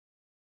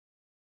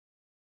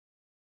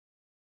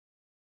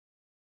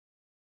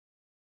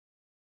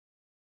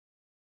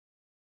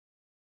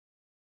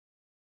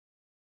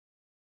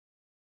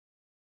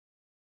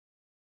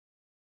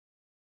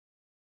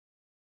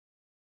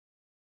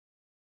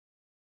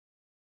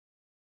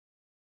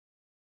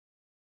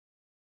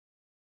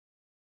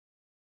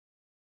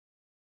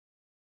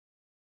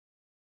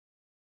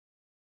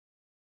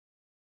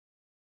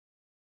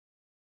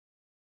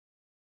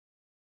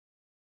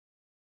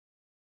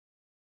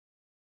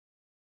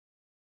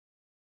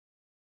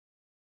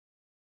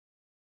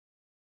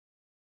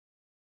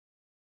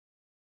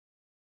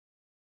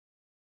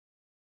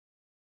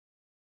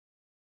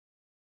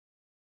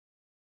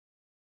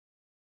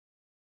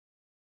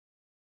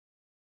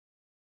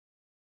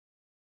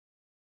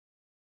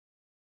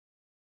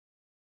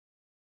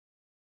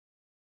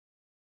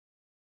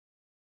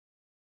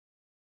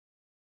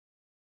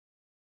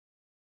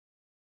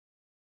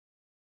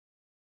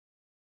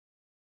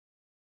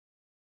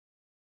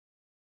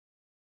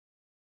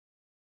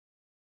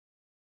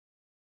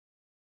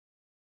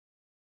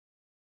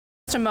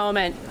A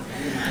moment.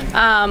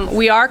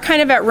 We are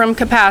kind of at room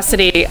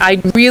capacity.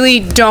 I really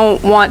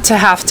don't want to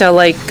have to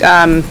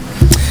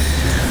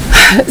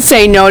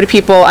say no to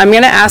people. I'm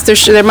going to ask,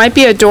 there might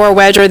be a door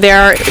wedge or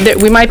there,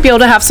 we might be able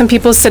to have some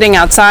people sitting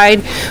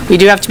outside. We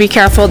do have to be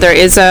careful. There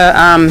is a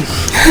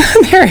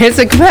there is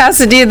a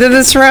capacity to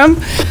this room,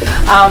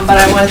 but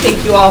I want to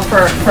thank you all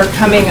for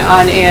coming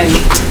on in.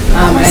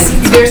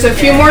 And there's a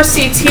few more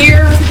seats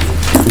here.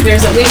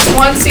 There's at least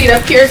one seat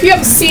up here. If you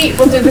have a seat,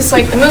 we'll do this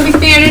like the movie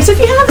theaters. If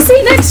you have a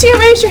seat next to you,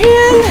 raise your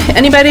hand.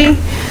 Anybody?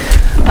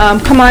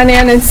 Come on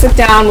in and sit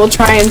down. We'll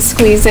try and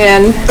squeeze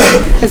in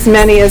as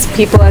many as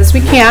people as we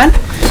can.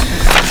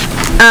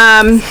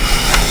 I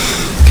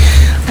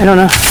don't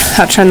know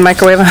how to turn the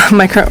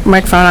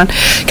microphone on.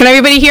 Can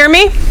everybody hear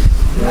me?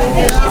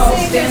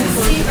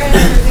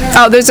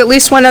 Oh, there's at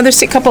least one other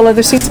seat, couple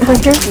other seats over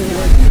here.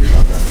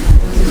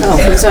 Oh,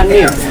 who's on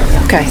mute?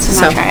 Okay,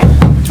 so.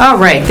 All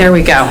right, there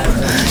we go.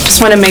 Just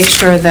want to make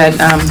sure that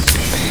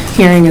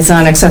hearing is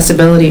not an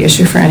accessibility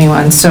issue for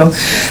anyone. So,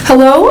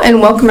 hello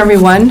and welcome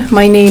everyone.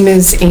 My name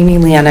is Amy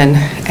Lannon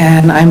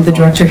and I'm the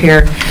director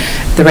here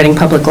at the Reading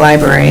Public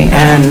Library.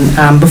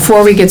 And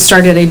before we get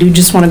started, I do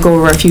just want to go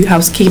over a few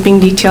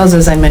housekeeping details.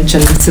 As I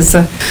mentioned, this is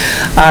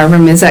our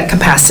room is at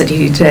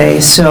capacity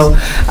today. So,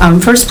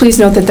 first, please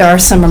note that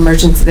there's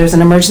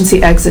an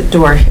emergency exit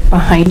door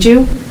behind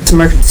you. It's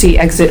emergency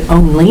exit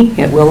only.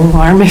 It will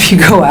alarm if you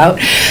go out,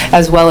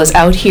 as well as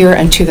out here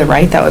and to the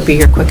right. That would be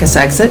your quickest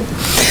exit.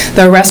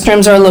 The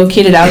restrooms are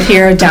located out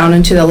here, down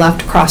and to the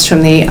left, across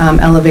from the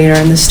elevator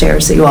and the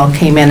stairs that you all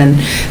came in.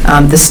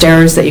 And the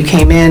stairs that you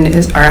came in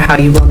are how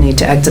you will need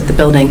to exit the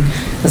building,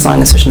 as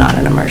long as there's not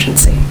an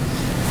emergency.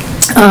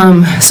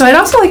 So I'd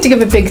also like to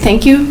give a big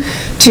thank you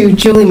to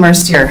Julie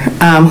Mercier,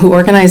 who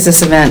organized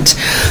this event.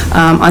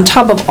 On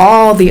top of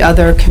all the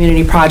other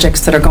community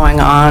projects that are going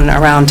on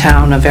around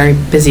town, a very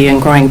busy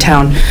and growing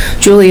town,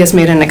 Julie has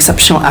made an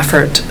exceptional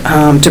effort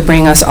to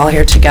bring us all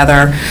here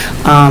together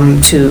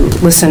to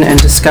listen and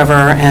discover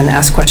and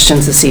ask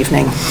questions this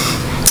evening.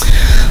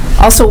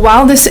 Also,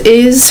 while this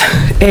is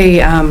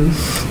a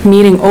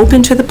meeting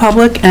open to the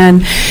public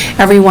and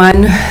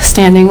everyone,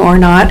 standing or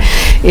not,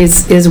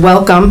 is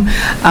welcome,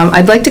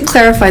 I'd like to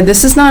clarify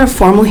this is not a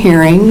formal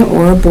hearing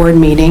or a board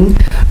meeting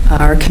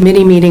or a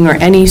committee meeting or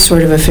any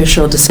sort of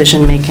official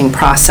decision-making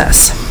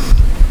process.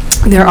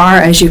 There are,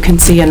 as you can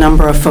see, a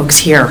number of folks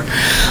here.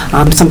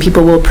 Some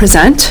people will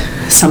present,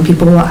 some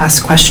people will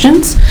ask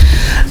questions,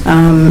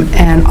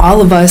 and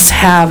all of us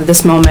have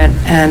this moment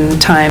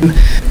and time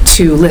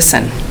to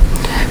listen.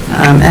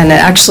 And it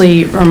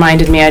actually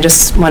reminded me, I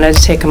just wanted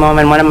to take a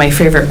moment, one of my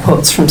favorite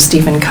quotes from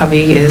Stephen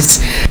Covey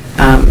is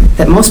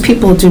that most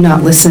people do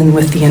not listen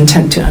with the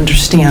intent to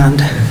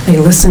understand, they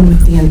listen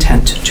with the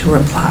intent to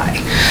reply.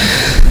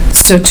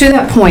 So to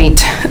that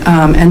point,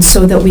 and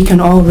so that we can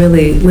all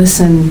really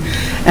listen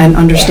and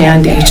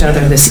understand each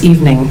other this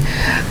evening,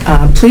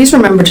 please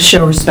remember to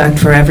show respect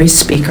for every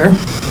speaker,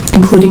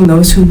 including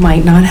those who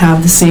might not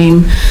have the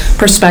same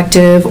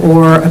perspective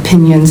or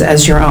opinions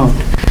as your own.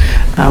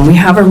 We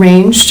have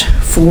arranged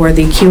for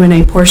the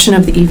Q&A portion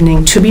of the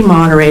evening to be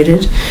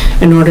moderated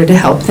in order to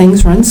help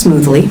things run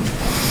smoothly.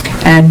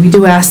 And we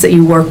do ask that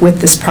you work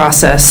with this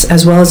process,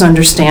 as well as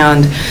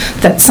understand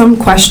that some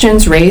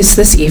questions raised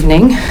this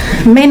evening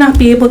may not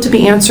be able to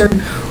be answered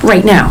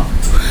right now.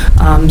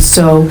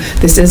 So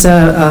this is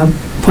a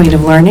point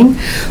of learning.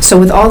 So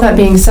with all that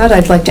being said,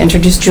 I'd like to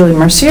introduce Julie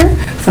Mercier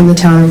from the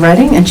town of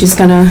Reading, and she's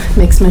going to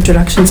make some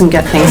introductions and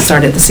get things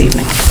started this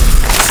evening.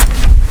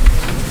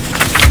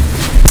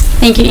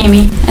 Thank you,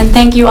 Amy, and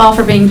thank you all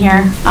for being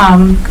here.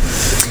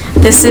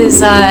 This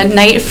is a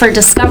night for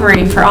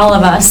discovery for all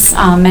of us.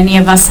 Many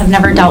of us have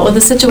never dealt with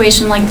a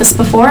situation like this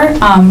before.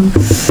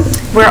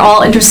 We're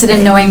all interested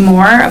in knowing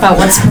more about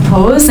what's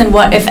proposed and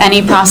what, if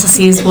any,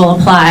 processes will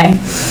apply.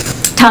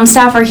 Town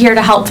staff are here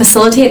to help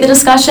facilitate the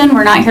discussion.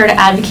 We're not here to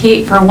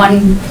advocate for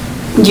one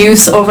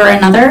use over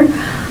another.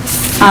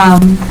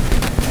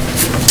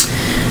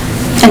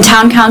 And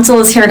town council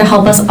is here to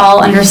help us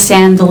all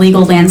understand the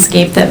legal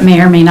landscape that may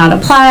or may not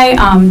apply,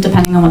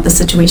 depending on what the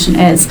situation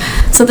is.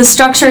 So the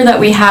structure that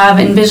we have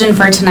envisioned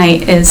for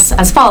tonight is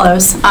as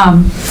follows.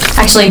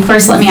 Actually,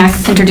 first let me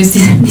introduce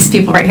these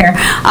people right here.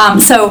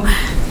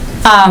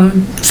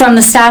 From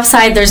the staff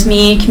side, there's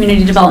me,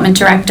 Community Development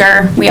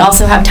Director. We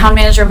also have Town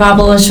Manager Bob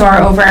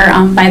LaShore over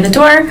by the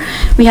door.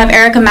 We have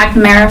Erica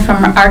McNamara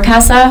from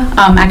RCASA.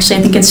 Actually,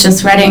 I think it's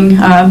just Reading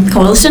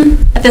Coalition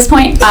at this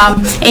point.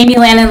 Amy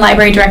Lannon,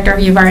 Library Director,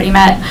 who you've already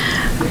met.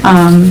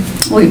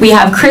 We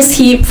have Chris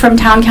Heap from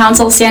Town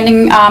Council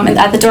standing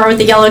at the door with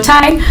the yellow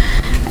tie.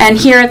 And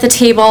here at the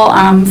table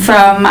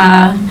from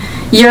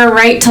your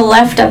right to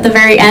left at the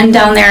very end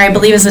down there, I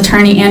believe, is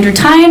Attorney Andrew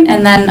Tyne,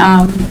 and then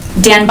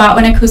Dan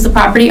Botwinick, who's the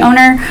property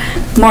owner,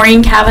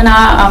 Maureen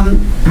Kavanaugh,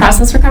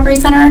 Process Recovery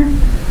Center,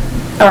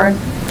 or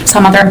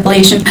some other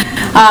affiliation,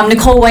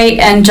 Nicole White,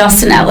 and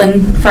Justin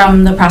Etlin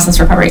from the Process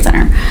Recovery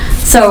Center.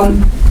 So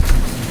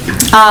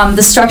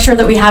The structure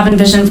that we have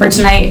envisioned for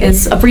tonight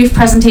is a brief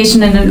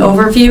presentation and an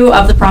overview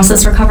of the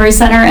Process Recovery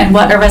Center and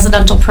what a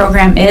residential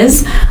program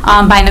is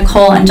by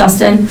Nicole and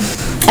Justin,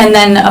 and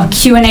then a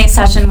Q&A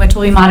session which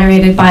will be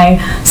moderated by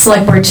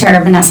Select Board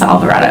Chair Vanessa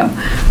Alvarado.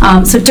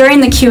 So during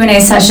the Q&A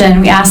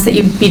session, we ask that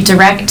you be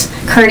direct,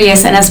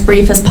 courteous, and as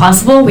brief as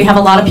possible. We have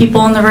a lot of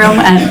people in the room,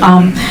 and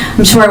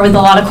I'm sure with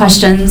a lot of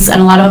questions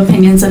and a lot of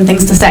opinions and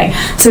things to say.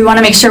 So we want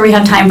to make sure we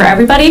have time for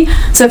everybody.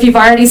 So if you've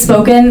already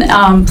spoken,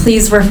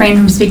 please refrain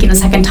from speaking a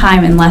second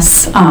time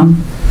unless and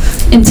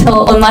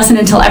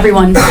until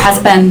everyone has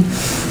been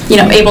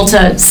able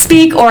to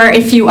speak, or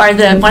if you are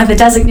one of the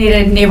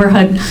designated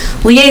neighborhood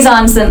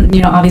liaisons, then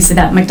obviously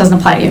that mic doesn't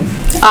apply to you.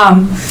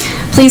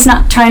 Please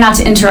try not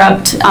to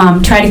interrupt.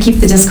 Try to keep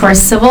the discourse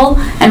civil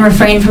and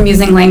refrain from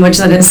using language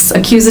that is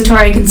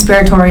accusatory,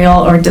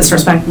 conspiratorial, or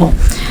disrespectful.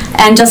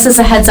 And just as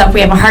a heads up,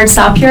 we have a hard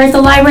stop here at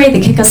the library.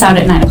 They kick us out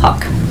at 9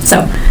 o'clock.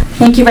 So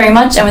thank you very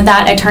much. And with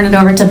that, I turn it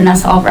over to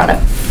Vanessa Alvarado.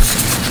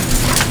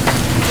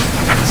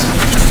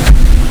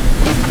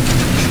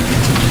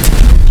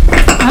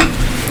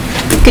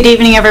 Good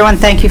evening, everyone.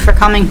 Thank you for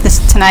coming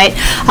tonight.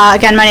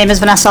 Again, my name is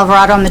Vanessa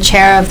Alvarado. I'm the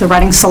chair of the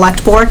Reading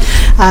Select Board.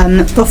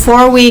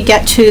 Before we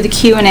get to the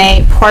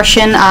Q&A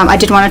portion, I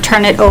did want to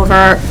turn it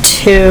over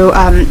to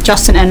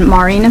Justin and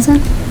Maureen, is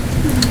it?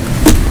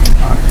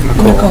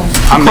 Nicole.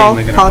 I'm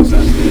mainly going to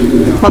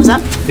present. What was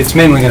that? It's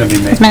mainly going to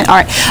be me.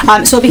 All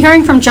right. So we'll be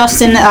hearing from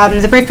Justin.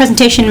 The brief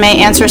presentation may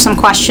answer some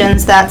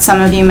questions that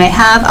some of you may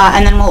have,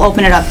 and then we'll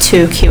open it up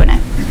to Q&A.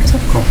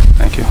 Cool.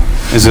 Thank you.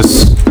 Does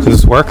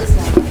this work?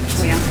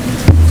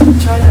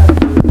 Try to.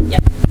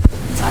 Yep.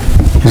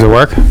 Does it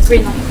work?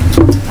 Green light.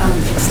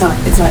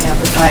 It's not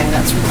amplifying.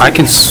 That's. I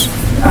can.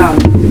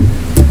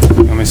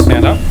 You want me to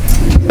stand up?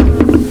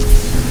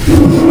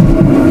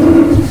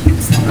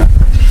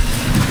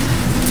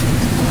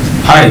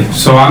 Hi.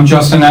 So I'm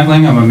Justin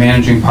Etling. I'm a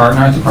managing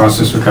partner at the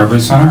Process Recovery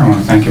Center. I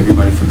want to thank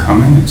everybody for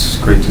coming. It's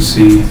great to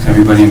see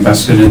everybody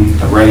invested in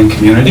the Reading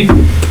community.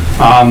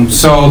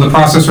 So the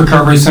Process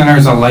Recovery Center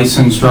is a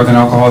licensed drug and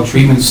alcohol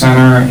treatment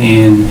center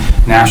in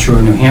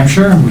Nashua, New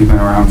Hampshire. We've been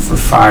around for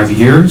 5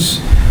 years.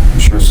 I'm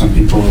sure some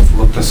people have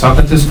looked us up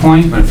at this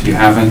point, but if you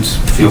haven't,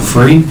 feel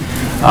free.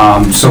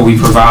 So we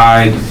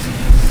provide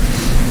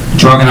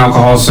drug and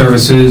alcohol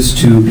services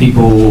to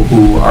people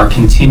who are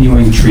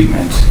continuing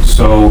treatment.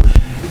 So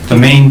the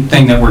main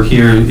thing that we're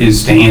here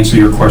is to answer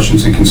your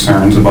questions and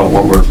concerns about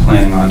what we're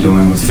planning on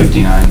doing with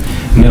 59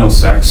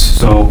 Middlesex.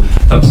 So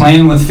the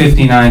plan with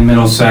 59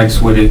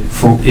 Middlesex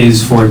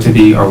is for it to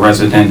be a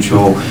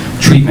residential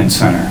treatment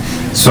center.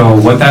 So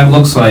what that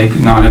looks like,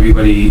 not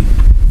everybody,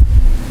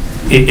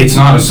 it's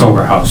not a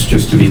sober house,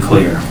 just to be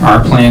clear.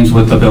 Our plans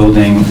with the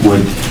building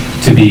would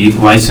to be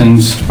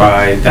licensed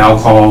by the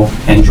Alcohol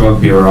and Drug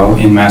Bureau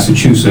in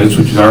Massachusetts,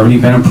 which has already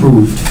been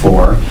approved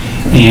for,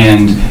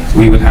 and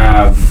we would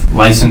have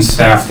licensed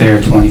staff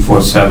there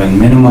 24/7,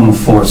 minimum of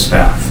 4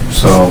 staff.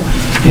 So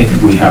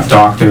we have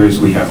doctors,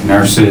 we have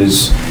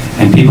nurses,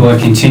 and people are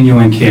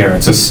continuing care.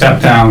 It's a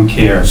step-down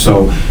care.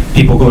 So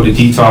people go to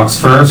detox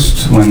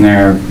first when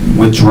they're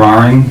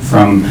withdrawing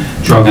from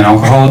drug and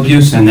alcohol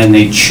abuse, and then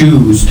they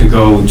choose to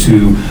go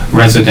to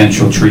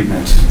residential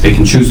treatment. They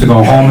can choose to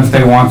go home if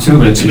they want to,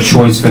 but it's a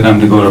choice for them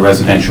to go to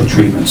residential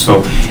treatment.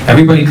 So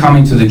everybody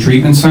coming to the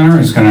treatment center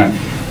is going to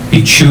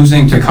be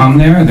choosing to come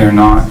there. They're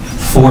not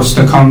forced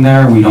to come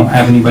there. We don't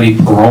have anybody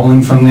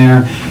paroling from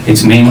there.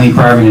 It's mainly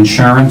private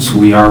insurance.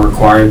 We are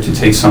required to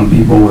take some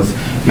people with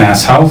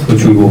Mass Health,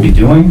 which we will be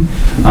doing.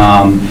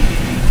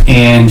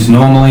 And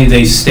normally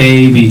they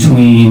stay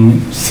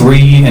between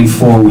 3 and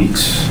 4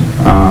 weeks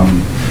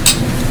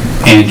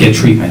and get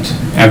treatment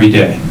every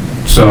day.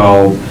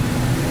 So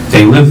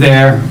they live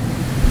there.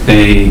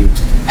 They,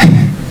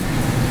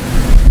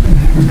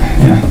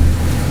 yeah,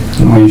 I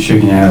don't know what you're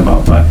shaking your head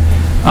about, but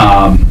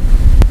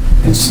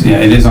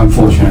it is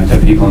unfortunate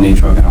that people need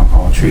drug and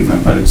alcohol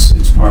treatment, but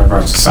it's part of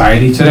our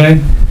society today.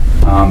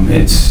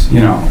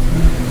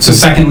 It's a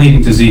second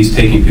leading disease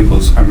taking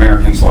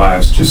Americans'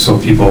 lives, just so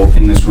people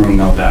in this room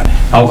know that.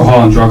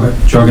 Alcohol and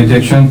drug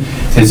addiction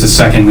is the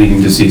second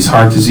leading disease.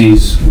 Heart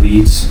disease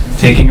leads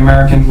taking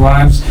American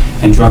lives,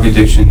 and drug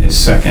addiction is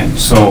second.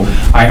 So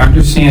I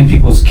understand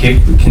people's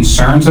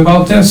concerns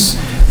about this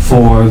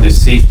for the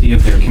safety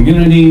of their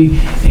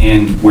community,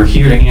 and we're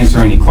here to answer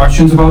any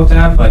questions about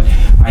that, but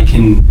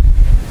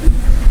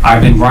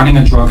I've been running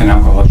a drug and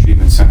alcohol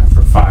treatment center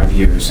for 5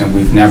 years, and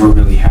we've never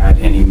really had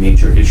any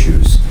major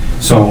issues.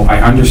 So I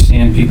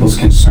understand people's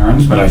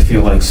concerns, but I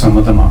feel like some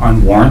of them are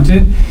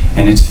unwarranted,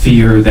 and it's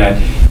fear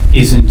that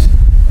isn't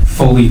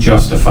fully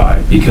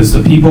justified, because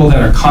the people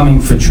that are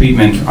coming for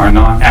treatment are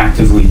not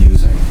actively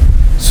using.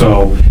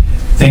 So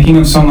thinking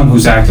of someone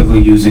who's actively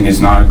using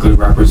is not a good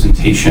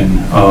representation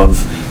of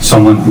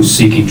someone who's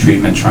seeking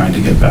treatment, trying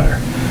to get better.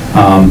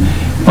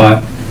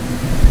 But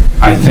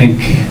I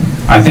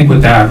think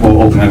with that,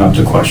 we'll open it up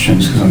to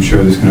questions, because I'm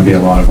sure there's going to be a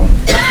lot of them.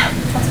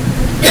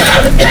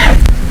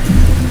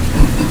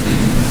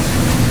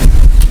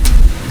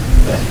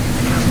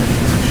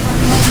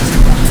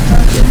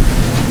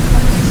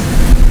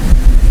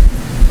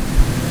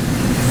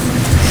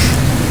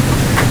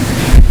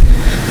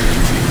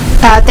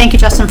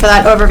 for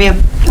that overview.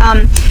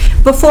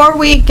 Before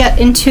we get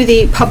into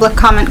the public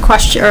comment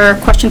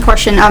question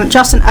portion,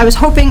 Justin, I was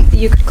hoping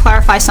you could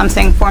clarify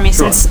something for me,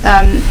 since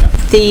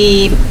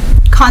the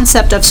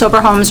concept of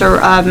sober homes or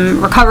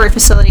recovery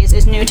facilities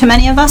is new to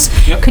many of us.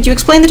 Yep. Could you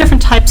explain the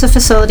different types of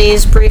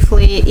facilities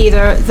briefly,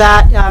 either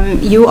that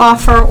you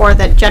offer or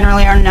that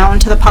generally are known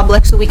to the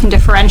public, so we can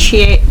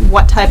differentiate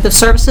what type of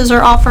services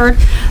are offered?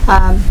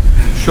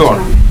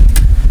 Sure.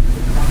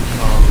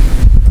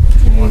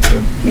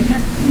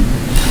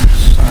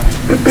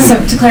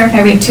 So to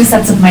clarify, we have two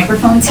sets of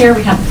microphones here.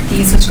 We have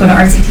these which go to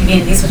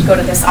RCTV and these which go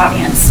to this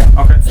audience.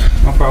 Okay,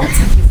 no problem.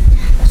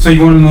 So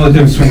you want to know the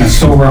difference between a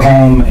sober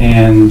home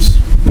and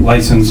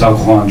licensed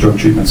alcohol and drug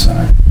treatment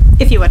center?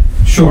 If you would.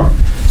 Sure.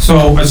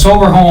 So a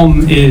sober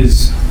home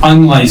is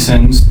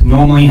unlicensed,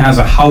 normally has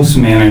a house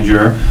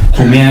manager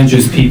who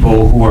manages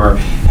people who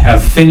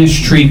have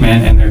finished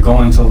treatment and they're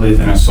going to live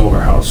in a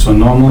sober house. So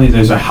normally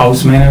there's a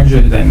house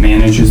manager that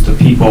manages the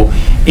people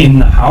in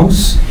the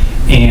house,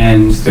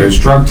 and there's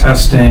drug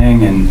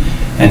testing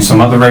and some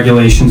other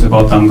regulations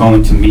about them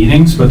going to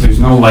meetings, but there's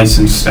no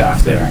licensed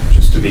staff there,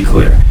 just to be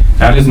clear.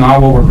 That is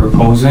not what we're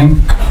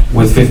proposing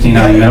with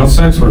 59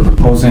 Middlesex. We're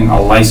proposing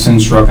a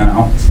licensed drug and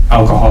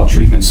alcohol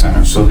treatment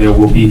center. So there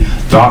will be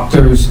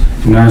doctors,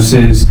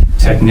 nurses,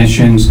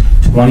 technicians,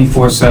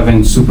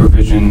 24/7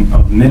 supervision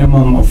of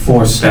minimum of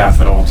 4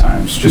 staff at all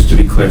times, just to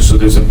be clear. So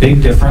there's a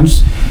big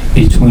difference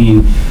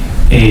between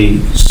a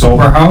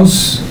sober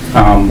house,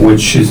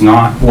 which is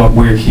not what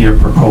we're here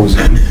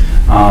proposing,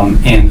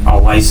 and a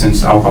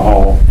licensed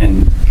alcohol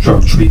and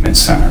drug treatment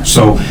center.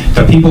 So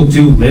the people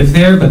do live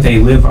there, but they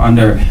live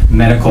under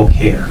medical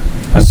care,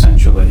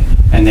 essentially.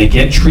 And they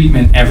get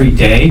treatment every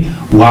day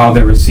while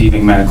they're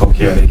receiving medical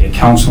care. They get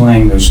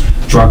counseling, there's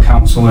drug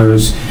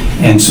counselors,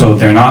 and so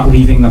they're not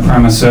leaving the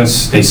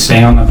premises, they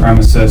stay on the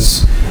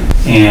premises,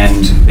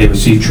 and they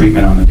receive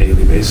treatment on a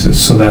daily basis.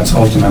 So that's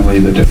ultimately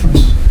the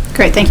difference.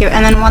 Great, thank you.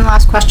 And then one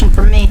last question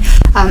from me.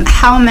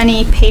 How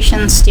many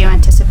patients do you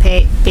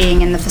anticipate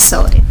being in the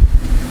facility?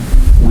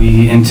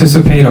 We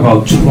anticipate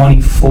about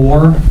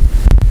 24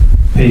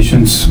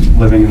 patients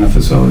living in the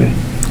facility.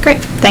 Great,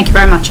 thank you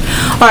very much.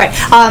 All right,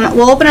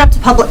 we'll open it up to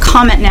public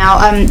comment now.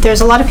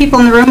 There's a lot of people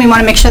in the room. We want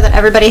to make sure that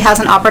everybody has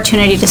an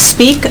opportunity to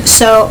speak.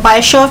 So by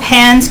a show of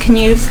hands, can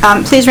you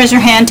please raise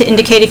your hand to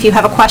indicate if you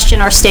have a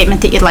question or a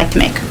statement that you'd like to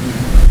make?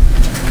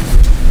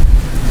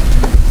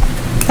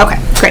 Okay,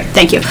 great,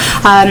 thank you.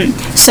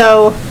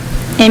 So,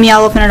 Amy,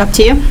 I'll open it up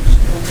to you.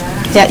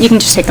 Yeah, you can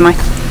just take the mic.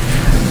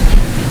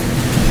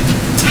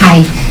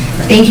 Hi,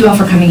 thank you all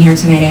for coming here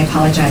tonight. I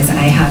apologize that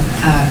I have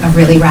a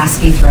really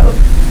raspy throat.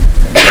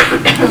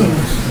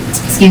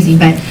 Excuse me,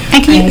 but...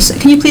 And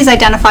can you please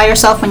identify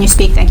yourself when you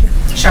speak? Thank you.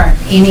 Sure.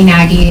 Amy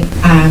Nagy.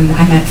 I'm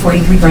at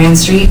 43 Grand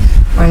Street,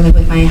 where I live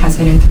with my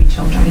husband and 3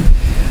 children.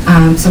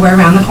 So we're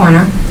around the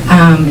corner.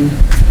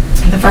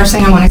 The first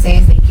thing I want to say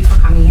is thank you for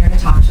coming here to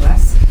talk to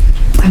us.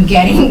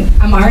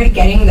 I'm already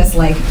getting this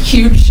like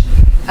huge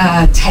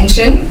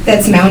tension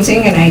that's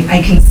mounting, and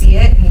I can see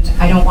it, and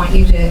I don't want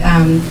you to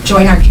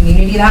join our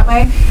community that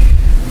way.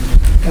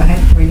 Go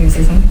ahead, were you going to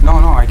say something? No,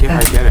 I get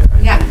it.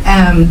 Yeah,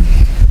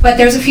 but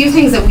there's a few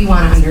things that we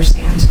want to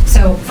understand.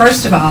 So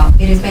first of all,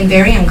 it has been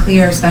very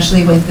unclear,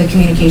 especially with the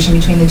communication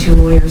between the 2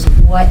 lawyers,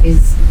 what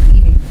is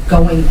even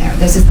going there.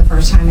 This is the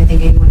first time I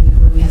think anyone in the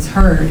room has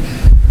heard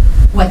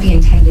what the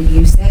intended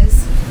use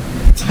is.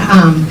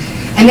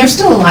 And there's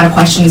still a lot of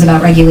questions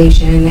about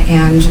regulation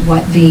and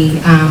what the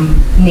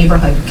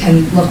neighborhood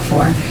can look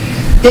for.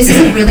 This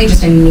isn't really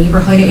just a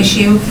neighborhood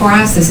issue for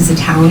us, this is a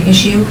town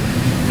issue.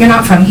 You're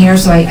not from here,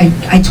 so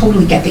I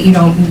totally get that you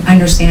don't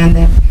understand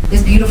that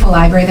this beautiful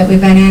library that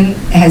we've been in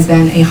has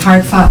been a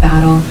hard-fought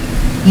battle,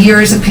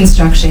 years of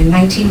construction,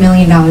 $19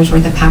 million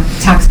worth of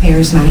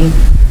taxpayers' money.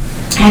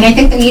 And I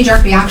think the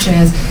knee-jerk reaction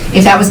is,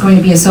 if that was going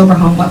to be a sober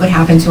home, what would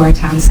happen to our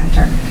town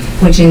center,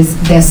 which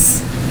is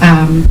this,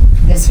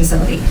 this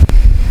facility.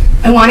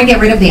 I want to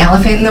get rid of the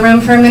elephant in the room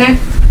for a minute.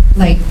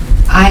 Like,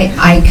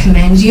 I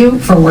commend you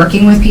for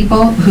working with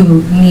people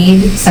who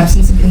need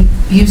substance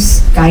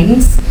abuse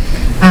guidance,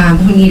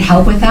 who need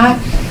help with that.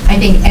 I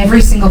think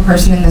every single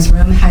person in this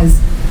room has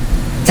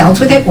dealt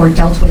with it or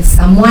dealt with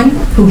someone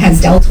who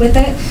has dealt with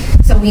it.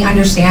 So we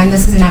understand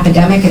this is an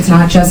epidemic. It's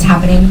not just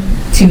happening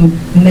to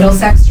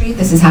Middlesex Street.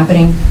 This is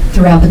happening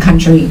throughout the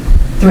country,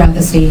 throughout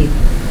the state,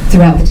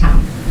 throughout the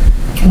town.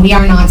 And we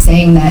are not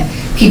saying that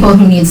people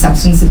who need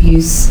substance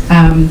abuse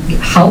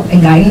help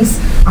and guidance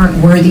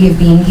aren't worthy of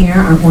being here,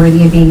 aren't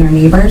worthy of being our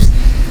neighbors.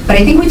 But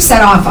I think we've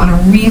set off on a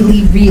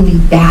really, really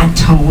bad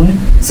tone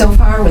so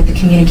far with the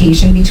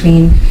communication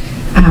between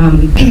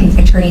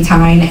Attorney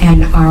Tyne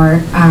and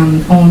our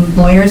own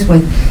lawyers,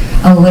 with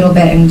a little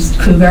bit, and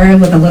Cougar,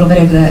 with a little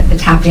bit of the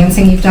tap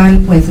dancing you've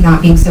done with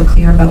not being so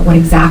clear about what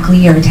exactly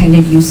your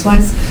intended use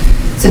was.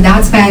 So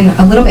that's been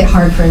a little bit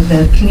hard for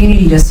the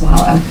community to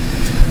swallow.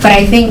 But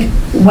I think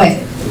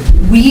what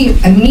we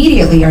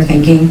immediately are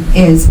thinking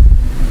is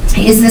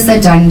this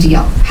a done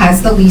deal?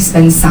 Has the lease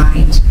been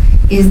signed?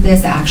 Is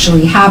this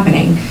actually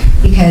happening?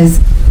 Because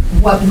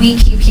what we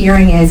keep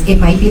hearing is, it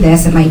might be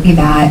this, it might be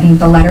that, and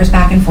the letters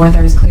back and forth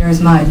are as clear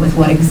as mud with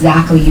what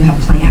exactly you have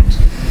planned.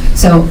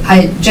 So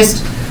I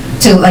just,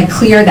 to like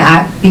clear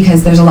that,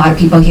 because there's a lot of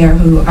people here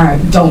who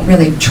don't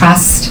really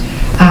trust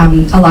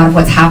a lot of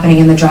what's happening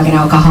in the drug and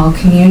alcohol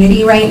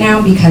community right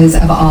now because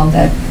of all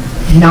the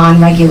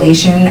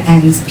non-regulation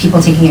and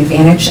people taking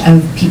advantage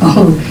of people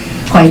who,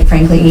 quite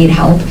frankly, need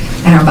help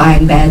and are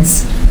buying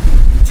beds.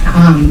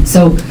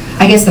 So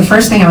I guess the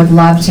first thing I would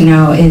love to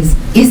know is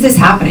this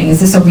happening? Is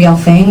this a real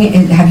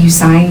thing? Have you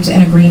signed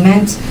an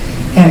agreement?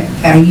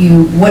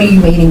 What are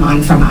you waiting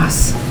on from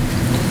us?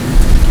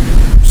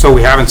 So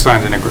we haven't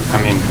signed an agreement.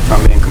 I mean, if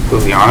I'm being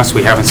completely honest,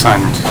 we haven't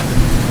signed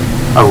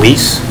a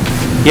lease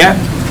yet.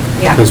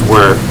 Yeah. Because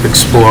we're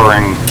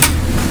exploring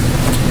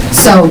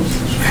So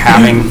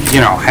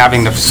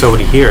having the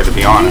facility here, to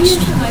be honest,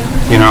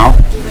 you know?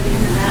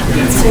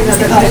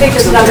 I think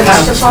there's another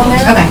microphone there.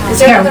 Okay. Is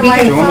there Here, another we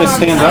can- Do you want me to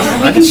stand up?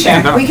 I can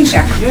stand up. We can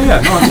share.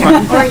 Yeah, no, it's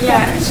fine.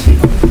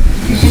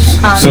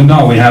 Or So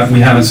no, we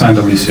haven't signed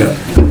the lease yet.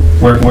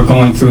 We're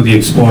going through the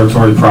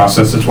exploratory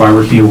process. That's why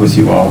we're here with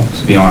you all,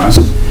 to be honest,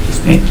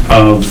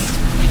 of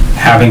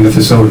having the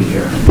facility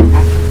here.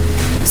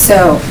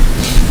 So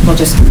we'll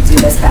just do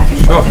this back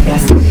and forth, I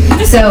guess.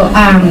 So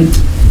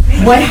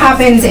what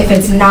happens if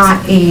it's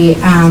not a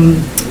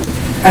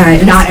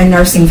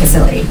nursing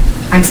facility?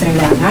 I'm sitting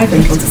down now, I've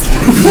been told to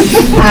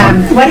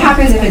stand. What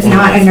happens if it's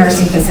not a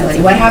nursing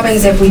facility? What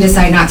happens if we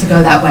decide not to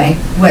go that way?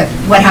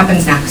 What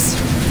happens next?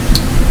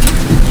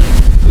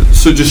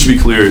 So just to be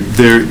clear,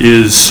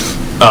 there's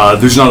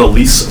not a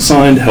lease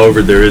signed.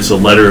 However, there is a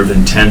letter of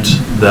intent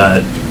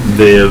that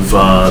the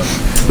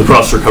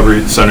Process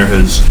Recovery Center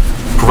has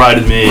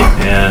provided me,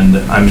 and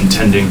I'm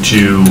intending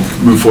to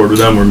move forward with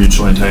them. We're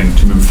mutually intending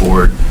to move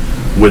forward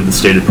with the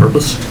stated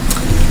purpose.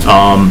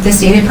 The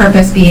stated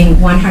purpose being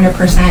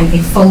 100%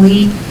 a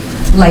fully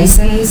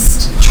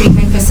licensed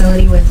treatment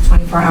facility with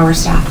 24-hour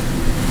staff.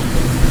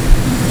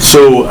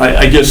 So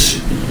I guess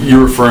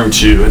you're referring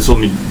to, and so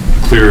let me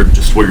clear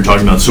just what you're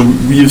talking about. So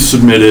we've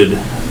submitted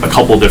a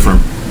couple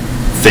different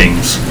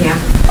things. Yeah.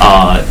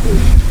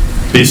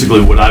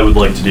 Basically what I would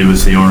like to do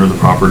as the owner of the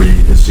property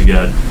is to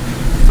get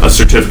a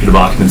certificate of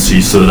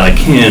occupancy so that I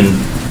can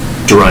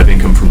derive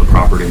income from the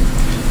property.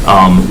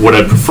 What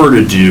I'd prefer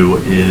to do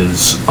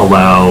is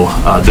allow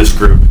this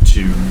group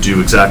to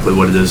do exactly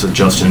what it is that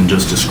Justin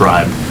just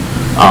described,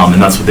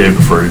 and that's what they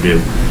prefer to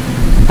do.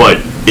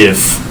 But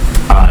if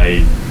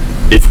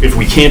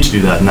we can't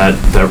do that, and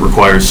that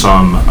requires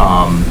some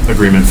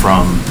agreement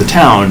from the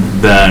town,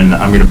 then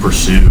I'm going to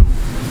pursue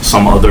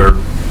some other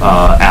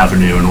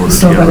avenue in order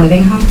to get... Sober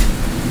living home?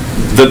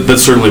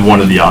 That's certainly one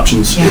of the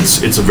options. Yeah.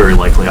 It's a very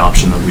likely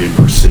option that we would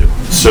pursue.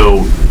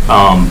 So,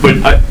 but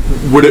I'm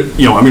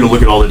going to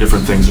look at all the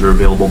different things that are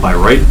available by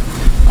right.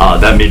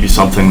 That may be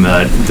something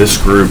that this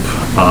group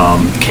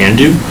can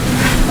do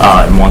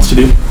and wants to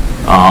do.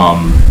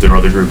 There are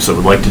other groups that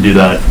would like to do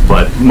that,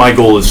 but my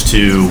goal is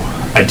to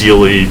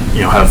ideally,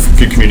 have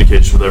good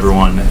communication with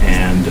everyone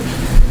and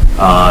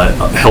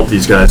help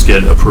these guys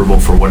get approval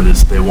for what it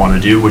is they want to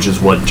do, which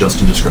is what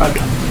Justin described.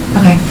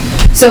 Okay,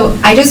 so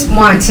I just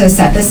want to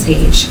set the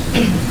stage.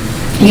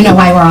 You know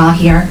why we're all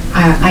here.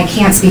 I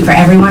can't speak for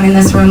everyone in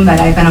this room,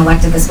 but I've been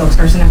elected the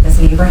spokesperson of this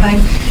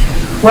neighborhood.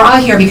 We're all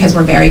here because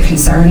we're very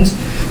concerned.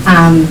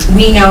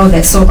 We know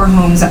that sober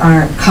homes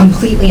are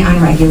completely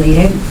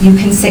unregulated. You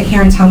can sit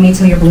here and tell me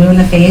till you're blue in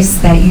the face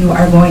that you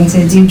are going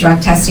to do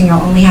drug testing. You'll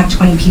only have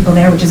 20 people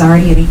there, which is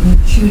already a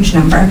huge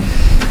number.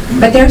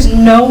 But there's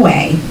no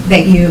way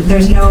that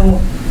there's no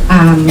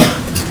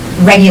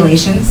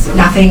regulations,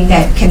 nothing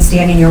that can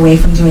stand in your way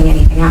from doing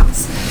anything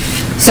else.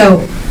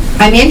 So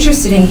I'm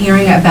interested in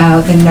hearing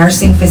about the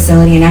nursing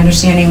facility and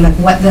understanding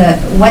what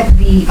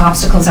the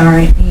obstacles are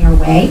in your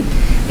way,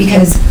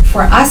 because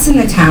for us in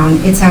the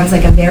town, it sounds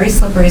like a very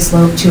slippery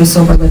slope to a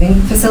sober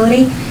living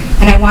facility,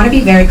 and I want to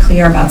be very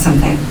clear about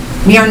something.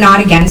 We are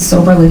not against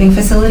sober living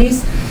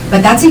facilities,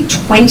 but that's a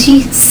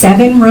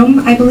 27-room,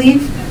 I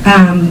believe,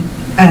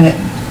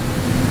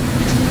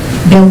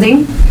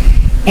 building.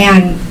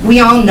 And we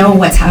all know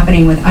what's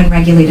happening with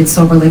unregulated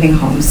sober living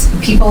homes.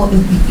 People,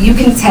 you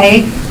can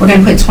say, we're going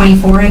to put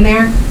 24 in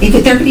there.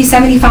 There could be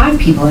 75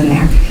 people in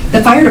there.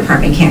 The fire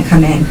department can't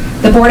come in.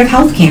 The Board of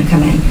Health can't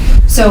come in.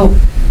 So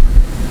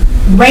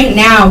right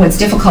now, what's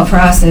difficult for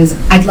us is,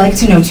 I'd like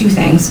to know two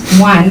things.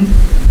 One,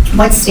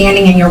 what's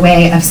standing in your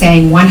way of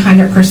saying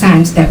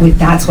 100% that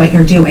that's what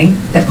you're doing,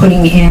 that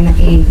putting in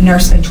a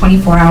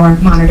 24-hour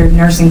monitored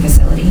nursing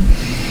facility?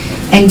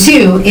 And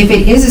two, if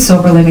it is a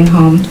sober living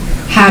home,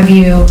 have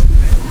you...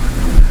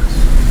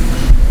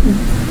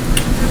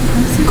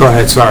 Go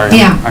ahead, sorry.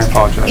 Yeah. I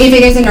apologize. If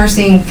it is a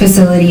nursing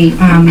facility,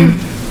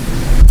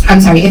 I'm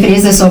sorry, if it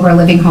is a sober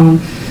living home,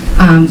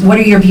 what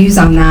are your views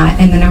on that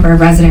and the number of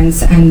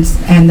residents and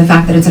the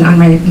fact that it's an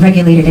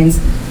unregulated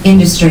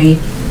industry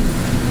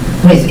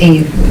with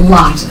a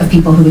lot of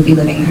people who would be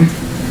living there?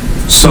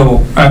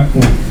 So,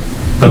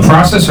 the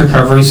Process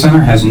Recovery Center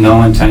has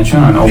no intention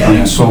on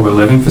opening a sober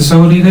living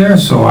facility there,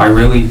 so I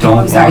really don't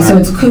I'm sorry, wanna... so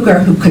it's Cougar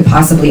who could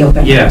possibly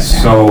open it Yes,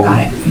 there. so...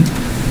 Got it.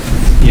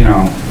 you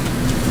know,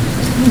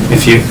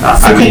 if you,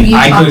 I can mean, you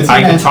talk to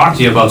I could the- talk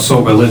to you about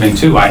sober living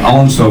too. I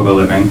own sober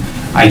living.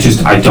 I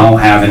don't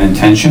have an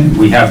intention.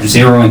 We have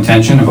zero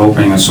intention of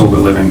opening a sober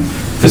living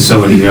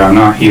facility here. I'm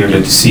not here to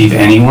deceive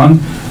anyone.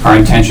 Our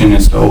intention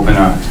is to open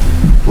a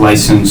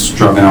licensed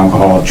drug and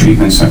alcohol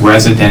treatment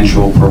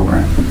residential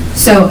program.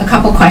 So a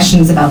couple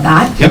questions about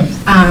that. Yep.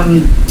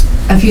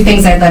 A few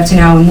things I'd love to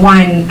know. And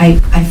one,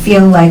 I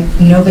feel like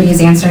nobody's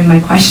answering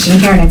my question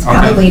here, and it's Okay.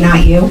 probably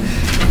not you.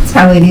 It's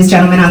probably these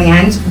gentlemen on the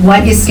end.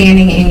 What is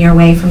standing in your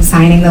way from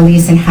signing the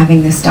lease and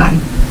having this done?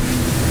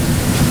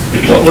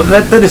 Well,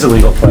 that is a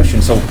legal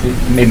question, so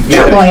maybe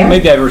You're a lawyer.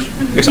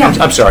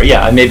 I'm sorry,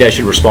 yeah, maybe I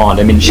should respond.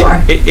 I mean,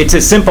 Sure. it's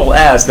as simple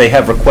as they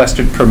have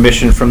requested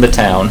permission from the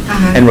town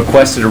and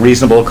requested a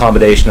reasonable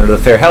accommodation under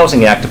the Fair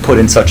Housing Act to put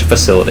in such a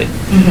facility.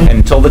 And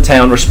until the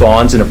town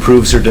responds and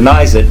approves or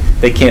denies it,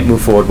 they can't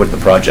move forward with the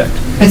project.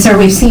 But sir,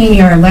 we've seen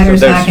your letters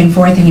So there's- back and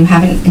forth, and you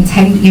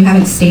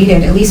haven't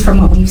stated, at least from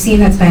what we've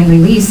seen that's been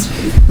released,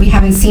 we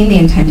haven't seen the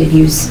intended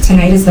use.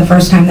 Tonight is the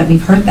first time that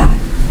we've heard that.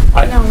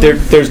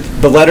 There's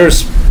the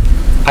letters.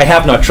 I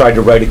have not tried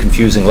to write a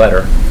confusing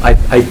letter. I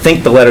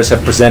think the letters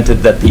have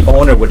presented that the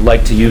owner would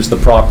like to use the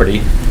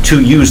property,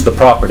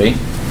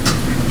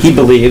 He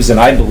believes, and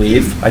I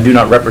believe, I do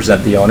not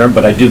represent the owner,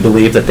 but I do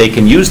believe that they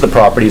can use the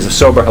property as a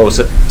sober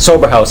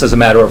house as a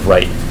matter of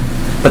right.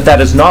 But that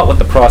is not what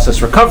the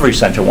Process Recovery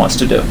Center wants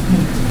to do.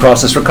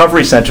 Process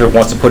Recovery Center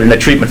wants to put in a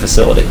treatment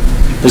facility.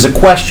 There's a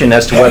question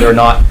as to whether or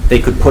not they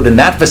could put in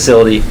that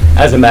facility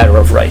as a matter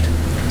of right.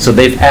 So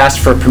they've asked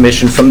for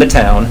permission from the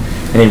town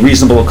and a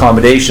reasonable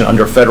accommodation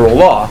under federal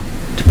law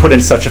to put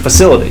in such a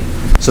facility.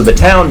 So the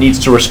town needs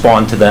to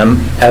respond to them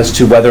as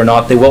to whether or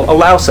not they will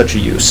allow such a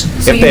use.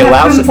 So you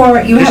have come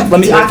forward, you have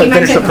Let me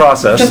finish the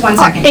process. Just one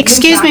second.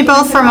 Excuse me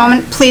both for a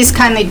moment. Please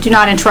kindly do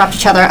not interrupt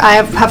each other. I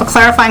have a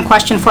clarifying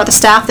question for the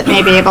staff that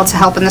may be able to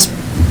help in this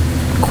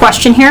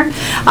question here.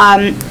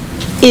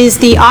 Is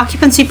the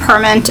occupancy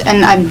permit,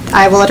 and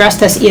I will address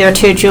this either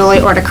to Julie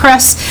or to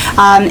Chris,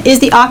 is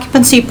the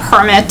occupancy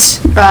permit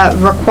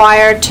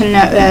required to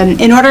know,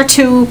 in order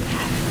to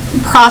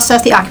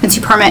process the occupancy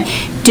permit,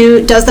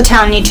 does the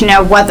town need to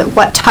know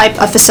what type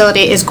of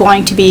facility is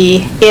going to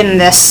be in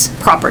this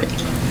property?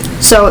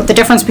 So the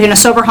difference between a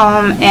sober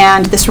home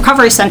and this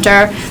recovery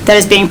center that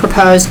is being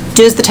proposed,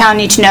 does the town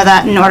need to know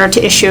that in order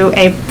to issue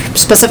a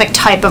specific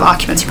type of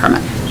occupancy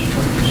permit?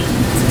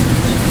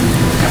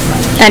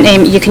 And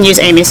Amy, you can use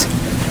Amy's.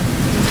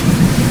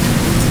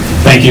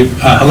 Thank you.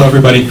 Hello,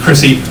 everybody.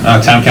 Chrissy,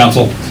 Town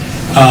Council.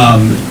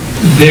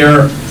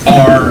 There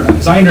are,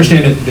 as I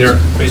understand it,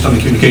 based on the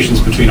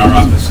communications between our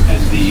office and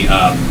the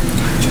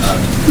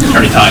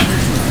Attorney Time,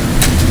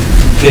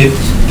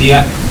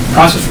 the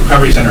Process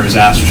Recovery Center is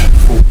asked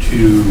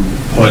to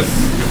put,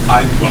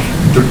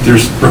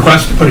 there's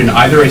requests to put in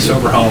either a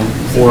sober home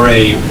or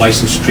a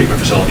licensed treatment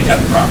facility at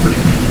the property.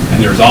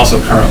 And there's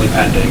also currently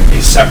pending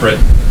a separate,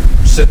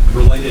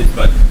 related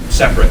but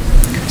separate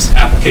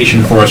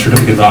application for a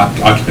certificate of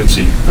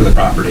occupancy for the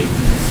property.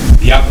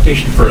 The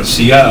application for a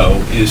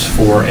CO is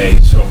for a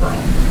sober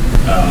home.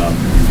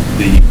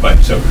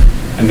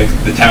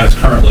 The town is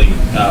currently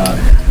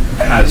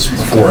has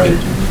before it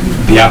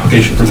the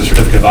application for the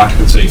certificate of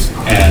occupancy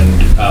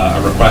and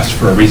a request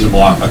for a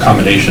reasonable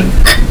accommodation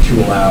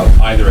to allow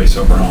either a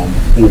sober home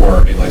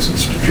or a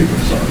licensed treatment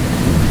facility.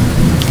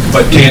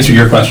 But to answer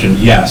your question,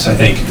 yes, I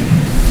think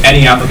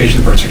any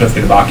application for a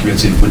certificate of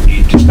occupancy would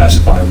need to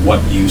specify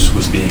what use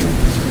was being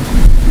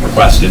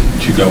requested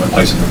to go in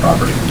place of the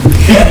property.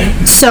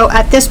 So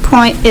at this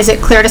point, is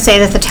it clear to say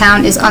that the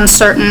town is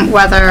uncertain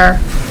what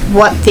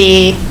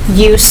the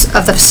use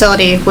of the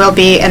facility will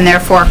be and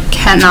therefore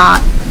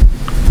cannot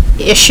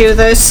issue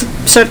this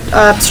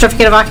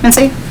certificate of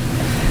occupancy?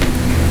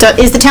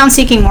 Is the town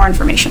seeking more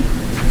information?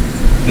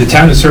 The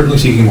town is certainly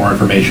seeking more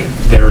information.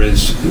 There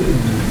is,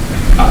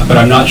 but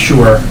I'm not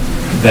sure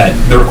that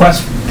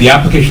the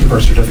application for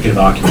a certificate of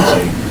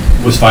occupancy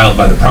was filed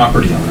by the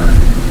property owner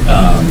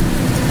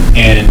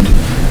and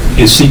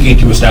is seeking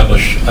to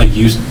establish the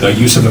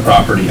use of the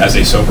property as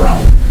a sober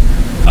home.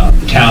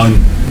 The town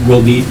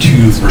will need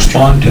to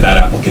respond to that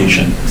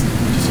application.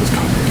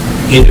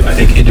 I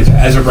think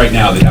as of right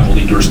now, the town will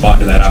need to respond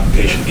to that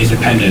application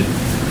independent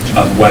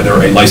of whether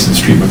a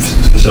licensed treatment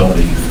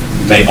facility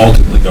may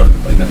ultimately go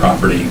in the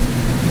property,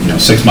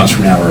 6 months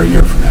from now or a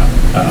year from now.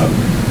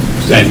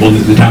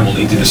 And the town will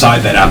need to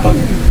decide that act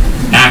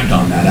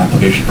on that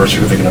application for a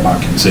certificate of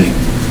occupancy,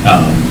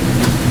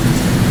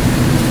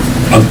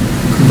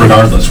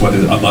 regardless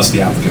unless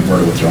the applicant were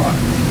to withdraw.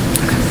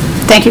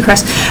 Thank you,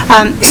 Chris.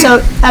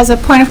 So as a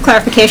point of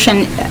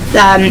clarification,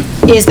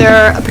 is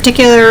there a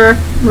particular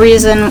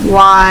reason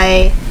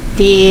why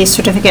the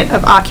certificate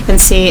of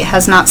occupancy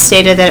has not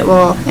stated that it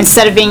will,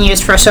 instead of being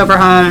used for a sober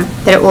home,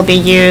 that it will be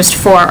used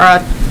for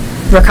a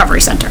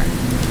recovery center?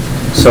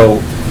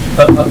 So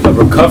a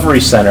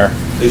recovery center,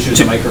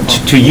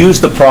 to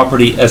use the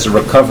property as a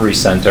recovery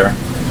center,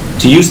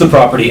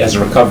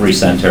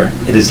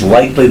 it is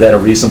likely that a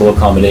reasonable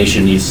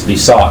accommodation needs to be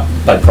sought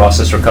by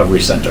Process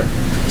Recovery Center.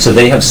 So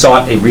they have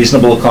sought a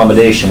reasonable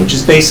accommodation, which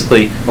is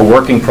basically a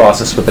working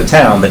process with the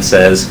town that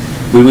says,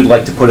 we would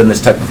like to put in this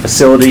type of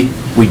facility.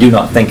 We do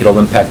not think it'll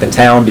impact the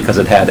town because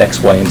it had X,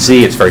 Y, and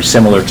Z. It's very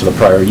similar to the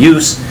prior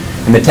use.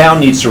 And the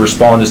town needs to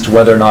respond as to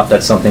whether or not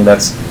that's something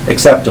that's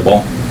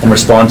acceptable and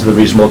respond to the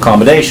reasonable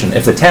accommodation.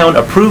 If the town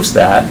approves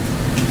that,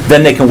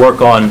 then they can work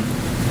on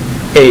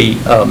a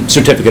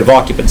certificate of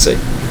occupancy.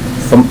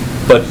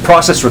 But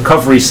Process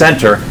Recovery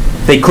Center,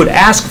 they could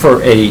ask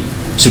for a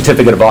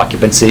certificate of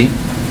occupancy,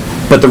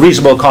 but the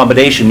reasonable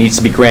accommodation needs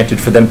to be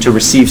granted for them to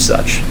receive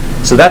such.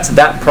 So that's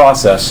that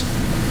process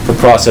for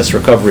Process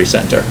Recovery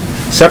Center.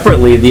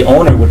 Separately, the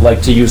owner would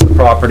like to use the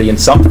property in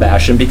some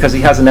fashion because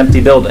he has an empty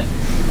building.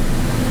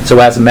 So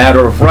as a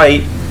matter of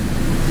right,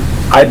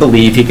 I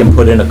believe he can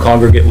put in a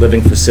congregate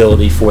living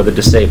facility for the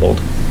disabled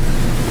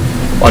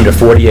under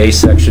 40A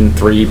Section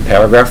 3,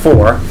 Paragraph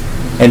 4,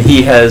 and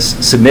he has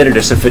submitted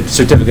a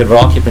certificate of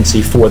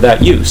occupancy for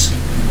that use.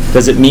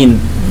 Does it mean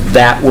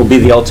that will be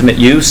the ultimate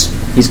use?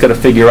 He's got to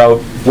figure out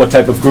what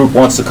type of group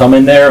wants to come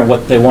in there and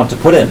what they want to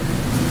put in.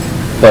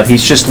 But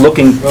he's just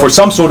looking for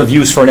some sort of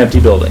use for an empty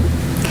building.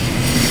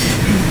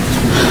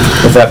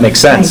 If that makes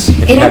sense.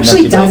 It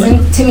actually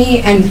doesn't to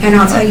me, and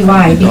I'll tell you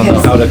why. I don't know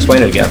Because how to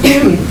explain it again.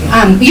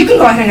 you can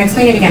go ahead and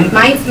explain it again.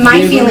 My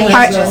feeling is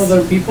just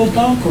Other people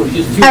talk or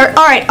just you? All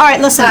right,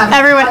 listen,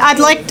 everyone, I'd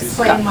like to...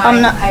 explain why I'm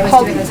gonna I was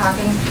hold- doing the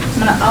talking.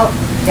 I'll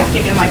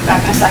give you the mic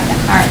back in a second.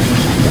 All right.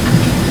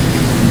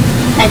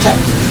 Thank you.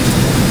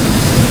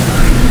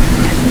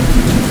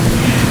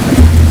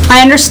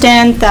 I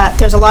understand that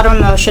there's a lot of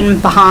emotion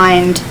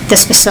behind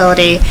this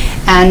facility,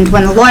 and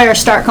when the lawyers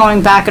start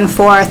going back and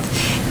forth,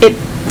 it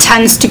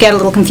tends to get a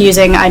little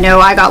confusing. I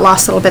know I got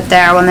lost a little bit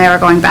there when they were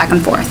going back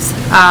and forth.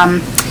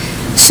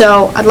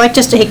 So I'd like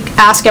just to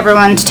ask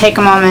everyone to take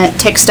a moment,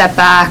 take a step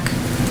back.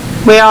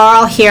 We are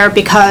all here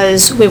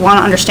because we want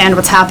to understand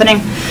what's happening.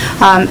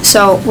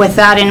 So with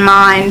that in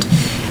mind,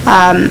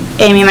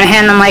 Amy, I'm going to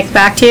hand the mic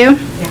back to you.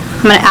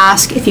 I'm going to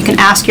ask if you can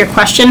ask your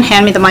question,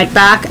 hand me the mic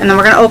back, and then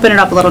we're going to open it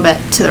up a little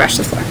bit to the rest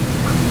of the floor.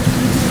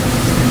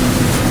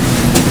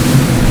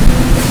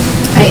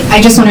 I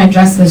just want to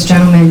address this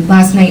gentleman.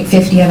 Last night,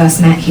 50 of us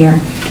met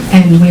here,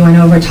 and we went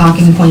over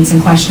talking points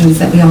and questions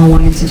that we all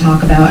wanted to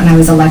talk about, and I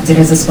was elected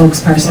as a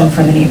spokesperson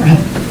for the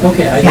neighborhood.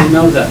 Okay, I didn't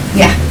know that.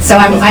 Yeah, so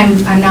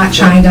I'm not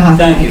trying to hawk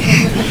Thank you.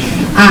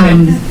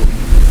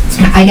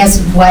 I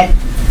guess what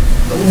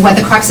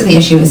the crux of the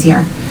issue is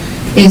here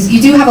is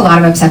you do have a lot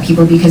of upset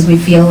people because we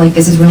feel like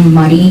this is real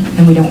muddy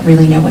and we don't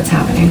really know what's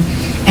happening.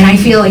 And I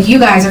feel like you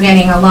guys are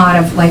getting a lot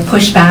of like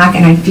pushback,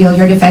 and I feel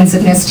your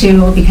defensiveness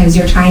too because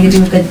you're trying to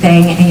do a good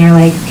thing and you're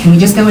like, can we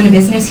just go into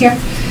business here?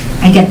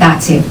 I get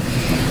that too.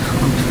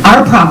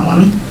 Our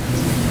problem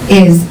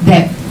is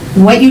that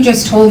what you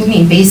just told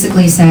me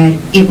basically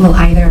said it will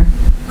either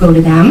go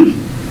to them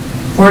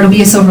or it'll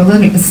be a sober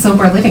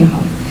living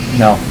home.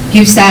 No.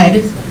 You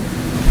said that.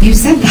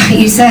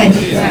 You said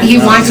you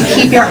want to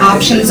keep your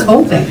options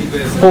open.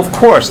 Well, of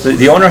course,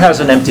 the owner has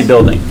an empty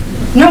building.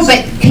 No,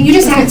 but can you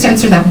just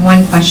answer that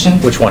one question?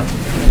 Which one?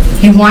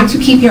 You want to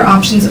keep your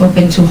options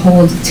open to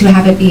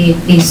have it be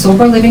a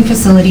sober living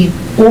facility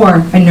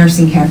or a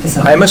nursing care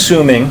facility. I'm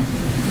assuming,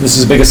 this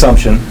is a big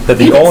assumption, that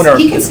the owner...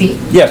 He can speak.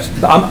 Yes,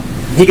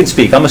 he can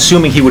speak. I'm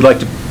assuming he would like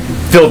to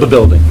fill the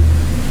building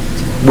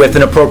with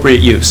an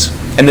appropriate use.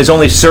 And there's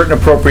only certain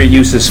appropriate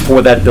uses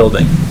for that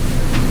building.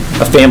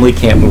 A family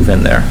can't move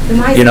in there. Then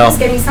why is this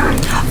getting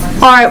signed?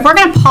 All right, we're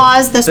going to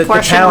pause this The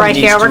portion town right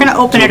needs here. We're going to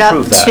open it up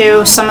approve that.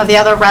 to some of the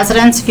other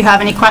residents if you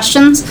have any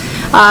questions.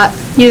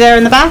 You there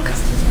in the back?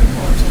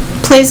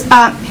 Please,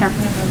 here.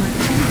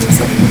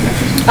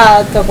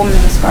 The woman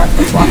in the scarf.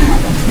 Let's walk on.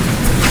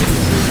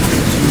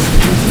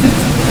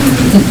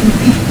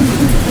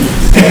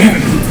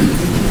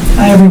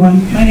 Hi,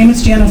 everyone. My name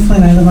is Janet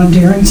Flynn. I live on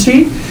Deering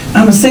Street.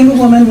 I'm a single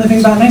woman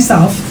living by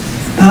myself.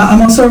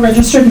 I'm also a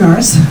registered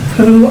nurse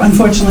who,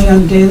 unfortunately,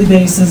 on a daily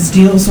basis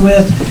deals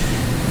with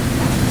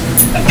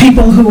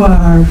people who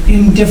are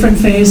in different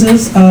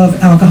phases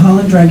of alcohol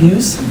and drug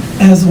use,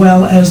 as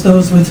well as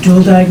those with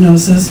dual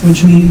diagnosis,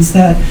 which means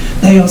that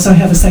they also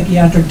have a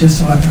psychiatric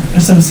disorder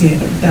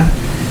associated with that.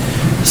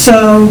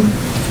 So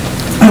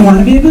I want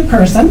to be a good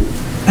person.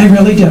 I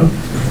really do.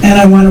 And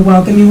I want to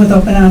welcome you with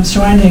open arms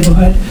to our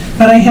neighborhood.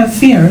 But I have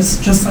fears,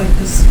 just like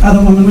this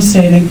other woman was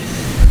stating,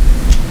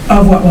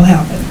 of what will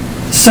happen.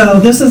 So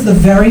this is the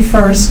very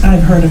first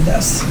I've heard of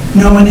this.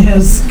 No one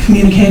has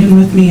communicated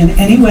with me in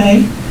any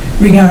way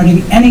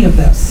regarding any of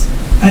this.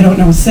 I don't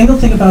know a single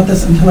thing about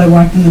this until I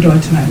walked in the door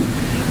tonight.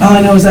 All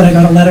I know is that I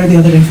got a letter the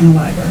other day from the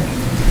library.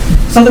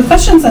 So the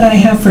questions that I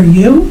have for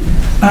you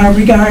are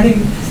regarding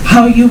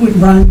how you would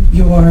run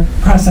your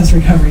Process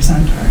Recovery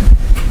Center.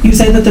 You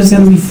say that there's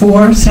going to be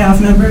 4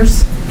 staff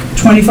members,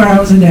 24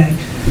 hours a day.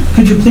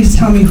 Could you please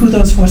tell me who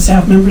those 4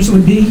 staff members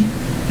would be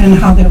and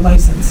how they're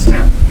licensed?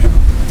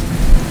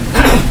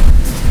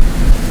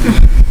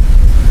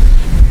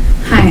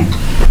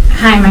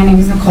 Hi, my name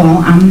is Nicole.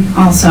 I'm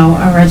also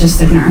a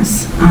registered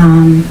nurse.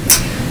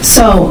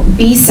 So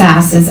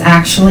BSAS is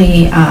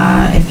actually,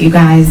 if you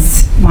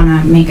guys want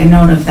to make a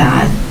note of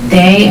that.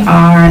 They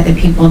are the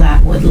people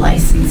that would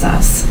license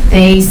us.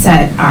 They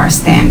set our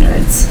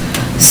standards.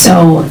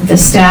 So the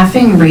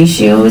staffing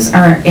ratios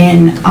are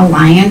in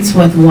alliance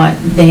with what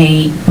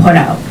they put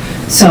out.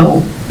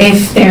 So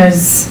if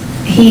there's,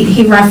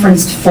 he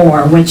referenced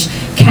 4, which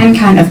can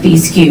kind of be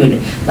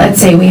skewed. Let's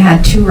say we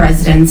had 2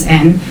 residents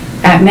in,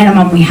 at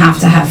minimum we have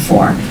to have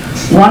 4.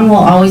 One will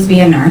always be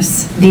a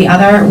nurse. The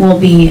other will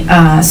be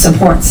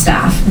support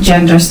staff,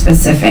 gender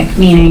specific,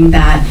 meaning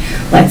that,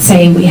 let's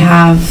say we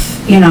have,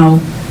 you know,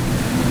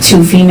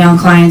 2 female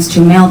clients,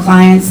 2 male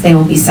clients, they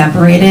will be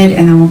separated,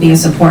 and there will be a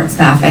support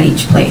staff at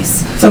each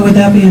place. So would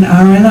that be an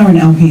RN or an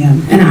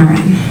LPN? An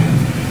RN.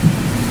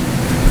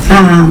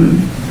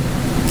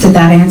 Did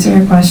that answer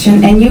your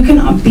question? And you can,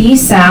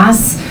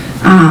 BSAS,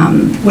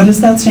 what does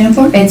that stand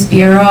for? it's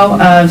Bureau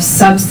of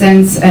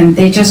Substance, and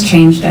they just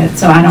changed it,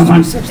 so I don't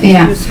want,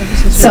 yeah.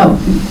 So,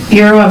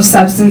 Bureau of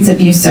Substance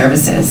Abuse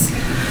Services.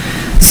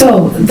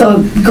 So,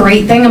 the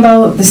great thing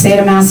about the state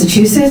of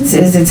Massachusetts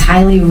is it's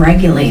highly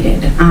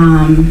regulated.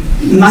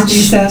 Much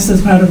BSAS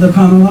is part of the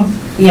Commonwealth?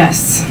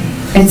 Yes,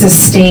 it's a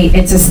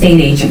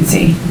state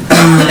agency.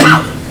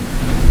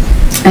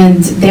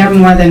 And they're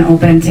more than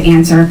open to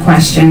answer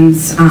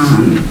questions.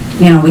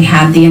 You know, we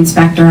had the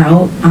inspector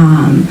out,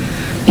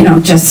 you know,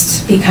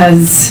 just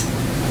because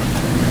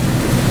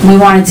we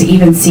wanted to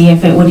even see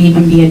if it would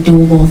even be a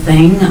doable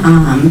thing.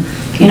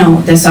 You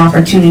know, this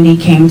opportunity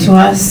came to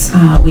us.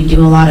 We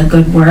do a lot of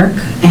good work,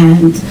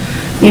 and,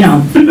 you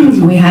know,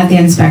 we had the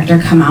inspector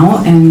come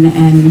out, and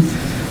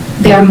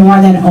they're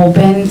more than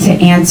open to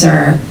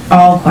answer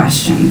all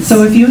questions.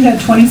 So if you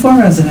had 24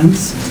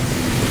 residents,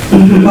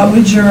 what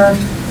would your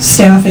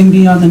staffing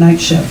be on the night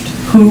shift?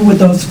 Who would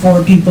those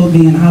 4 people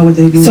be, and how would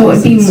they be? So it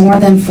would be more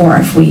than 4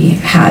 if we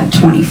had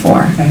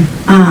 24. Okay.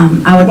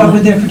 What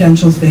would their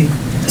credentials be?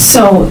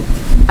 So,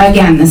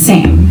 again, the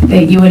same,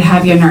 that you would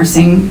have your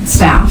nursing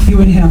staff. You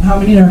would have how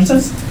many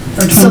nurses?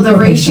 So the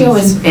ratio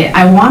is,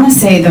 I want to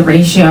say the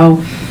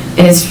ratio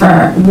is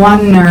for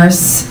 1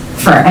 nurse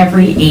for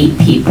every 8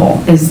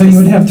 people. So you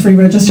would have 3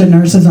 registered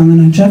nurses on the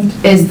night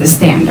shift? Is the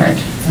standard.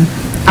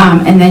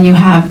 And then you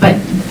have, but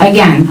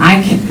again,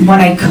 what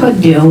I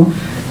could do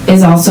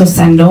is also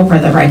send over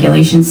the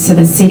regulations to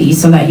the city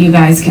so that you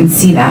guys can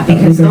see that,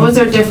 because those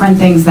are different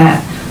things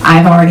that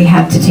I've already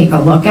had to take a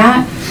look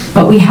at,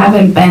 but we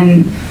haven't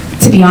been,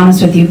 to be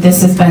honest with you,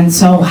 this has been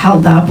so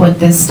held up with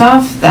this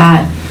stuff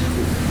that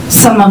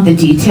some of the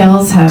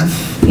details have,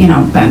 you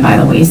know, been by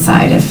the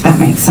wayside, if that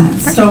makes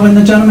sense. So when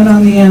the gentleman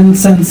on the end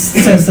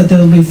says that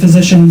there'll be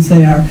physicians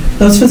there,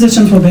 those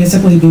physicians will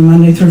basically be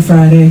Monday through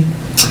Friday?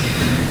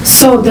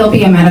 So there'll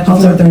be a medical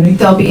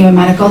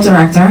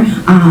director.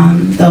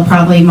 There'll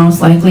probably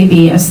most likely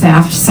be a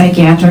staffed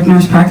psychiatric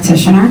nurse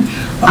practitioner.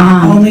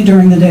 Only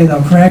during the day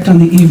though, correct? On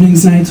the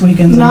evenings, nights,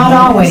 weekends? Not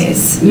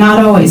always.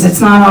 Not always.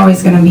 It's not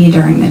always going to be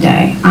during the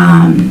day.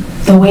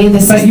 The way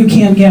this. But you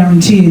can't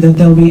guarantee that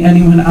there'll be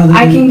anyone other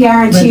I can than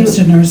guarantee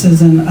registered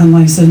nurses and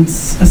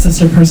unlicensed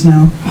assisted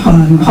personnel.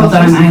 Hold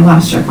on, I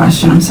lost your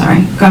question. I'm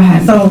sorry. Go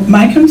ahead. So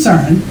my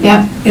concern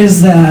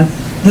is that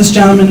this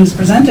gentleman who's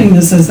presenting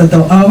this is that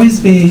there'll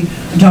always be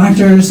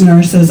doctors,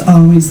 nurses,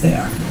 always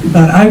there.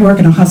 But I work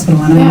in a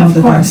hospital, and I know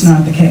that that's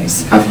not the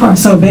case. Of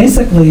course. So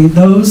basically,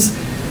 those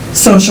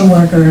social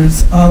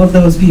workers, all of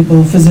those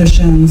people,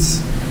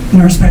 physicians,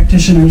 nurse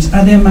practitioners,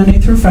 are there Monday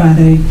through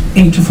Friday,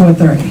 8 to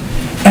 4:30.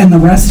 And the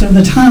rest of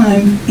the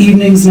time,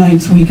 evenings,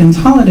 nights, weekends,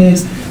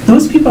 holidays,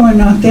 those people are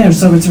not there.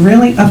 So it's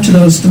really up to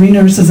those 3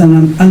 nurses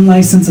and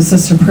unlicensed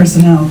assisted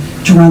personnel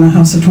to run a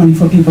house of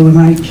 24 people. Am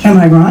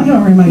I wrong,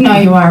 or am I? No,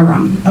 you are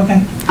wrong.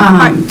 Okay.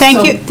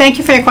 Thank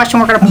you for your question.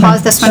 We're going to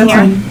pause this one here.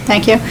 Fine.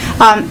 Thank you.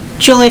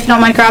 Julie, if you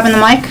don't mind grabbing the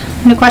mic.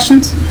 Any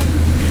questions?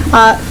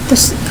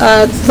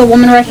 The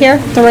woman right here,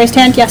 the raised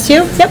hand. Yes,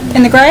 you. Yep,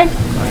 in the gray.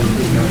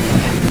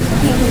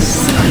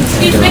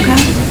 Excuse me.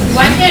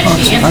 Why can't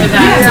she answer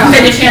that?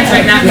 Finish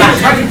answering that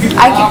question.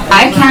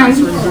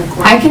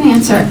 I can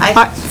answer.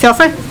 Feel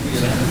free.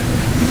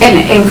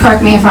 And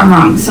correct me if I'm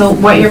wrong. So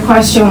what your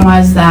question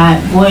was that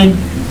would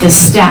the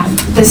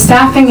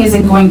staffing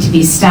isn't going to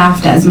be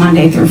staffed as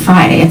Monday through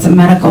Friday. It's a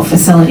medical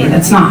facility.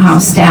 That's not how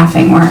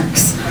staffing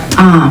works.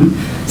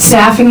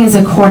 Staffing is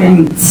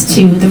according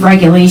to the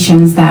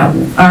regulations that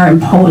are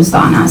imposed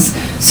on us.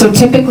 So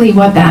typically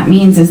what that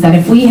means is that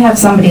if we have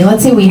somebody,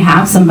 let's say we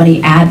have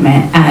somebody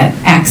admit at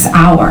X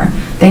hour,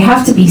 they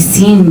have to be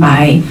seen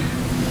by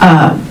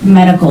a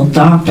medical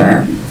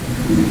doctor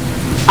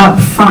up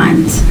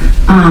front.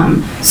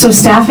 So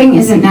staffing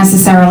isn't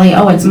necessarily,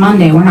 oh, it's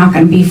Monday, we're not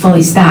going to be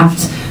fully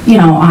staffed, you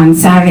know, on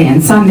Saturday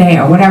and Sunday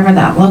or whatever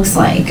that looks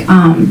like.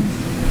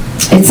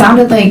 It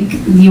sounded like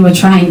you were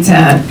trying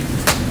to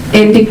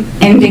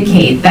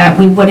indicate that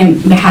we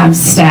wouldn't have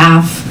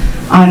staff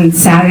on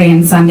Saturday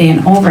and Sunday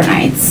and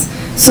overnights.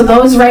 So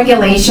those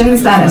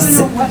regulations that I don't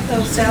know what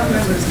those staff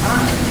members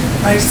are.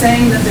 By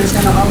saying that there's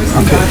going to always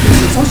be doctors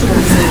and social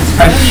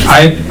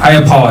workers. I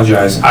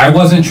apologize. I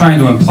wasn't trying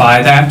to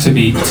imply that. To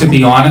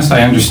be honest,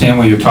 I understand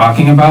what you're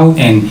talking about,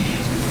 and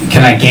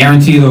can I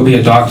guarantee there'll be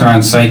a doctor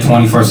on site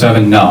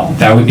 24/7? No,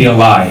 that would be a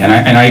lie.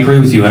 And I agree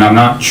with you, and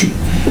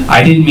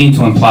I didn't mean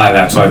to imply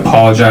that, so I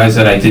apologize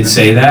that I did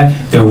say that.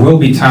 There will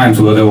be times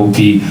where there will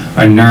be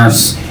a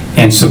nurse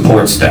and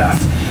support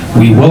staff.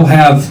 We will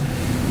have,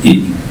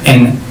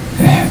 and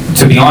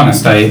to be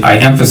honest, I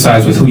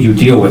emphasize with who you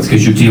deal with,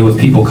 because you deal with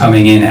people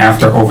coming in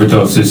after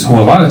overdoses who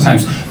a lot of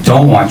times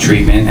don't want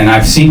treatment, and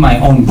I've seen my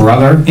own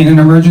brother in an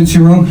emergency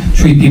room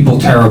treat people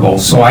terrible,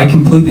 so I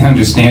completely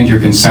understand your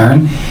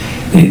concern.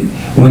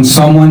 When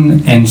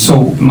someone, and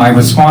so my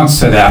response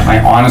to that, my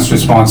honest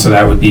response to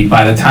that would be,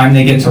 by the time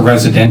they get to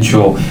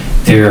residential,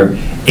 they're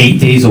 8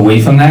 days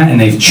away from that, and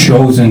they've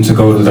chosen to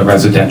go to the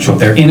residential.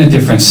 They're in a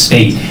different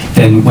state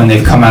than when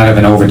they've come out of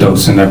an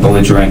overdose and they're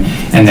belligerent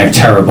and they're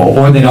terrible,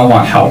 or they don't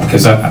want help.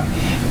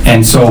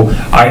 And so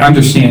I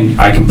understand,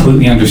 I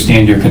completely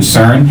understand your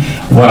concern.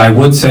 What I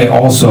would say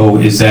also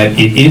is that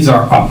it is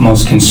our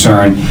utmost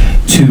concern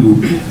to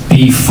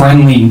be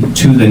friendly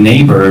to the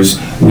neighbors.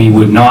 We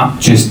would not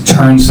just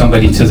turn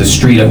somebody to the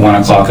street at 1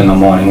 o'clock in the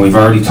morning. We've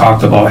already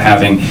talked about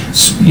having,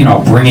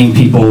 bringing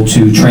people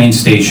to train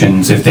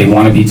stations if they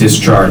want to be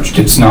discharged.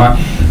 It's not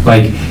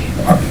like,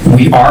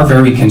 we are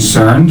very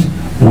concerned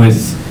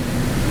with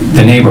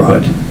the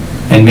neighborhood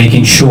and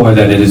making sure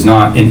that it is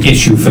not an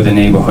issue for the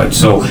neighborhood.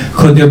 So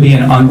could there be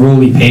an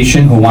unruly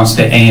patient who wants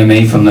to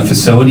AMA from the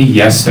facility?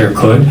 Yes, there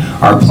could.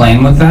 Our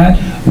plan with that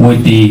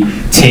would be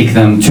take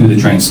them to the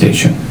train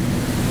station.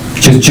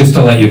 Just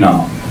to let you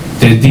know.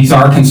 These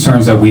are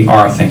concerns that we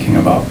are thinking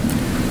about.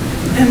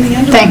 And the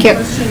underlying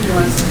question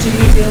was, do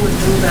you deal with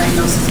dual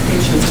diagnosis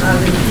patients? Are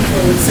there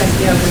people with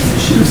psychiatric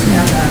issues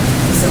at that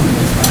facility?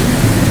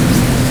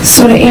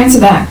 So to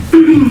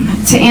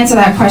answer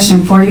that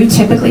question for you,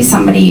 typically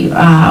somebody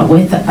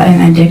with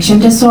an addiction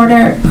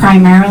disorder,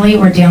 primarily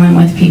we're dealing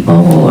with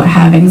people who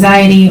have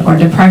anxiety or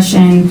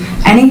depression.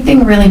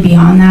 Anything really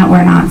beyond that,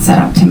 we're not set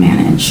up to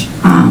manage,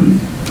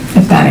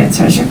 if that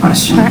answers your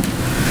question. All right.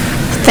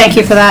 Thank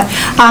you for that.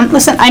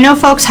 Listen, I know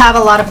folks have a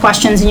lot of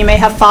questions and you may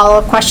have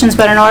follow-up questions,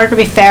 but in order to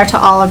be fair to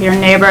all of your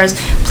neighbors,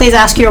 please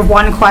ask your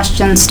one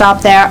question,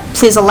 stop there,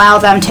 please allow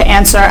them to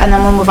answer, and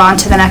then we'll move on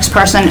to the next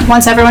person.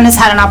 Once everyone has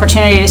had an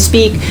opportunity to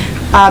speak,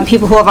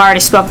 people who have already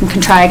spoken can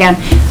try again.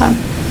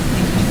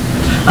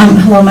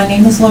 Hello, my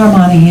name is Laura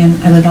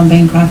Monahan. I live on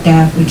Bancroft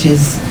Ave, which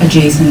is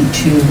adjacent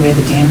to where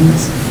the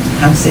Daniels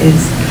house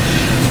is.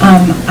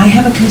 I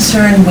have a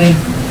concern with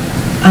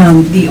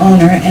the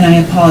owner, and I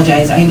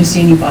apologize. I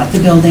understand you bought the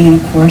building, and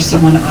of course you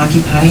want to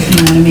occupy it and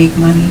you want to make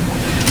money.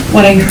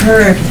 What I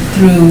heard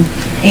through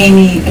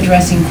Amy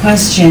addressing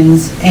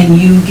questions and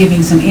you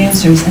giving some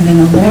answers, and then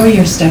a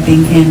lawyer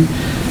stepping in,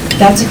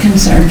 that's a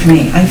concern for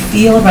me. I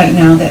feel right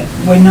now that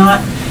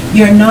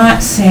you're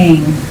not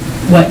saying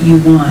what you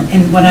want,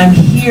 and what I'm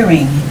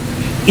hearing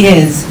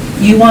is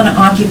you want to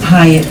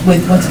occupy it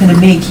with what's going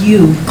to make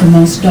you the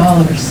most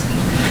dollars.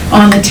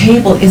 On the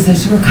table is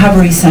this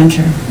recovery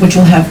center, which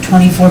will have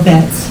 24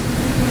 beds,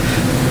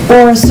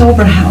 or a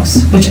sober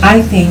house, which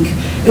I think,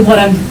 what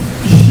I'm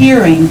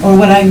hearing or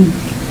what I'm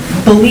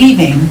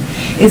believing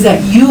is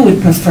that you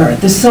would prefer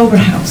the sober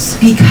house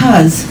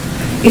because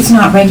it's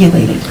not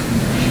regulated.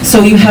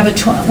 So you have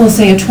we'll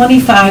say a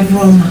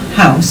 25-room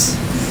house.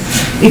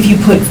 If you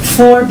put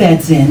 4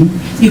 beds in,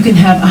 you can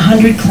have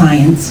 100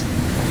 clients,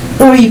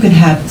 or you could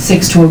have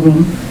 6 to a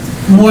room,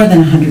 more than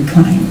 100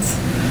 clients.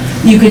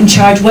 You can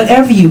charge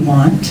whatever you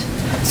want,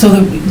 so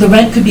the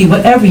rent could be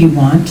whatever you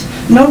want,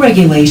 no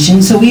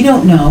regulation, so we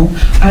don't know,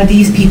 are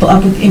these people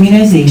up with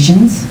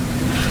immunizations?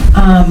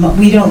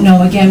 We don't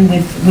know, again,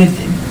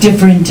 with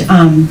different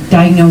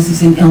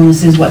diagnoses and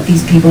illnesses, what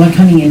these people are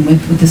coming in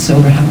with the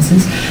sober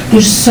houses.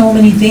 There's so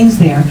many things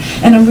there,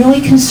 and I'm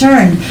really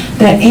concerned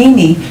that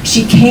Amy,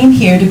 she came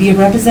here to be a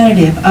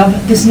representative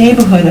of this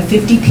neighborhood of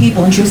 50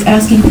 people, and she was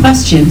asking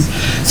questions.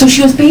 So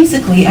she was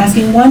basically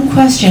asking one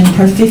question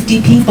per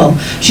 50 people.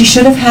 She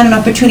should have had an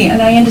opportunity,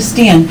 and I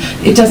understand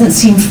it doesn't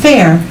seem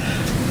fair.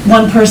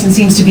 One person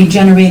seems to be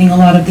generating a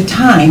lot of the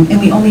time,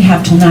 and we only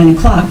have till 9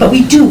 o'clock, but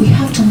we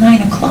have till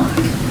 9 o'clock.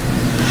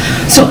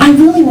 So I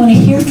really want to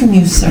hear from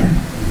you, sir.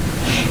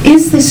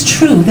 Is this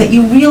true that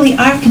you really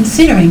are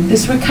considering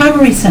this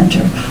recovery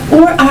center,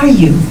 or are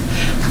you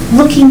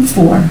looking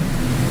for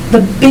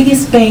the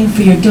biggest bang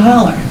for your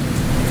dollar?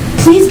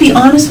 Please be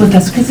honest with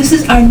us, because this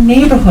is our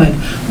neighborhood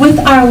with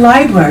our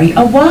library,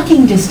 a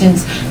walking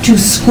distance to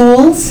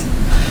schools,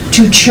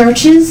 to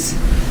churches,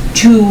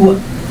 to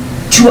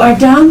our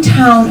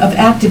downtown of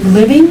active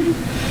living,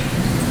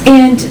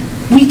 and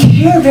we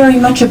care very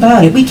much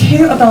about it. We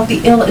care about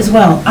the ill as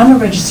well. I'm a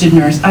registered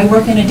nurse. I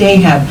work in a day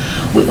hab.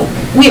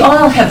 We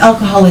all have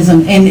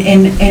alcoholism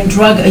and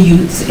drug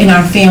use in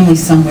our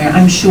families somewhere,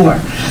 I'm sure.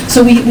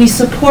 So we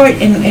support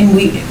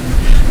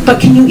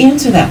but can you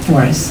answer that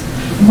for us?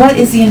 What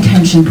is the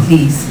intention,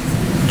 please?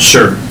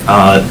 Sure.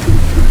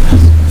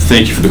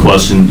 Thank you for the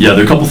question. Yeah,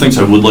 there are a couple things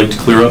I would like to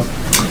clear up.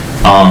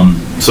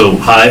 So,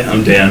 hi,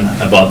 I'm Dan.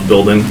 I bought the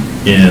building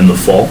in the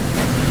fall.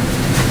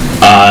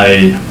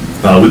 I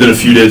within a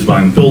few days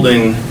buying the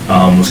building,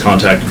 was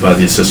contacted by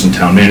the assistant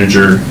town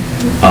manager,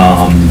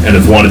 and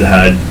have wanted to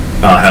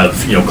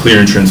have clear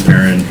and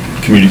transparent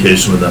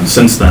communication with them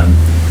since then.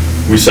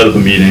 We set up a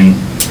meeting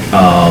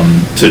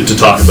to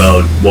talk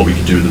about what we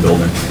could do with the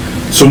building.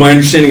 So my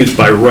understanding is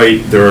by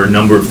right, there are a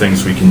number of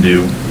things we can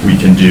do. We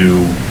can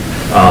do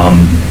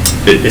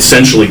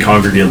essentially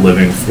congregate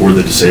living for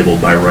the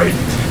disabled by right.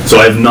 So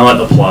I have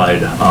not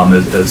applied,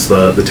 as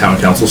the town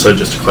council said,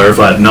 just to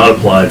clarify, I have not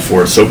applied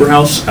for a sober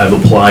house. I've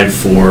applied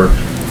for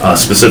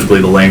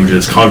specifically the language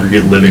is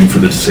congregate living for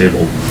the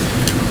disabled,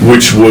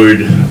 which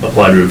would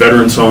apply to a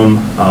veterans home,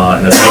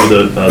 and I've met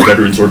with a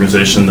veterans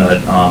organization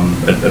that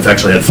I've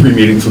actually had 3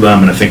 meetings with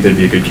them, and I think they'd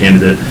be a good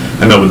candidate.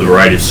 I met with a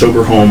variety of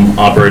sober home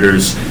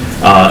operators,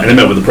 and I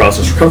met with the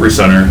Process Recovery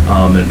Center,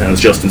 and as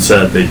Justin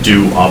said, they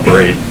do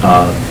operate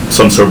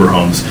some sober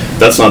homes.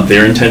 That's not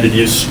their intended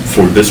use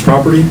for this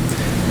property,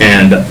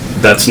 and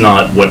that's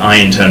not what I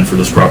intend for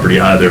this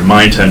property either.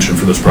 My intention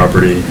for this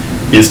property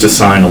is to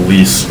sign a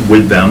lease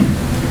with them.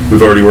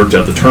 We've already worked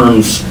out the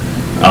terms.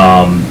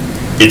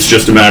 It's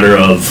just a matter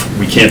of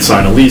we can't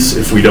sign a lease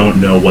if we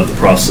don't know what the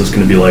process is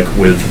going to be like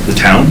with the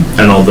town.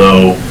 And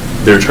although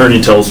their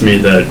attorney tells me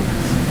that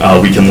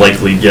we can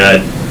likely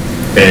get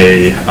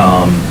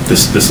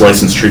this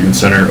licensed treatment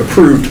center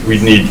approved,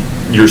 we'd need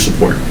your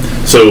support.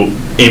 So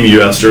Amy,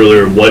 you asked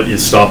earlier, what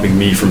is stopping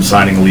me from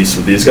signing a lease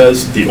with these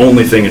guys? The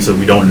only thing is that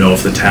we don't know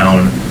if the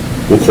town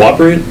will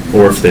cooperate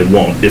or if they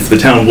won't. If the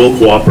town will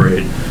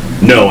cooperate,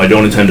 no, I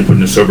don't intend to put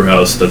in a sober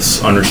house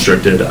that's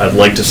unrestricted. I'd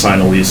like to sign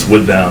a lease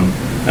with them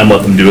and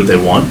let them do what they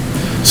want.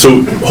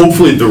 So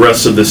hopefully the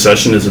rest of this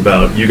session is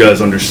about you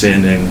guys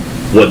understanding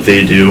what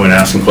they do and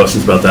asking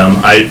questions about them.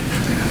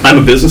 I'm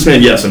a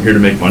businessman, yes, I'm here to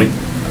make money.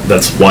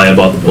 That's why I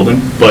bought the building,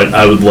 but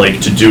I would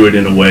like to do it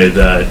in a way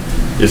that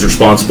is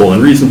responsible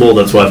and reasonable.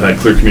 That's why I've had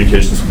clear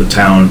communications with the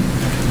town.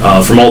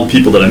 From all the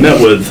people that I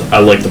met with, I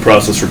like the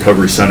Process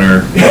Recovery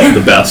Center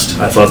the best.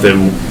 I thought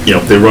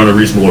they run a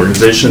reasonable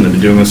organization. They've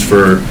been doing this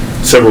for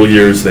several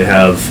years. They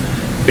have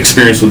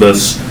experience with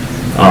this.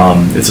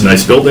 It's a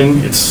nice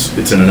building.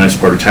 It's in a nice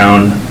part of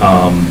town.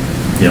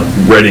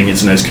 Reading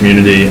is a nice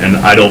community, and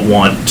I don't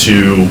want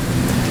to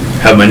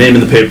have my name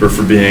in the paper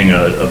for being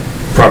a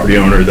property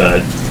owner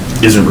that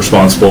isn't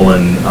responsible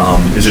and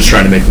is just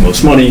trying to make the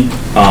most money.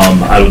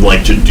 I would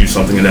like to do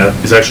something that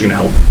is actually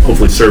going to help,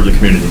 hopefully, serve the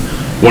community.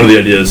 One of the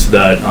ideas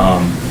that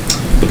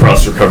the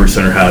Process Recovery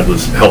Center had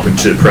was helping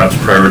to perhaps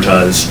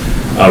prioritize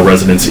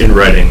residents in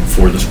Reading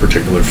for this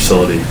particular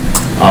facility.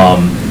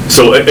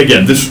 So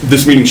again,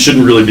 this meeting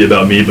shouldn't really be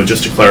about me, but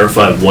just to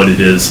clarify what it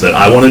is that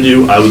I want to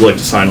do, I would like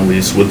to sign a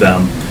lease with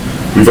them.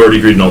 We've already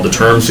agreed on all the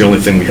terms. The only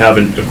thing we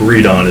haven't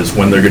agreed on is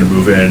when they're going to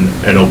move in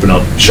and open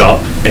up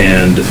shop.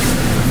 And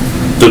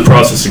the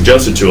process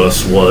suggested to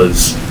us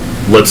was,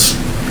 let's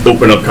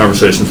open up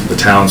conversations with the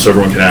town so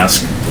everyone can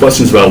ask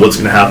questions about what's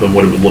going to happen,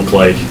 what it would look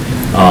like.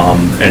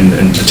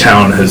 And the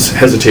town has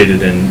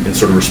hesitated in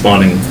sort of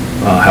responding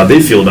how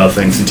they feel about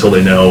things until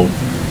they know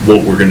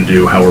what we're going to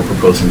do, how we're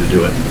proposing to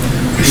do it.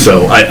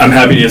 So I'm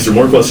happy to answer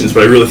more questions,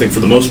 but I really think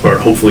for the most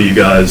part, hopefully you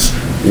guys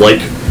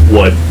like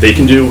what they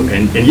can do.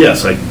 And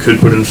yes, I could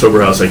put in a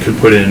sober house, I could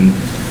put in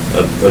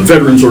a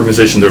veterans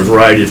organization. There are a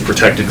variety of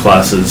protected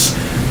classes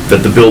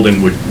that the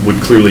building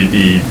would clearly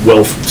be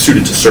well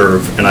suited to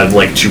serve, and I'd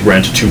like to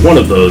rent to one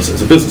of those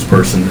as a business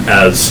person.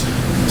 As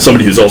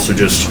somebody who's also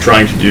just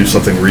trying to do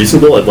something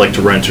reasonable, I'd like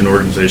to rent to an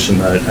organization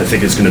that I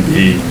think is going to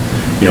be,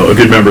 a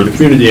good member of the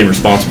community and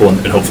responsible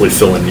and hopefully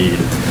fill a need.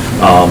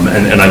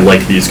 And I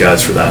like these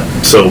guys for that.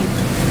 So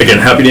again,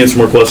 happy to answer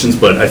more questions,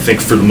 but I think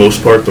for the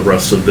most part, the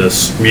rest of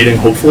this meeting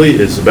hopefully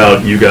is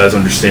about you guys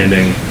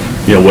understanding,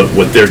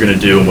 what they're going to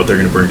do and what they're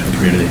going to bring to the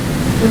community.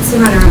 What's the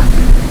matter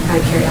out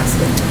of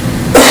curiosity?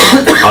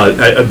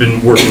 I've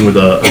been working with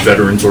a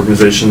veterans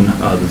organization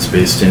that's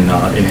based in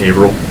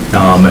Haverhill,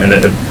 and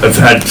I've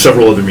had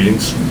several other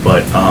meetings,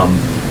 but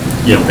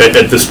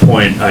at this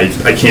point,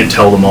 I can't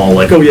tell them all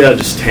like, oh yeah,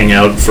 just hang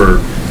out for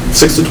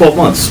 6 to 12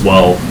 months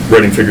while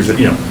Reading figures that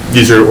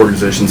these are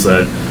organizations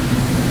that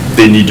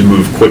they need to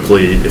move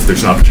quickly if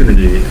there's an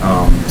opportunity.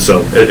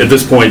 So at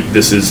this point,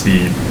 this is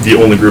the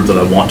only group that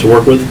I want to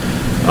work with,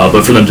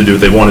 but for them to do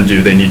what they want to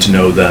do, they need to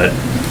know that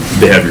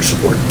they have your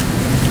support.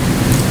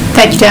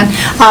 Thank you, Dan.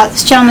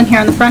 This gentleman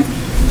here in the front.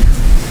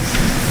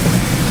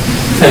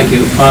 Thank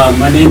you.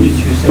 My name is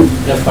Yusuf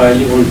Dafa. I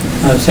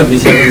live on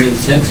 77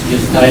 Middlesex,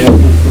 just diagonal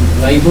from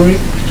the library.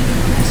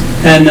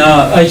 And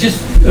I just,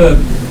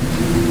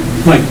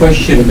 my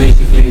question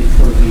basically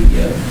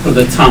for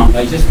the town.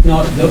 I just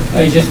want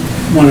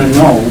to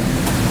know.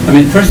 I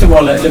mean, first of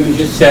all, let me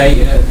just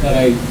say that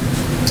I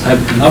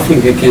have nothing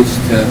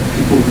against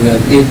people who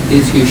have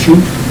this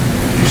issue.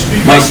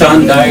 My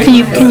son died.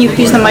 Can you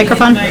use the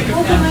microphone?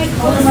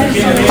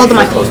 Hold the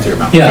mic close to your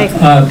mouth.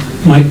 Yeah,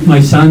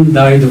 my son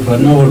died of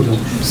an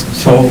overdose,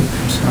 so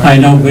I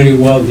know very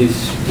well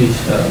these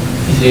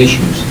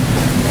issues.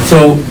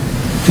 So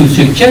to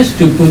suggest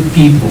to put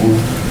people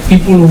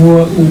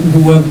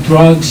who have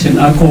drugs and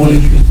alcohol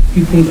issues,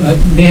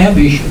 they have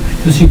issues.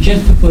 To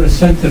suggest to put a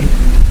center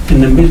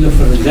in the middle of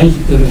a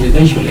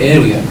residential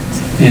area,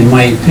 in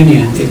my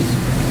opinion,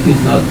 is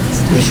not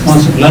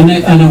responsible.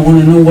 And I want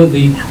to know what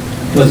the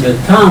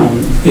town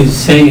is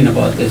saying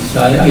about this.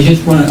 I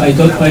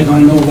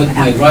don't know what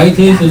my right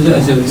is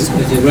as a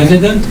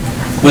resident,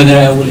 whether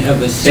I will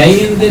have a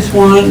say in this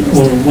one,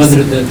 or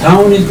whether the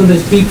town is going to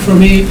speak for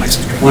me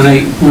when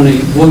I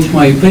voice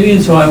my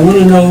opinion. So I want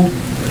to know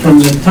from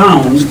the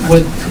town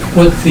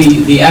what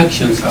the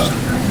actions are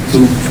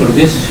for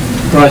this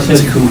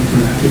process to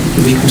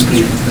be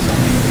completed.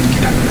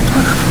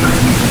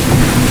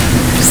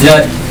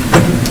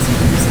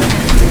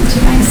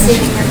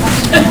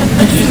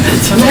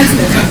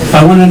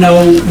 I want to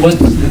know what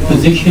the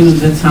position of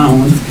the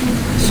town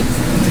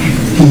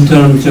in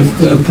terms of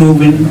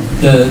approving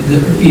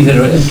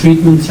either a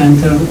treatment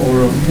center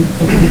or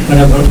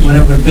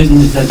whatever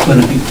business that's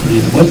going to be put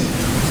in.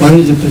 What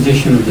is the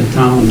position of the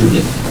town in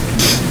this?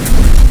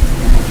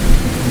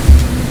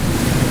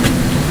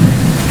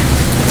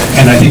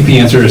 And I think the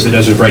answer is that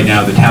as of right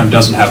now, the town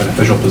doesn't have an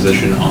official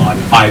position on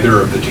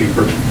either of the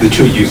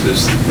two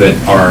uses that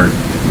are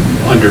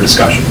under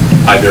discussion,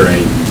 either a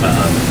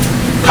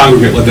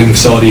congregate living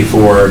facility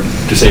for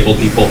disabled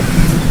people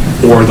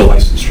or the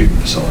licensed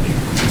treatment facility.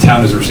 The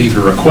town has received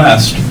a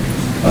request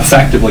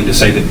effectively to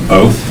say that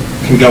both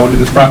can go into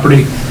this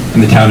property,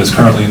 and the town is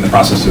currently in the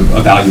process of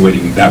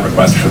evaluating that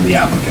request from the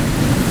applicant.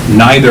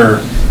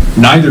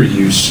 Neither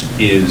use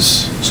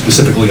is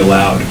specifically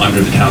allowed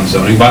under the town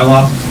zoning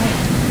bylaw,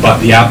 but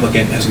the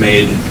applicant has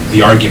made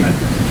the argument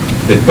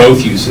that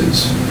both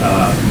uses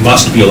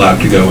must be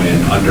allowed to go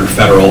in under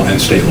federal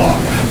and state law,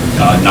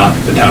 not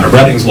the town of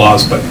Reading's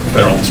laws, but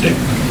federal and state.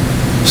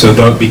 So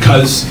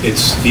because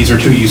these are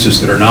two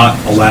uses that are not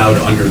allowed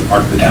under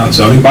the town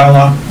zoning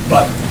bylaw,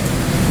 but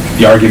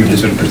the argument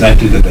has been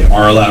presented that they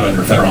are allowed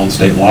under federal and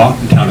state law,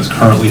 the town is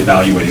currently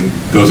evaluating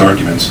those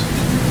arguments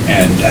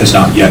and has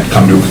not yet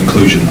come to a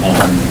conclusion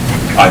on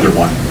either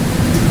one.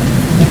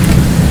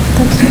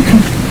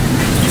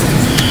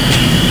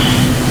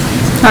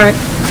 All right.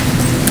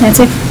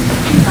 Nancy?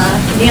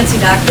 Nancy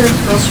Doctor,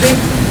 Pearl Street.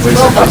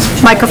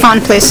 Microphone,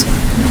 please.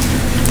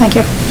 Thank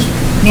you.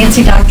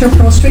 Nancy Doctor,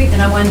 Pearl Street,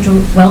 and I wanted to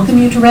welcome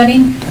you to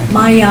Reading.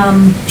 My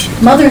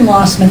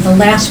mother-in-law spent the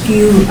last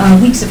few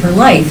weeks of her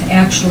life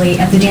actually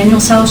at the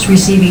Daniels house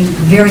receiving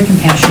very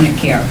compassionate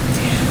care.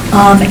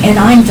 And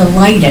I'm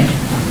delighted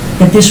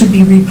that this would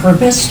be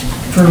repurposed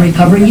for a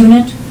recovery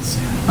unit.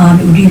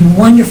 It would be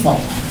wonderful.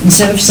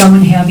 Instead of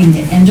someone having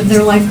the end of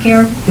their life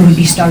care, it would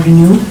be start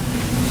anew.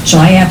 So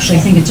I actually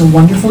think it's a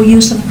wonderful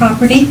use of the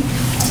property.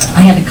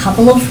 I had a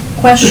couple of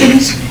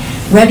questions.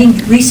 Reading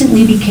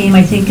recently became,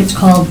 I think it's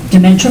called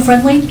dementia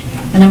friendly,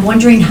 and I'm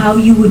wondering how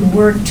you would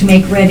work to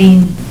make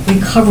Reading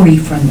recovery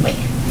friendly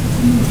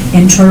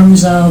in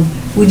terms of,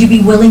 would you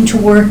be willing to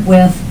work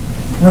with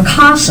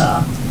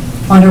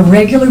RCTV on a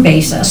regular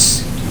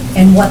basis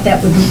and what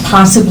that would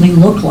possibly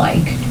look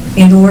like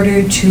in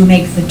order to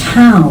make the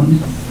town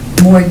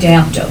more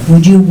adaptive?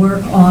 Would you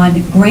work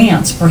on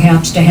grants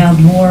perhaps to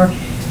have more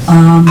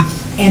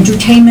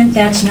entertainment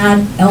that's not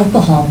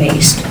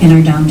alcohol-based in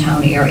our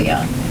downtown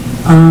area?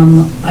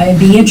 I'd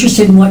be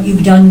interested in what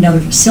you've done in other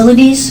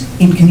facilities,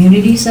 in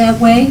communities that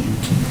way.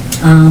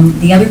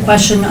 The other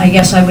question I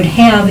guess I would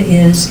have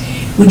is,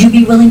 would you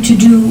be willing to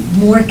do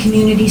more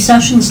community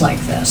sessions like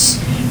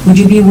this? Would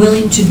you be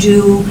willing to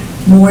do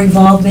more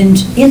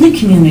involvement in the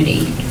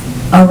community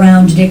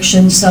around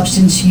addiction,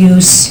 substance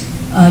use,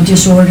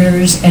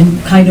 disorders,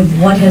 and kind of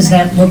what has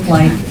that looked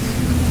like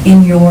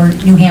in your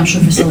New Hampshire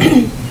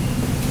facility?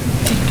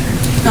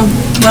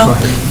 Well,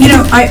 you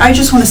know, I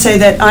just want to say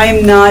that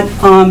I'm not,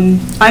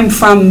 I'm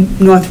from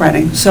North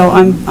Reading, so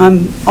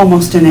I'm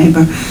almost a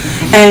neighbor.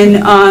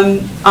 And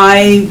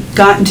I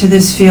got into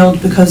this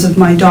field because of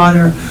my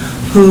daughter,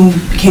 who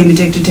became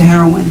addicted to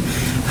heroin.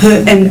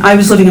 And I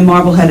was living in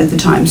Marblehead at the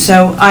time,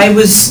 so I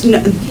was...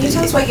 Can you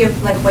tell us what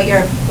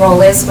your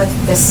role is with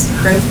this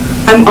group?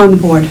 I'm on the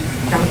board.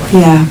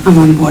 Yeah, I'm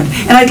on the board.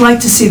 And I'd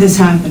like to see this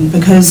happen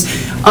because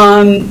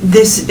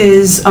this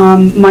is,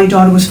 my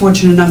daughter was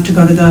fortunate enough to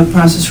go to the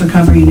process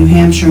recovery in New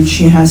Hampshire, and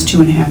she has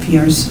 2.5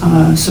 years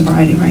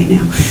sobriety right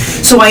now.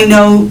 So I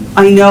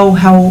know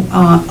how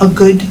a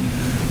good,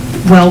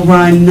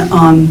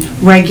 well-run,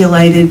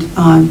 regulated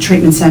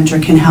treatment center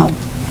can help.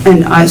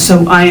 And I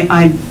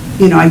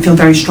feel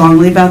very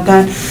strongly about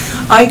that.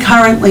 I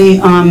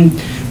currently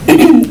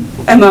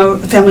I'm a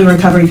family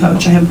recovery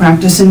coach. I have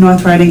practice in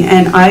North Reading,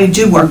 and I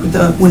do work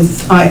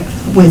with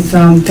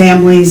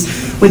families,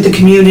 with the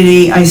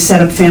community. I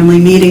set up family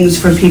meetings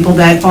for people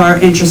that are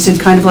interested,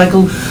 kind of like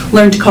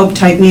learn to cope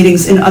type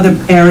meetings in other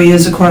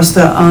areas across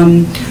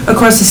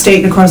the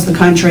state and across the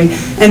country.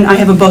 And I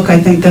have a book, I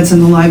think, that's in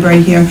the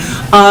library here.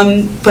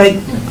 But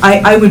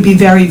I would be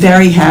very,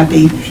 very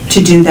happy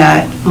to do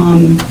that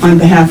on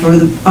behalf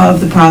of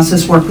the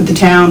process. Work with the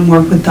town,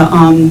 work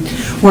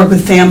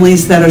with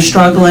families that are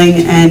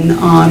struggling,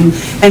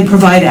 and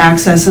provide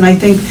access. And I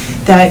think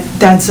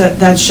that's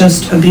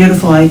just a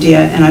beautiful idea,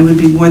 and I would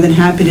be more than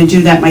happy to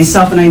do that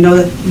myself, and I know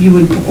that you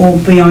would all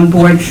be on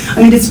board.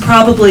 I mean, it's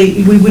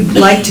probably, we would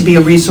like to be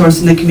a resource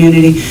in the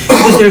community,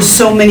 because there's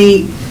so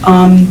many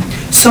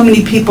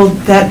people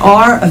that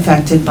are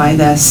affected by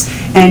this,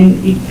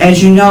 and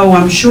as you know,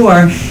 I'm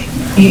sure,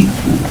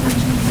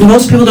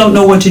 most people don't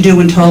know what to do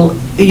until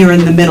you're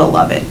in the middle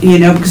of it, you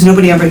know, because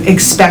nobody ever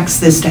expects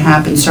this to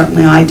happen.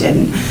 Certainly I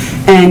didn't.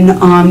 And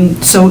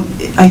so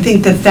I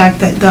think the fact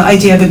that the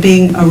idea of it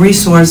being a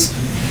resource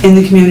in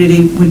the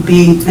community would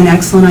be an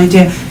excellent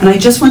idea. And I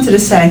just wanted to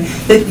say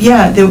that,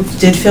 yeah, there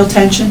did feel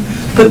tension,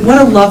 but what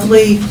a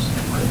lovely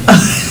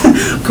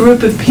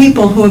group of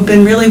people who have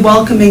been really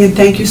welcoming, and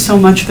thank you so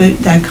much for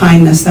that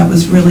kindness. That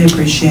was really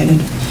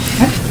appreciated.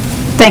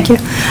 Thank you.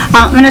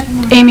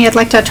 Amy, I'd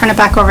like to turn it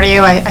back over to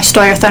you. I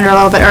stole your thunder a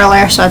little bit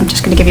earlier, so I'm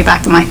just going to give you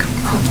back the mic.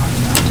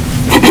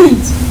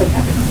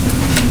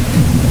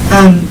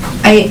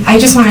 I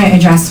just want to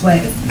address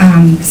what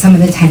some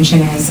of the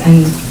tension is,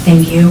 and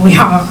thank you. We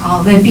are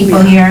all the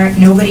people here.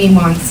 Nobody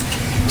wants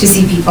to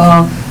see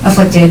people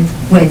afflicted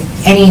with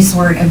any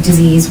sort of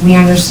disease. We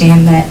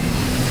understand that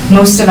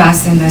most of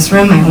us in this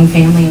room, my own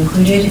family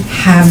included,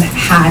 have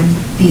had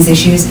these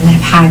issues and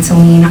have had to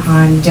lean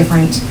on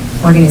different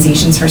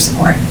organizations for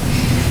support.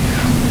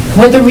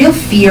 What the real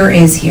fear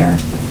is here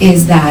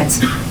is that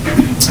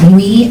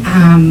we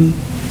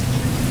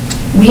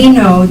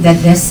know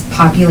that this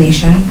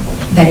population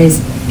that is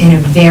in a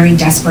very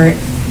desperate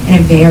and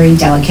a very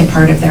delicate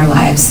part of their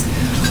lives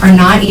are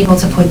not able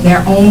to put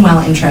their own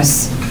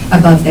well-interests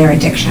above their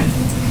addiction.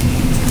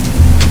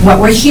 What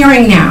we're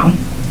hearing now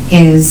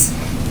is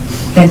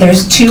that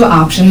there's two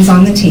options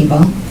on the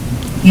table.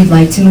 You'd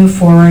like to move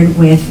forward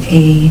with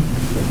a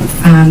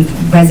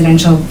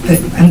residential,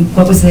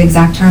 what was the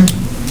exact term?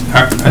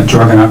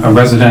 A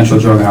residential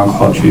drug and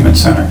alcohol treatment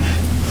center.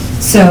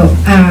 So,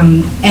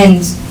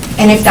 and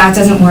if that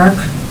doesn't work,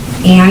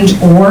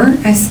 or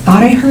I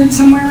thought I heard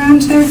somewhere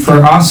around there?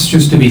 For us,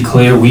 just to be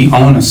clear, we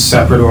own a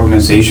separate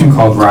organization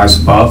called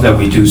Rise Above that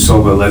we do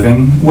sober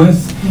living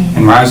with,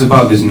 and Rise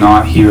Above is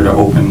not here to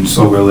open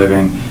sober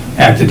living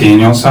at the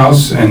Daniels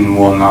house, and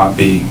will not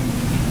be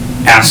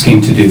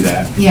asking to do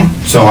that. Yeah.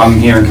 So I'm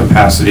here in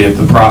capacity of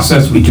the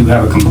process. We do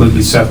have a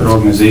completely separate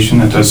organization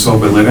that does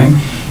sober living,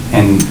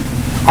 and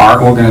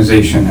our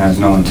organization has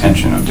no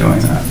intention of doing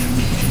that.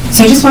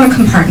 So I just want to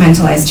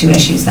compartmentalize two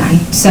issues then.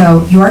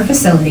 So your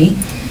facility,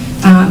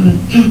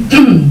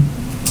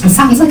 it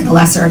sounds like the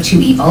lesser of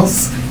two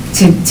evils,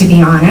 to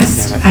be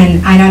honest.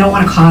 And I don't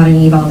want to call it an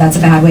evil. That's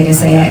a bad way to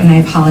say it, and I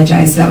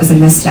apologize. That was a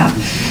misstep.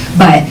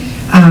 But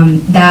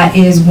that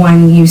is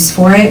one use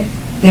for it.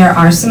 There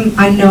are some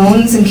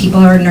unknowns, and people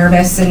are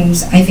nervous, and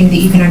I think that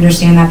you can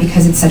understand that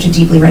because it's such a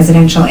deeply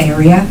residential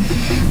area.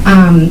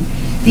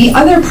 The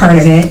other part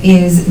of it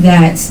is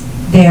that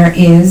there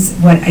is,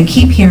 what I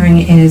keep hearing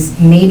is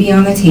maybe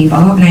on the table,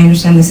 and I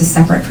understand this is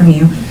separate from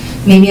you,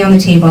 maybe on the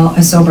table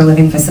a sober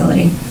living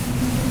facility.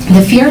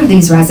 The fear of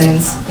these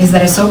residents is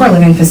that a sober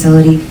living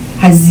facility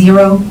has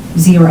zero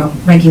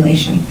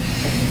regulation.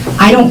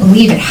 I don't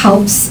believe it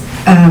helps.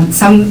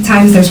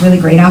 Sometimes there's really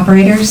great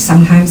operators,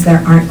 sometimes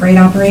there aren't great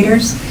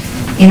operators.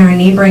 In our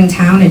neighboring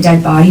town, a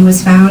dead body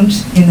was found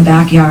in the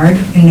backyard,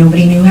 and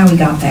nobody knew how he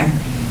got there.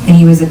 And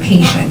he was a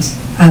patient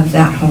of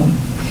that home.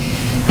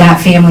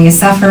 That family is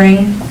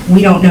suffering.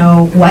 We don't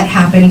know what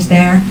happened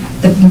there.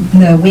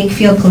 The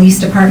Wakefield Police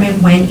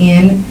Department went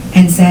in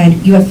and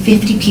said, you have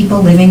 50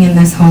 people living in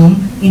this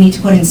home. You need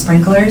to put in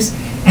sprinklers.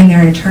 And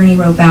their attorney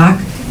wrote back,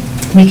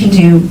 we can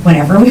do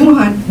whatever we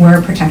want. We're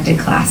a protected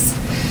class.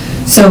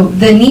 So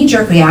the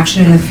knee-jerk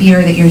reaction and the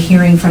fear that you're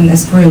hearing from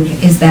this group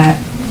is that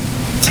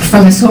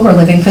from a sober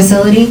living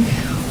facility,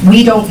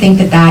 we don't think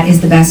that that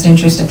is the best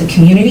interest of the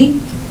community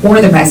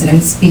or the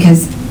residents,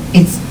 because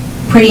it's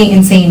pretty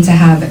insane to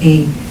have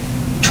a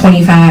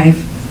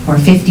 25 or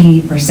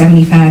 50 or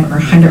 75 or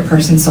 100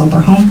 person sober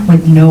home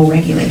with no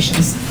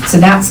regulations. So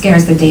that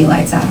scares the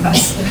daylights out of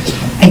us.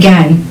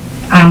 Again,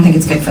 I don't think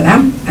it's good for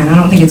them, and I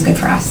don't think it's good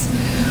for us.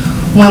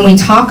 When we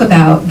talk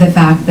about the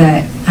fact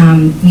that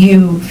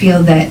you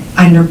feel that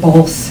under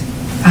both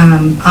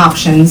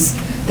options,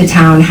 the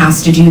town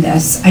has to do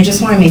this, I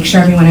just want to make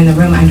sure everyone in the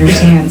room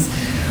understands.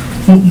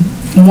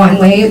 One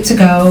way to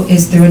go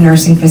is through a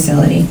nursing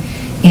facility,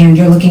 and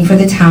you're looking for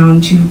the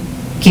town to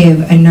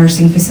give a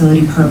nursing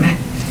facility permit.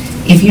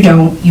 If you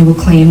don't, you will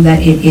claim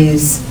that it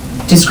is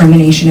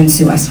discrimination and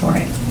sue us for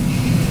it.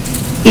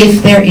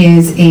 If there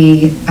is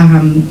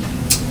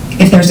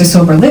if there's a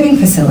sober living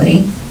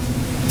facility,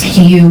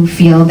 you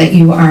feel that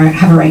you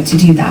have a right to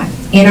do that.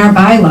 In our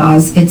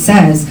bylaws, it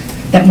says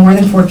that more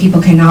than 4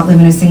 people cannot live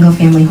in a single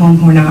family home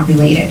who are not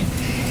related.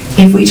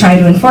 If we try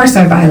to enforce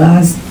our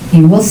bylaws,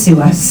 you will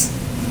sue us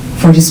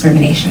for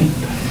discrimination.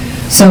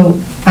 So,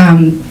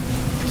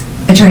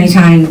 Attorney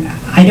Tyne,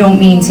 I don't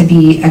mean to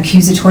be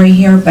accusatory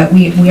here, but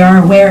we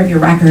are aware of your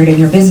record and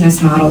your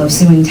business model of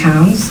suing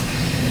towns.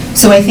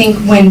 So I think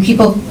when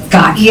people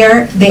got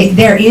here,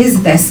 there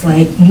is this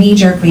like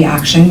knee-jerk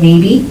reaction,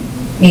 maybe,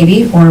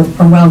 or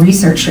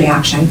well-researched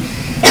reaction,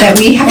 that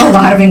we have a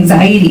lot of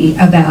anxiety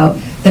about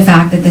the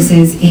fact that this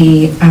is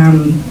a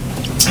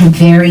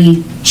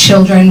very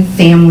children,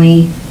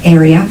 family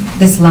area.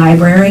 This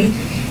library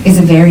is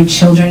a very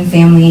children,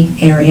 family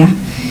area.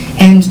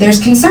 And there's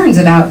concerns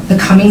about the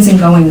comings and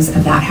goings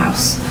of that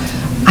house.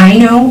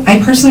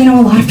 I personally know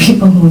a lot of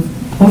people who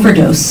have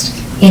overdosed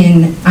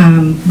in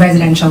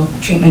residential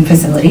treatment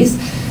facilities.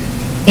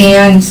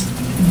 And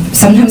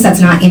sometimes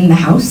that's not in the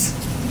house.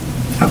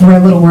 We're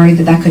a little worried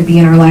that that could be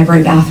in our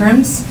library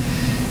bathrooms.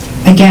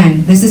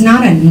 Again, this is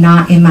not a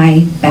not in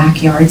my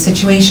backyard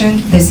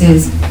situation. This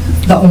is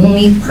the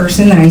only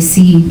person that I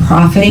see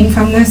profiting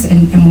from this.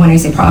 And when I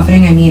say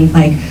profiting, I mean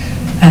like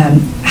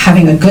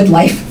having a good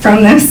life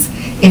from this.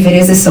 If it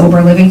is a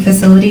sober living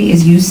facility,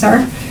 is you,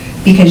 sir,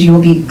 because you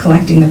will be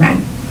collecting the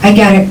rent. I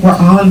get it. We're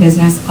all in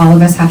business. All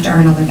of us have to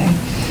earn a living.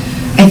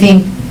 I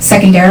think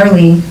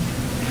secondarily,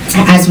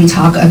 as we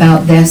talk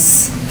about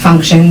this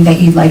function that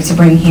you'd like to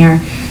bring here,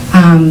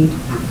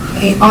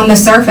 on the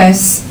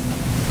surface,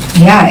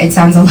 yeah, it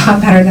sounds a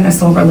lot better than a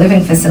sober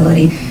living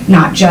facility,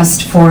 not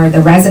just for the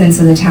residents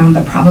of the town,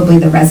 but probably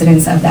the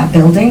residents of that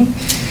building.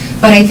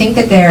 But I think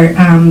that there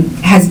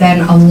has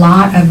been a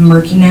lot of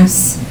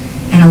murkiness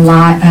and a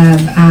lot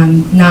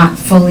of not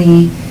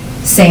fully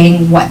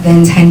saying what the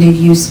intended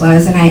use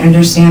was, and I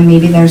understand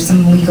maybe there's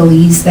some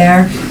legalese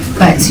there,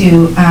 but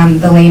to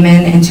the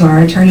layman and to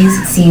our attorneys,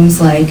 it seems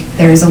like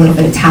there's a little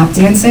bit of tap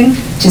dancing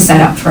to set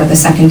up for the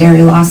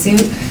secondary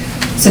lawsuit.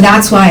 So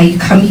that's why you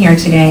come here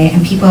today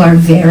and people are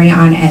very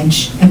on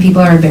edge and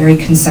people are very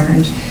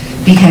concerned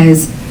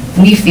because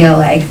we feel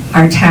like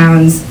our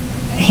town's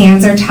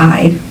hands are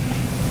tied.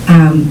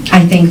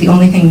 I think the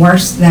only thing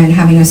worse than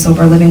having a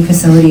sober living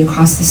facility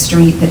across the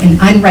street, an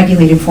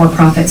unregulated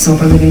for-profit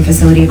sober living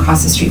facility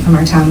across the street from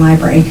our town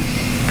library,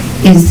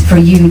 is for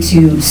you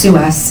to sue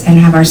us and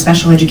have our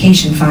special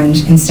education fund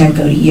instead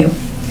go to you.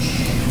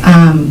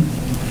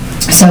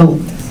 So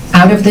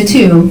out of the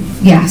two,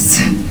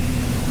 yes,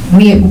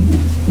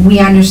 we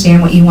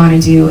understand what you want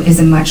to do is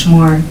a much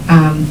more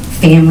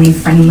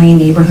family-friendly,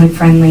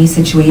 neighborhood-friendly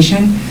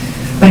situation,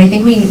 but I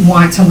think we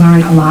want to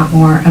learn a lot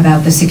more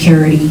about the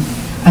security,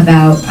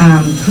 about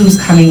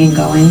who's coming and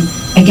going.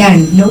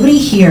 Again, nobody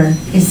here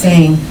is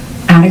saying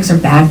addicts are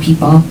bad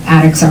people,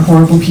 addicts are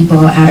horrible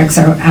people, addicts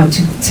are out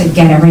to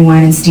get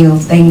everyone and steal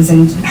things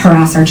and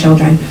harass our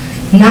children.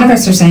 None of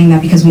us are saying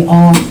that because we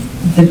all,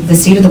 the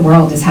state of the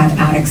world has had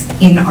addicts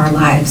in our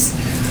lives.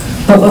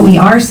 But what we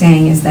are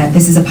saying is that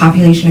this is a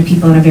population of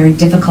people in a very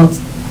difficult,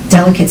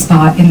 delicate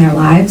spot in their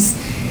lives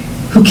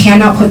who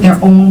cannot put their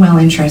own well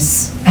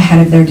interests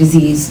ahead of their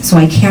disease. So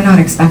I cannot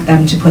expect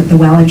them to put the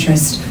well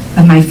interest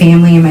of my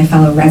family and my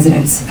fellow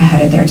residents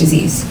ahead of their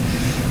disease.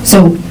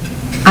 So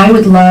I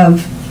would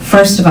love,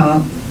 first of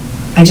all,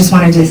 I just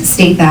wanted to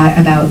state that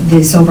about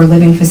the sober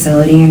living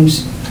facility, and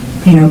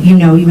you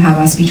know you have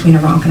us between a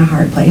rock and a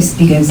hard place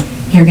because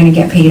you're going to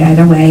get paid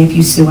either way if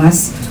you sue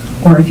us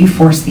or if you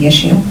force the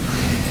issue.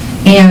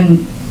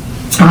 And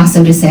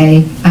also to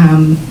say,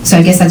 so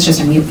I guess that's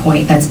just a moot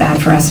point, that's bad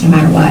for us no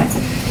matter what.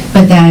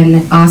 But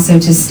then also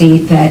to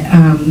state that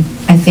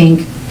I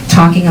think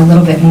talking a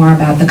little bit more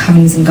about the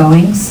comings and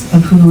goings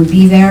of who would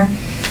be there,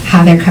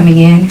 how they're coming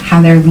in,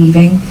 how they're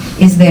leaving.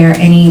 Is there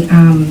any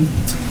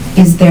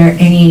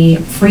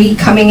free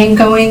coming and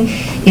going?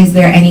 Is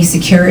there any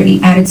security,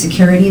 added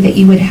security that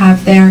you would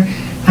have there?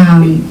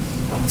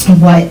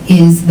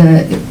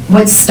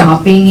 What's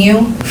stopping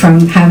you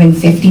from having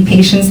 50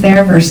 patients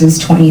there versus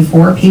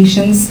 24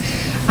 patients?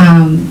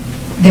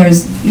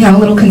 There's a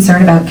little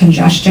concern about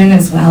congestion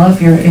as well.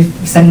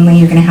 If suddenly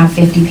you're going to have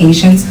 50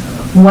 patients,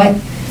 what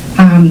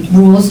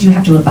rules do you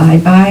have to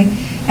abide by?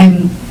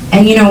 And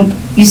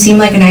you seem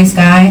like a nice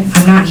guy.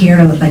 I'm not here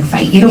to like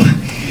fight you,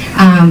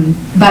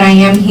 but I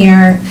am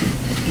here,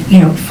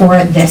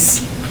 for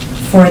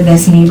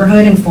this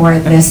neighborhood and for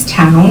this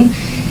town,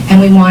 and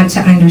we want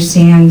to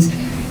understand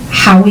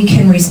how we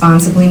can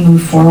responsibly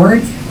move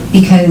forward,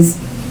 because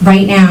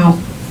right now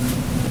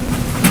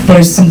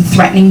there's some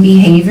threatening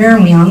behavior,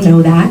 and we all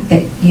know that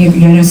you're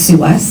going to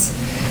sue us.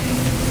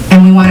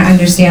 And we want to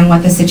understand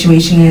what the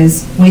situation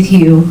is with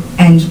you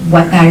and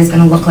what that is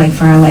going to look like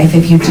for our life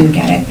if you do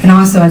get it. And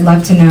also, I'd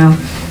love to know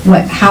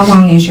how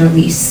long is your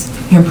lease,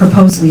 your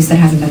proposed lease that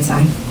hasn't been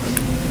signed?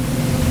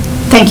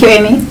 Thank you,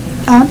 Amy.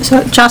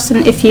 So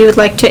Justin, if you would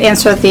like to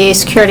answer the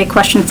security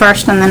question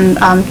first, and then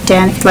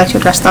Dan, if you'd like to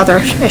address the other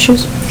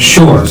issues.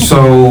 Sure.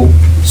 So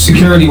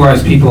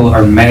security-wise, people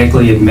are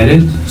medically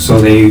admitted,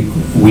 so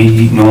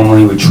we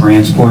normally would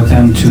transport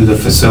them to the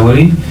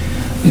facility.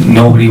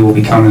 Nobody will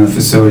be coming to the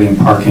facility and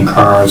parking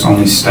cars.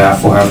 Only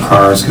staff will have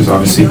cars, because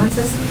obviously...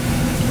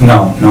 Ambulances?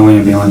 No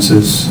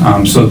ambulances.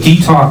 So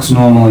detox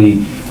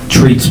normally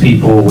treats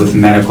people with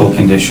medical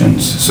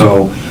conditions.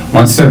 So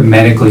once they're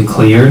medically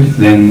cleared,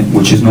 then,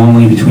 which is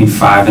normally between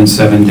 5 and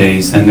 7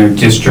 days, then they're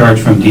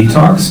discharged from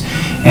detox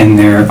and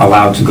they're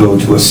allowed to go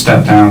to a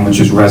step down, which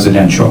is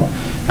residential.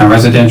 Now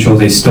residential,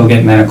 they still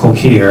get medical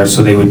care,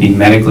 so they would be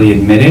medically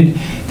admitted,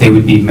 they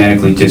would be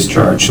medically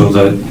discharged. So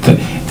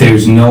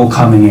there's no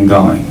coming and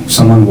going. If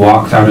someone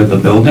walked out of the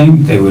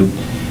building, they would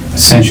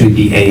essentially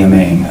be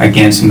AMAing,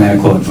 against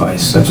medical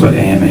advice. That's what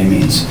AMA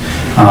means.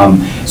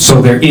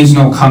 So there is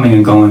no coming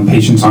and going.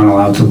 Patients aren't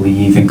allowed to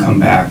leave and come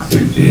back.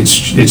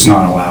 It's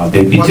not allowed.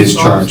 They'd be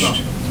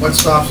discharged. What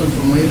stops them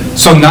from leaving?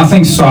 So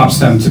nothing stops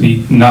them, to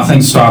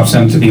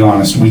be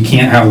honest. We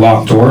can't have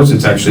locked doors.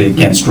 It's actually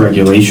against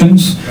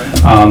regulations.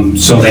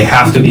 So they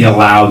have to be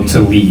allowed to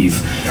leave.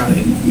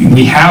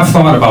 We have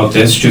thought about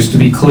this, just to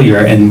be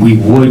clear, and we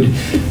would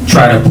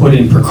try to put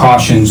in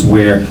precautions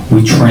where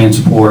we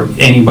transport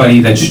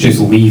anybody that's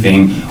just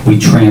leaving, we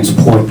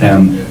transport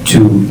them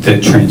to the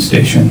train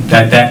station.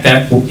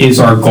 That is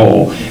our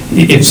goal.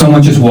 If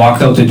someone just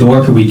walked out the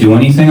door, could we do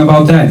anything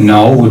about that?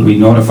 No. Would we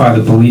notify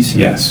the police?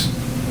 Yes.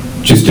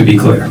 Just to be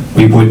clear,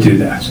 we would do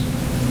that.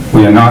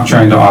 We are not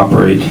trying to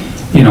operate,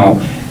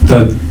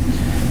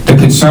 the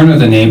concern of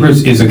the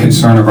neighbors is a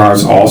concern of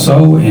ours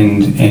also,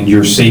 and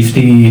your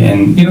safety,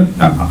 and,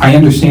 I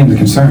understand the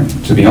concern,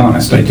 to be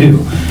honest, I do.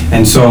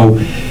 And so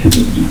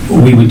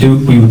we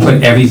would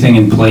put everything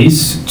in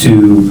place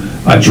to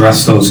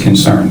address those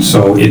concerns.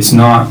 So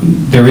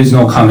there is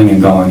no coming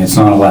and going, it's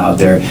not allowed.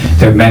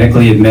 They're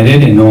medically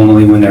admitted, and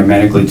normally when they're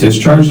medically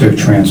discharged, they're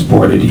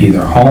transported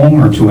either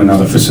home or to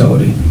another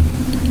facility.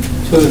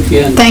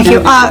 Thank you.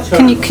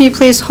 Can you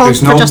please hold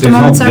for just a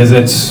moment, sir? There's no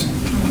visits.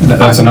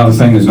 That's another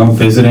thing. There's no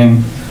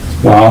visiting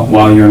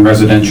while you're in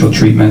residential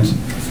treatment.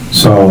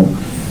 So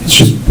it's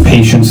just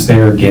patients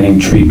there getting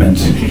treatment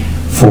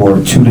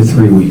for 2 to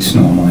 3 weeks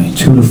normally,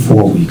 2 to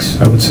 4 weeks,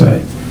 I would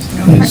say.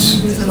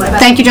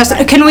 Thank you,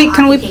 Justin. Can we?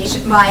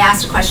 Well, I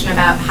asked a question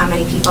about how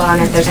many people,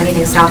 and if there's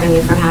anything stopping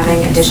you from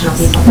having additional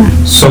people.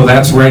 So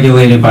that's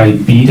regulated by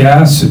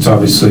BDAS. It's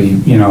obviously,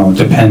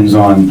 depends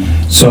on,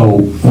 so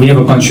we have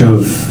a bunch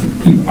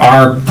of,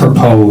 our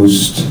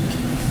proposed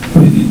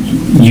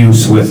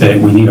use with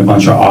it, we need a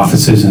bunch of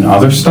offices and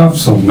other stuff,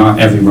 so not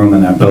every room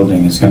in that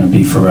building is going to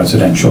be for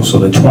residential. So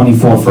the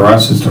 24 for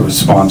us is to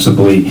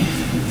responsibly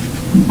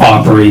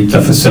operate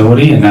the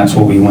facility, and that's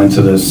what we went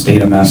to the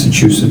state of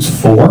Massachusetts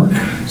for.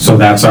 So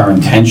that's our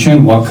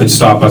intention. What could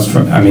stop us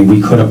from,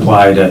 we could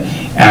apply to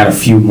add a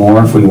few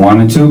more if we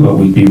wanted to, but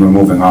we'd be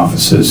removing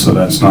offices, so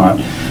that's not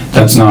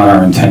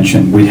our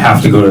intention. We'd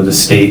have to go to the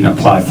state and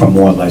apply for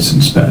more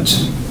licensed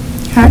beds.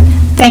 All right.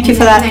 Thank you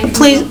for that.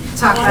 Please,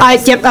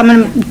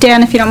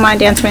 Dan, if you don't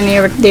mind answering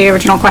the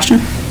original question.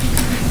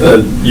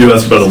 You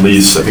asked about a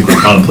lease. I think we're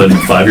contemplating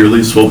a 5-year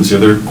lease. What was the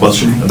other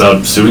question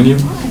about suing you?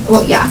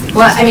 Well, yeah.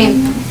 Well,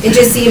 it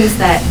just seems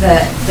that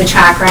the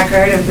track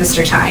record of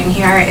Mr. Tyne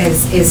here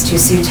is to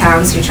sue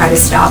towns who try to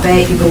stop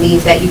it. You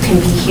believe that you can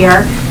be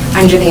here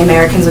under the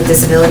Americans with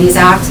Disabilities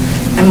Act.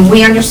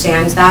 We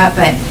understand that,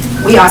 but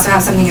we also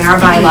have something in our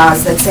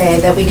bylaws that say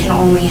that we can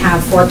only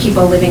have 4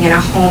 people living in a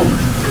home,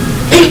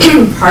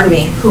 pardon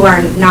me, who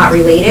are not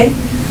related,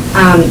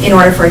 in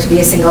order for it to be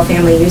a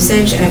single-family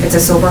usage. And if it's a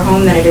sober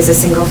home, then it is a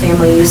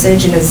single-family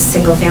usage and is a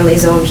single-family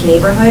zoned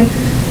neighborhood.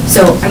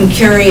 So I'm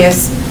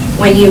curious,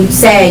 when you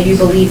say you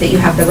believe that you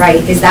have the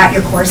right, is that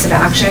your course of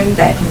action,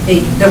 that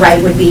the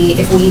right would be,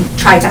 if we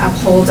tried to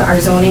uphold our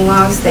zoning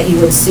laws, that you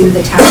would sue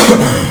the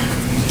town?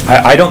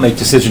 I don't make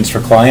decisions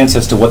for clients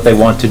as to what they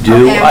want to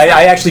do. Okay,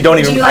 I actually don't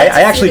even.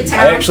 I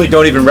actually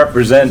don't even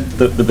represent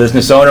the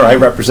business owner. I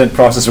represent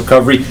Process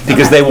Recovery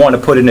because they want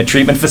to put in a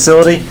treatment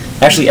facility.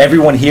 Actually,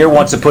 everyone here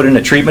wants to put in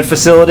a treatment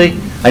facility.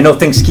 I know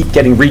things keep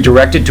getting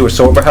redirected to a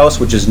sober house,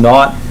 which is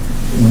not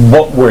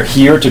what we're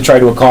here to try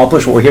to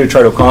accomplish. What we're here to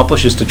try to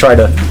accomplish is to try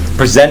to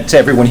present to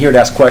everyone here to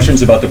ask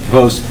questions about the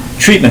proposed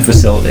treatment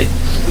facility.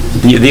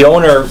 The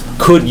owner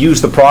could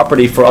use the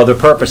property for other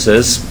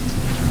purposes.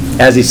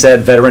 As he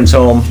said, veterans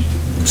home,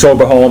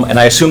 sober home, and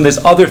I assume there's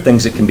other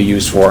things it can be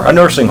used for, a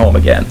nursing home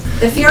again.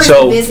 The fear is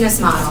the business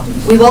model.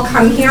 We will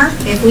come here.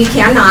 If we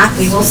cannot,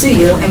 we will sue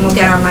you, and we'll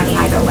get our money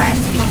either way.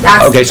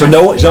 Okay, so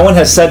no one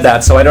has said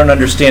that, so I don't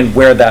understand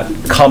where that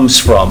comes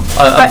from.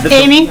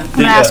 Amy, I'm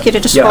going to ask you to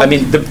just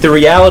the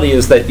reality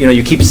is that,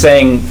 you keep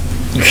saying,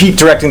 you keep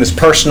directing this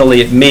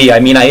personally at me. I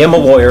am a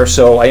lawyer,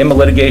 so I am a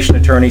litigation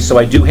attorney, so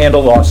I do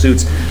handle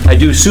lawsuits. I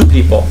do sue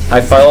people.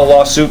 I file a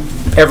lawsuit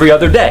every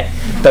other day.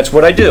 That's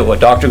what I do. A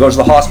doctor goes to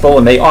the hospital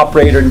and they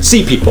operate and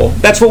see people.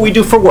 That's what we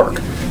do for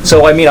work.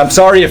 So, I'm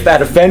sorry if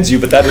that offends you,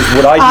 but that is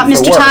what I do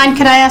for work. Mr. Tyne,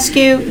 could I ask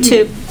you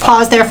to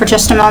pause there for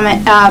just a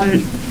moment?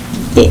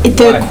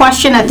 The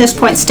question at this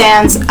point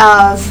stands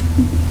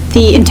of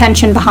the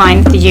intention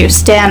behind the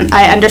use. Dan,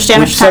 I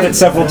understand. We've said it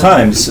several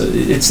times.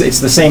 It's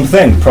the same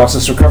thing.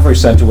 Process Recovery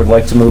Center would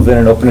like to move in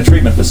and open a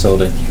treatment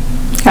facility.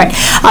 All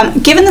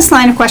right. Given this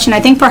line of question, I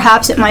think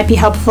perhaps it might be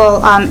helpful,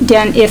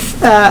 Dan, if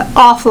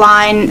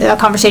offline a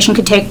conversation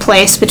could take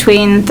place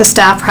between the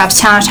staff,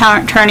 perhaps town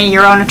attorney,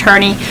 your own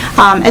attorney,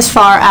 as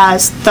far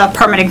as the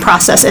permitting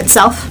process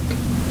itself.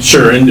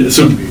 Sure. And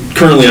so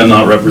currently I'm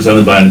not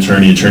represented by an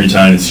attorney. Attorney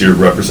Tyne is here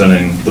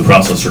representing the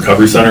Process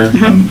Recovery Center.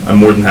 I'm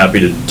more than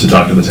happy to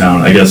talk to the town.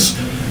 I guess,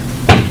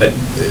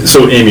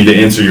 so Amy, to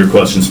answer your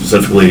question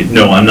specifically,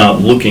 no, I'm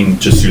not looking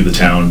to sue the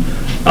town.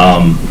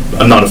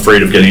 I'm not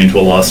afraid of getting into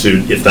a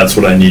lawsuit if that's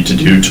what I need to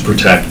do to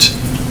protect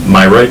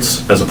my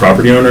rights as a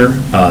property owner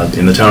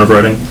in the town of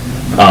Reading.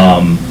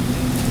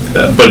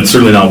 but it's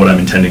certainly not what I'm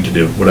intending to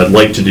do. What I'd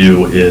like to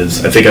do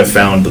is, I think I've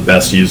found the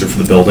best user for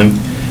the building.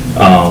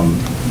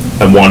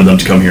 I wanted them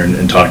to come here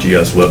and talk to you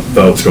guys about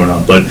what's going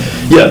on. But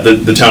yeah,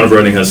 the town of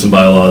Reading has some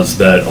bylaws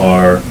that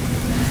are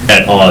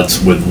at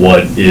odds with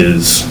what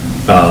is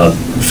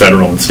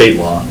federal and state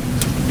law.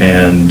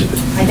 And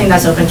I think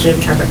that's open to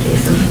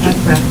interpretation.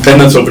 And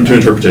that's open to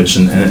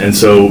interpretation. And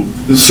so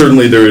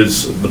certainly there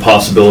is the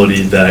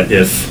possibility that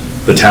if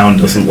the town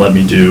doesn't let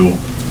me do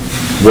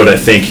what I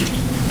think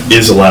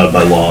is allowed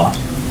by law,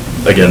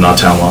 again, not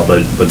town law,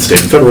 but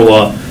state and federal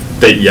law,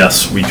 that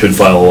yes, we could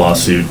file a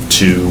lawsuit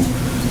to,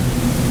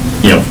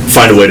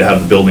 find a way to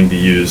have the building be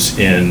used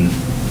in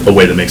a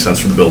way that makes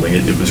sense for the building.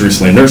 It was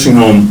recently a nursing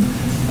home.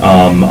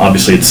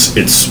 Obviously,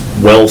 it's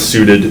well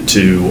suited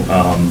to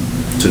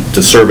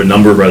serve a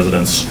number of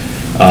residents.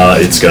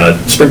 It's got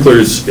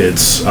sprinklers.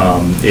 It's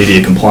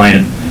ADA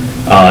compliant.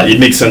 It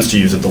makes sense to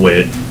use it the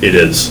way it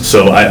is.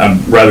 So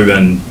I'm rather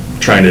than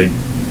trying to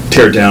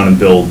tear it down and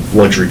build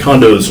luxury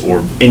condos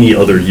or any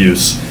other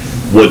use,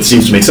 what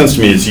seems to make sense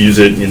to me is use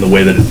it in the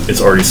way that it's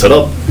already set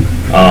up.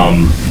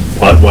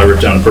 Why rip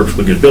down a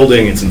perfectly good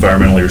building? It's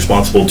environmentally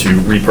responsible to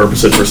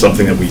repurpose it for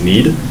something that we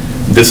need.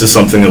 This is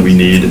something that we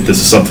need. This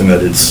is something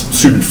that it's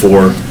suited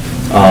for.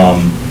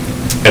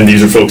 And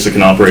these are folks that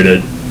can operate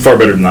it far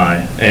better than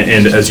I.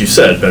 And as you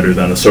said, better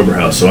than a sober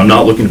house. So I'm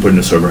not looking to put in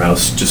a sober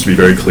house, just to be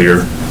very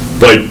clear.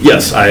 But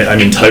yes, I'm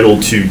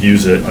entitled to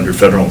use it under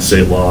federal and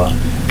state law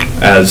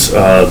as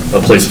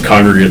a place of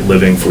congregate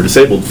living for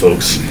disabled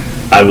folks.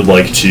 I would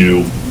like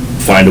to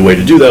find a way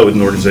to do that with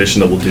an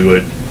organization that will do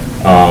it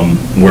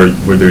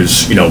where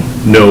there's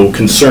no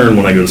concern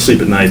when I go to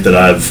sleep at night that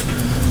I've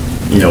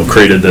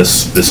created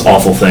this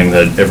awful thing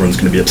that everyone's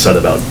going to be upset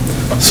about.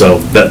 So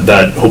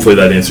that hopefully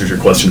that answers your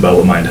question about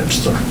what my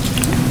intentions are.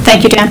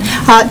 Thank you, Dan.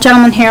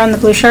 Gentleman here in the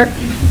blue shirt.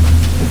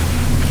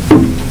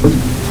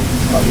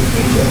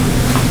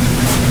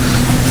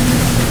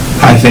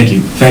 Hi, thank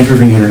you. Thank you for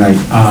being here tonight.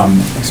 I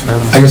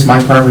guess my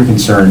primary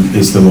concern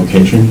is the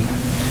location.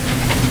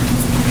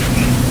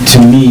 To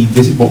me,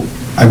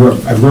 I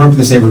grew up in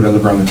this neighborhood. I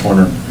live around the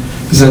corner.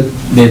 This is a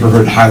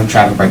neighborhood highly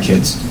trafficked by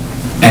kids,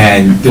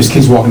 and there's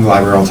kids walking to the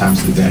library all times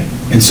of the day.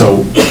 And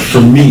so,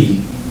 for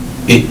me,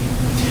 it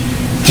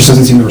just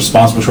doesn't seem the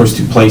responsible choice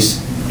to place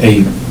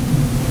an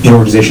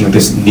organization like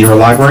this near a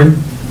library.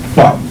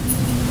 But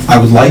I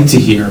would like to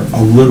hear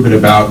a little bit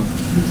about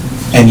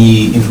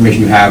any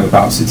information you have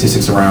about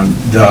statistics around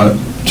the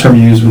term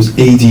you used was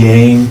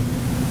ADAing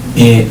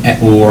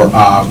or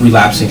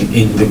relapsing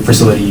in the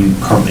facility you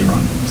currently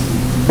run.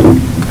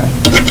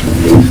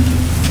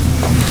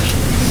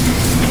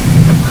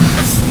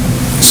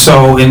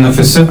 So in the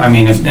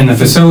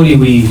facility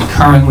we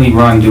currently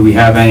run, do we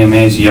have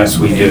AMAs? Yes,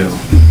 we do.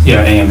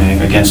 Yeah, AMA,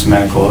 against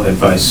medical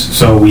advice.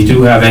 So we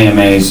do have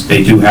AMAs.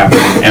 They do happen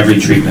in every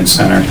treatment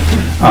center.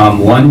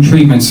 One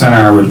treatment center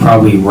I would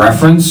probably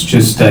reference,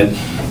 just that,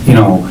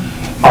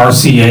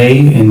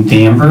 RCA in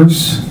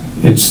Danvers,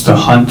 it's the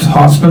Hunt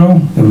Hospital.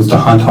 It was the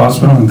Hunt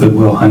Hospital in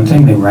Goodwill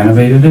Hunting. They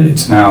renovated it.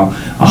 It's now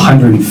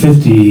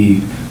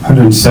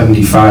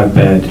 175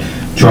 bed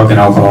drug and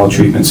alcohol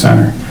treatment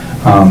center.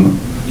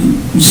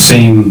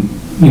 Same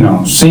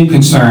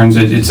concerns.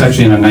 It's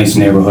actually in a nice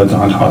neighborhood, the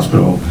Hunt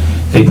Hospital.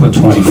 They put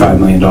 $25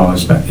 million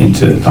back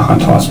into the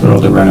Hunt Hospital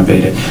to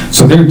renovate it.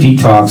 So they're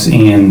detox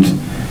and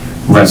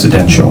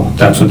residential.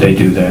 That's what they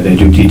do there. They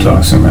do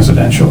detox and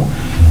residential.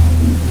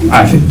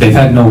 They've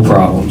had no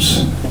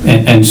problems.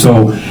 And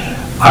so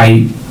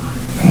I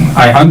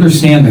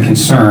understand the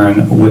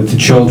concern with the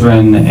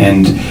children,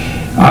 and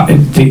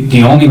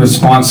the only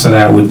response to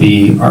that would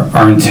be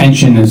our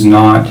intention is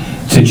not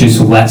to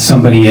just let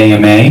somebody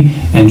AMA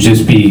and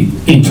just be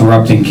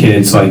interrupting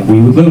kids. Like,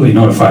 we would literally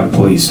notify the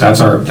police.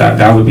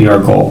 That would be our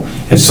goal.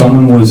 If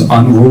someone was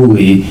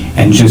unruly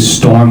and just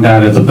stormed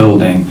out of the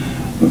building,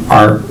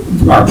 our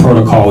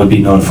protocol would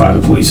be notify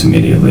the police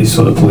immediately,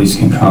 so the police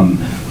can come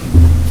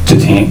to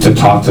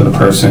talk to the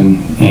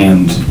person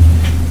and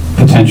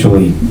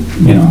potentially,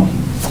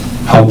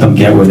 help them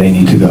get where they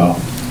need to go.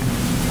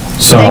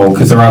 So,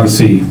 because they're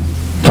obviously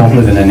don't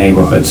live in a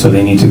neighborhood, so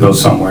they need to go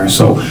somewhere.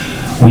 So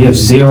we have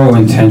zero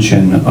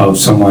intention of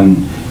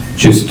someone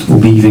just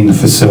leaving the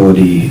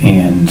facility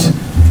and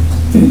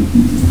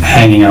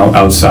hanging out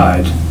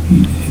outside.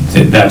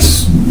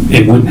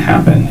 It wouldn't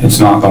happen. It's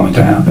not going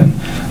to happen.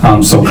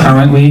 So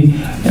currently,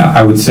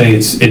 I would say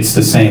it's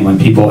the same. When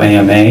people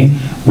AMA,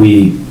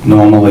 we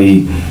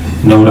normally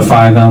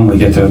notify them. We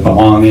get their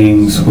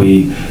belongings.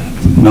 We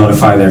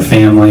notify their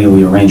family.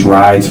 We arrange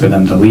rides for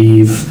them to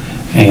leave,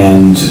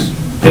 and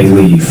they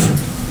leave.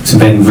 It's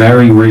been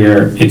very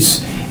rare.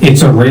 It's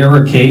a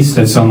rarer case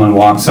that someone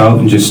walks out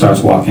and just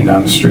starts walking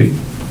down the street.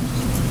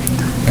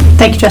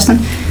 Thank you, Justin.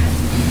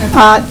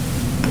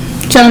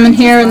 Gentleman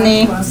here in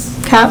the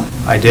cap.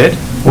 I did?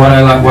 What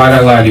did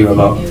I lie to you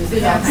about? Could you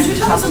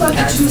tell us about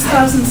the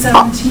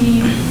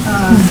 2017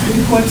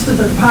 report to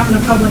the Department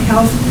of Public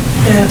Health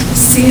that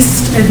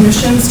ceased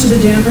admissions to the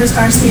Danvers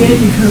RCA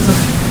because of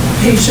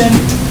patient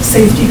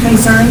safety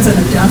concerns and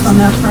a death on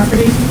that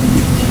property?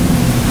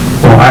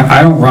 Well,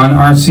 I don't run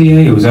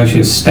RCA. It was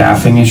actually a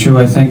staffing issue,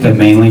 I think, that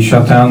mainly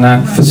shut down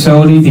that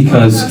facility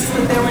because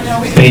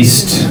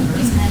based,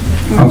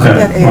 okay,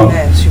 well,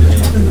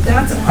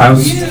 I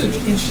was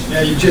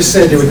Yeah, you just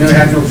said they would never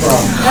have no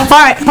problem. All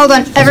right, hold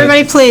on,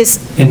 everybody please.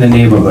 in the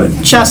neighborhood.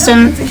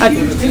 Justin,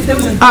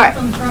 all right.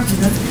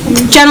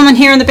 Gentleman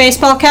here in the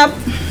baseball cap.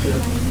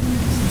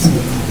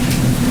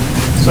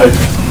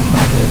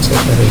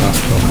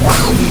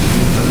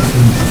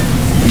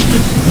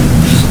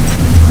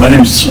 My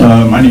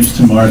name's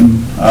Tim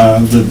Martin. I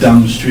live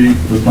down the street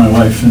with my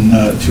wife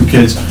and 2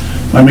 kids.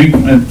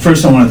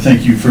 First, I want to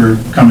thank you for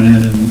coming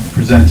in and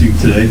presenting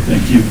today.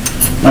 Thank you.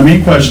 My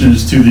main question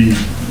is to the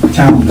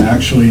town,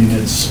 actually, and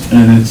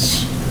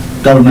its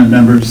government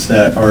members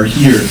that are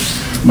here.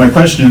 My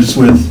question is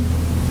with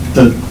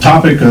the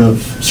topic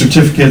of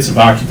certificates of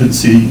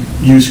occupancy,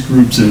 use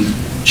groups, and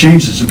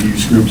changes of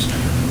use groups.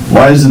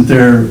 Why isn't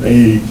there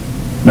a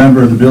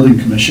member of the building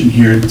commission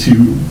here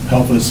to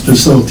help us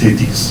facilitate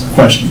these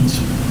questions?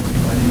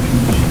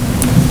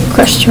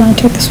 Chris, do you want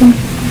to take this one?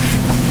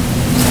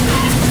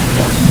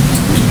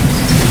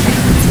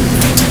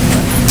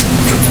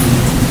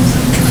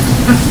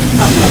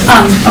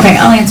 Okay,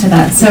 I'll answer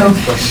that. So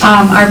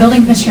our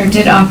building commissioner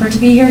did offer to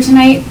be here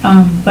tonight,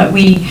 but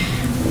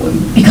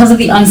because of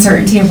the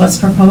uncertainty of what's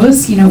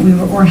proposed,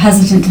 we're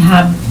hesitant to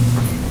have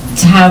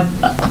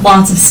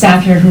lots of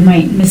staff here who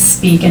might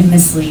misspeak and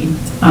mislead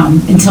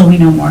until we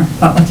know more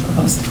about what's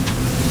proposed.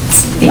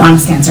 It's the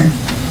honest answer.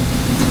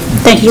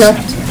 Thank you.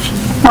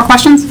 More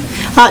questions?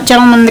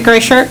 Gentleman in the gray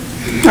shirt,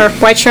 or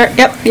white shirt,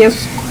 yep, you.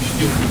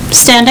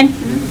 Standing?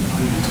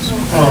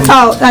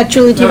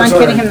 Julie, do you mind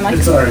getting him the mic?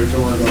 It's all right,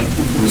 don't worry about it.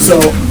 So,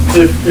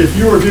 if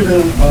you were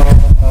given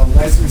a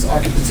license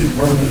occupancy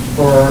permit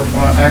for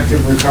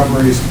active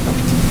recoveries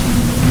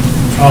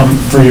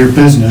for your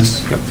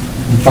business,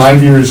 and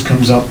 5 years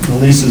comes up, the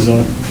lease is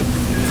up,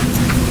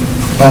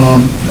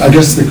 I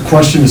guess the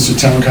question is to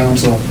town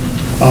council,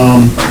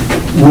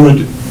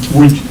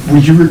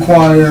 would you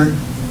require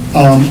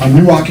a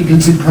new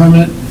occupancy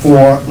permit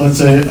for, let's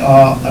say,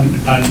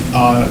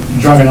 a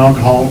drug and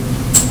alcohol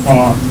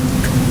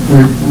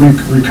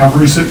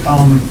recovery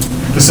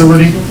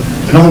facility?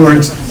 In other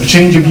words, a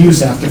change of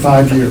use after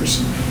 5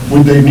 years.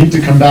 Would they need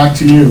to come back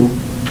to you?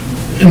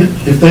 And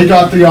if they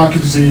got the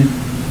occupancy,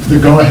 the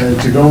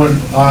go-ahead to go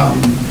and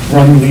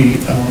run the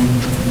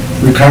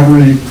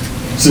recovery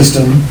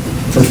system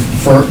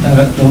for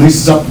the lease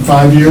is up in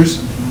 5 years,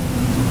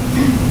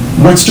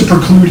 what's to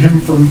preclude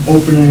him from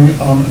opening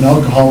an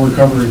alcohol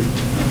recovery?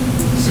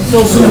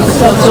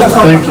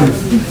 Thank you.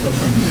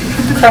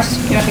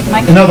 Chris, you want to take the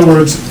mic? In other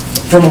words,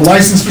 from a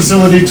licensed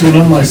facility to an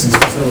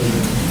unlicensed facility.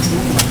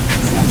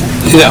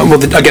 Yeah,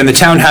 well, again, the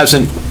town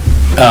hasn't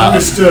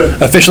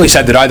officially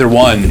said that either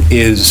one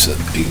is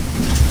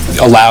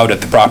allowed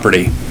at the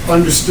property.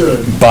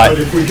 Understood. But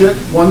if we get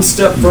one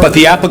step further. But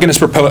the applicant has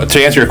proposed,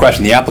 to answer your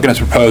question, the applicant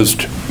has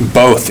proposed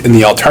both in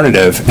the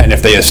alternative, and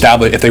if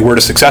they were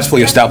to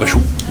successfully establish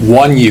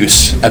one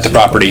use at the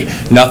property,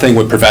 nothing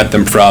would prevent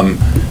them from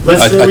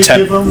Let's say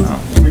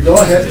we go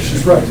ahead,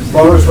 she's right,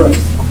 Barbara's right.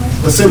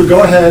 Let's say we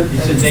go ahead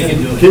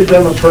and give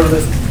them a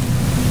permit,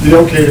 the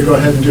okay to go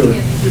ahead and do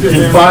it.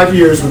 In 5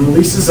 years, when the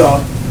lease is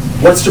up,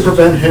 what's to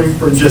prevent him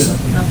from just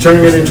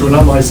turning it into an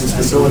unlicensed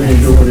facility and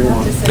doing what he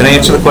wants? Can I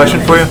answer the question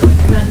for you?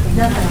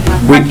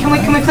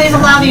 Can we please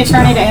allow the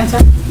attorney to answer?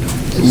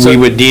 We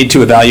would need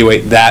to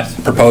evaluate that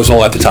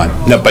proposal at the time.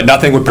 No, but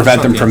nothing would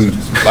prevent them from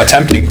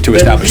attempting to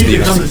establish the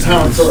use. Come to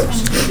town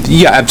first.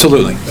 Yeah,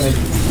 absolutely.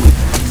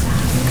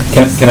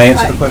 Can I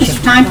answer the question?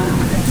 Time?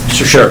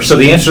 Sure. So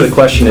the answer to the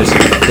question is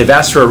they've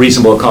asked for a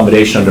reasonable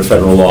accommodation under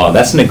federal law.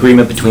 That's an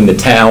agreement between the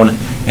town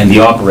and the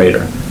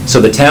operator. So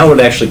the town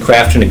would actually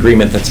craft an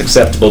agreement that's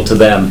acceptable to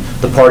them.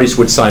 The parties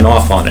would sign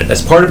off on it.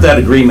 As part of that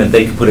agreement,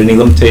 they could put any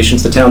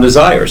limitations the town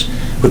desires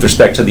with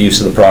respect to the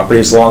use of the property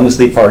as long as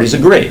the parties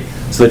agree.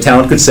 So the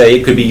town could say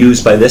it could be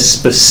used by this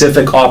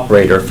specific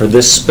operator for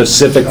this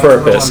specific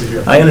purpose.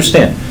 I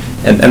understand.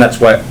 And that's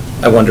why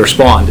I wanted to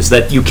respond, is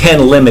that you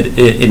can limit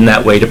it in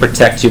that way to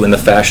protect you in the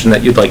fashion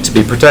that you'd like to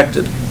be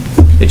protected.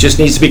 It just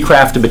needs to be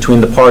crafted between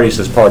the parties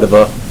as part of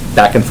a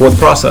back and forth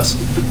process.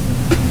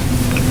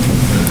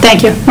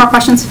 Thank you. More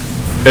questions?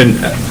 And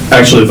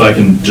actually, if I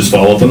can just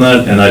follow up on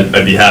that, and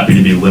I'd be happy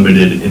to be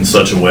limited in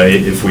such a way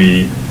if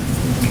we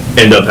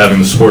end up having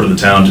the support of the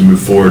town to move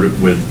forward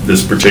with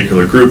this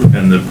particular group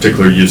and the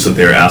particular use that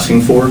they're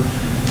asking for.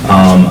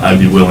 I'd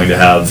be willing to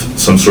have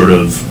some sort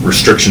of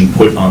restriction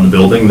put on the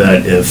building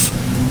that if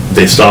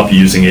they stop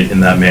using it in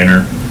that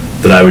manner,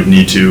 that I would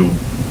need to,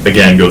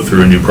 again, go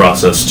through a new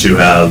process to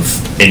have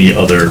any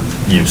other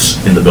use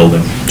in the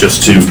building,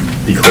 just to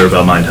be clear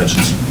about my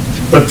intentions.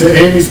 But to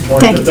Amy's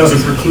point, that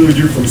doesn't preclude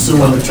you from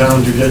suing the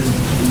town to get...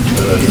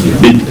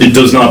 It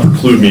does not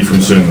preclude me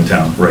from suing the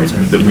town, right?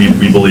 That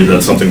we believe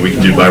that's something we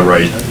can do by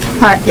right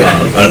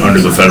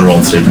under the federal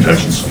and state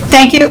protections.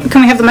 Thank you.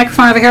 Can we have the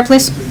microphone over here,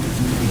 please?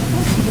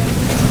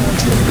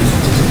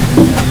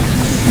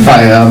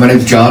 Hi, my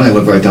name's John. I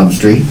live right down the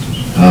street.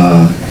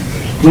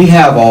 We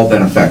have all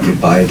been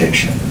affected by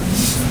addiction.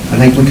 I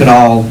think we can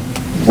all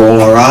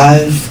roll our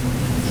eyes,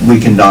 we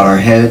can nod our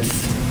heads.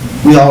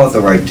 We all have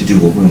the right to do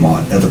what we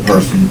want as a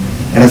person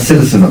and a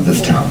citizen of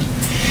this town.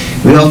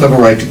 We also have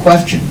a right to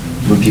question,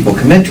 when people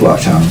come into our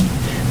town,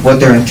 what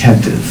their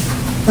intent is.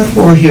 That's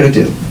what we're here to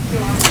do.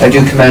 I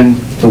do commend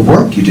the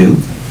work you do.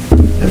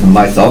 As for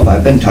myself,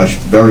 I've been touched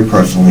very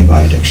personally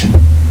by addiction.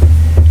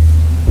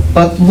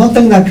 But one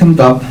thing that comes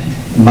up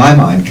in my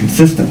mind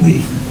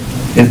consistently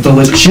is the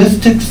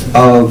logistics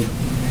of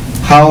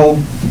how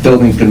the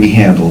building's going to be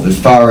handled.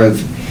 As far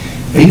as,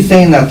 are you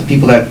saying that the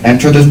people that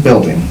enter this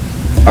building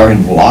are in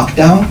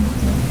lockdown,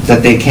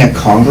 that they can't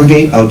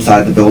congregate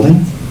outside the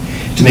building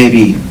to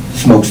maybe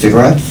smoke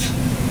cigarettes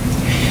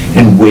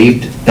and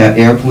wave that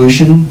air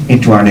pollution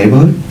into our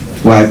neighborhood?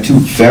 Well, I have two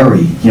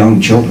very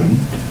young children,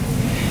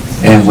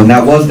 and when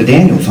that was the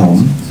Daniels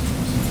home,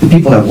 the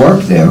people that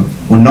worked there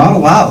were not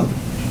allowed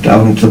to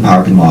out into the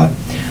parking lot,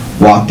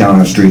 walk down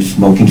our streets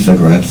smoking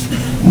cigarettes,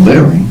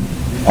 littering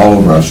all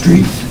over our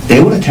streets.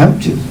 They would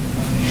attempt to.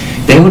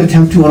 They would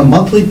attempt to on a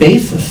monthly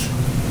basis,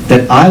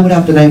 that I would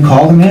have to then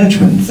call the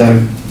management and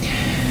say,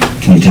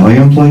 can you tell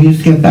your employees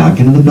to get back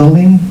into the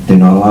building? They're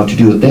not allowed to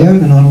do it there,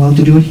 they're not allowed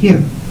to do it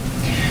here.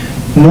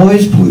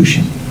 Noise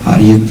pollution. How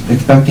do you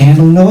expect to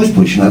handle noise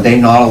pollution? Are they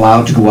not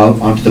allowed to go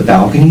out onto the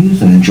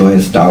balconies and enjoy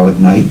a starlit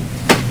night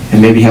and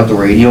maybe have the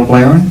radio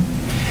blaring?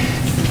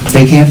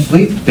 They can't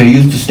sleep. They're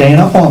used to staying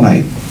up all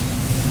night.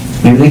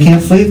 Maybe they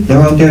can't sleep.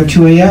 They're out there at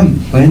 2 a.m.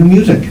 playing the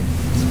music.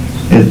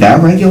 Is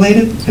that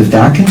regulated? Is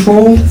that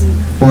controlled?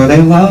 Or are they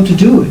allowed to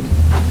do it?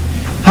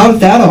 How does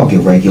that all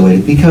get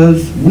regulated?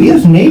 Because we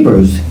as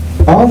neighbors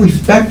all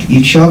respect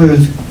each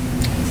other's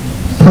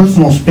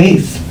personal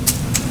space.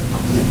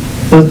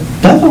 But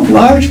that's a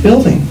large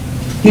building.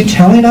 You're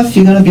telling us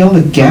you're going to be able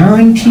to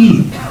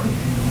guarantee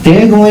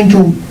they're going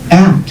to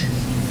act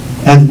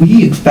as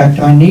we expect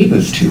our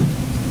neighbors to.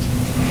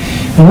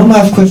 And one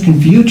last question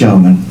for you,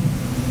 gentlemen.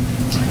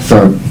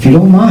 Sir, if you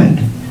don't mind,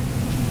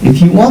 if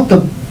you want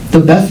the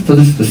best for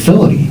this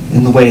facility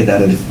in the way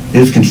that it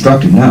is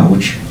constructed now,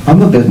 which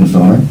I'm a business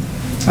owner,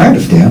 I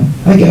understand,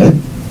 I get it.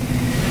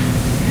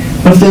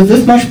 But if there's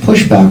this much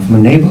pushback from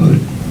the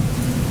neighborhood,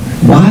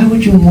 why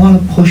would you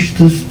want to push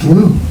this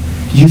through?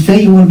 You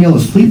say you want to be able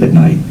to sleep at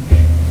night.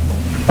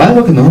 If I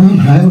look in the room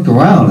and I look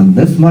around and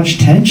this much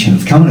tension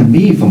is coming to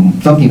me from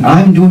something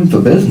I'm doing for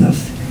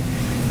business,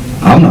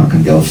 I'm not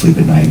going to be able to sleep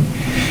at night.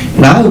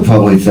 And I would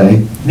probably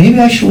say, maybe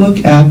I should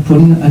look at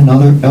putting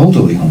another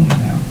elderly home in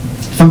there.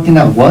 Something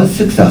that was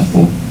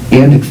successful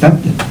and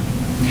accepted.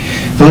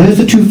 So it is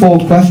a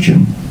twofold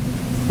question,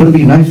 but it'd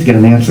be nice to get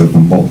an answer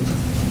from both.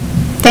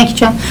 Thank you,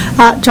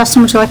 John.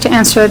 Justin, would you like to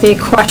answer the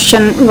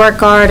question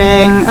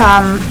regarding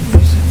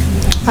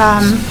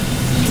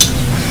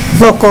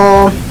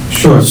local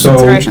Sure, so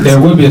there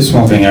would be a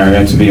smoking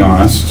area, to be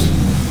honest.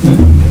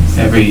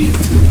 Every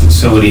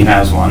facility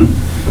has one.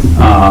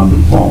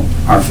 Well,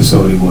 our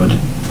facility would.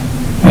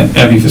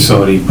 Every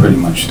facility pretty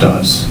much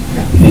does,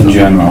 in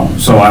general.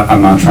 So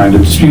I'm not trying to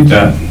dispute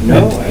that.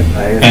 No,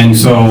 and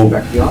so,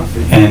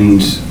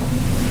 and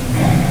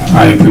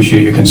I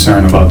appreciate your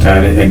concern about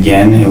that.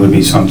 Again, it would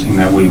be something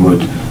that we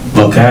would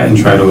look at and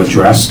try to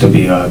address to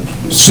be a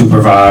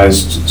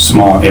supervised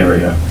small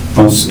area.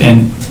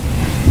 And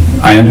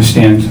I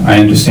understand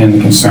the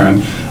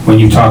concern. When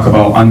you talk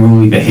about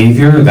unruly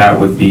behavior, that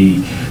would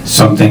be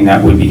something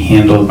that would be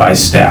handled by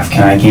staff.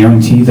 Can I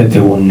guarantee that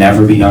there will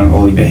never be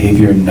unruly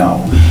behavior?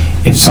 No.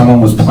 If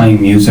someone was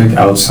playing music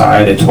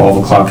outside at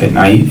 12 o'clock at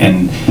night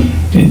and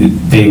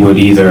they would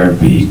either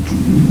be,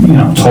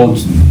 told,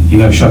 you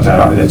gotta shut that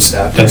off,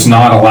 that's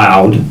not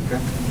allowed,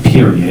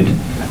 period.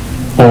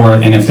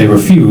 And if they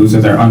refuse,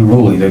 if they're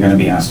unruly, they're gonna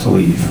be asked to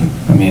leave.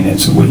 I mean,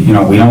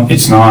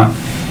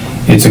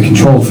 it's a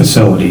controlled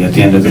facility at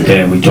the end of the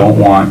day. We don't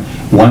want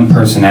one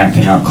person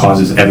acting out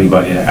causes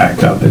everybody to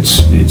act up.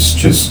 It's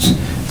just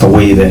the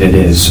way that it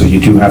is. So you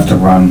do have to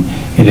run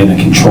it in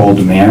a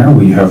controlled manner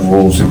where you have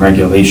rules and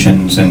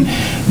regulations. And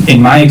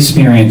in my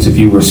experience, if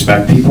you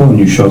respect people and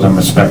you show them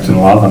respect and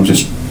love, I'm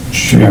just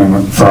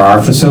sharing for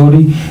our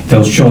facility,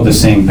 they'll show the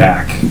same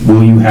back.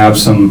 Will you have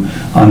some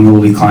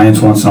unruly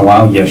clients once in a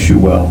while? Yes, you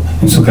will.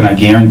 And so can I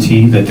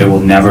guarantee that there will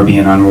never be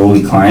an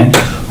unruly client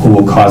who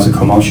will cause a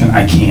commotion?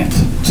 I can't,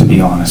 to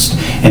be honest.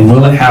 And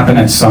will it happen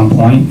at some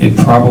point? It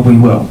probably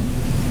will.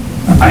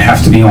 I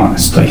have to be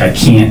honest. Like, I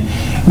can't.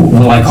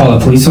 Will I call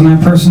the police on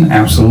that person?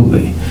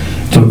 Absolutely.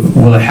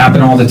 Will it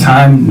happen all the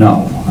time?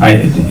 No.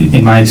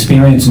 In my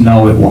experience,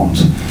 no, it won't.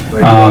 But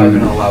you're not going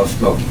to allow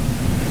smoking?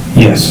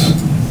 Yes.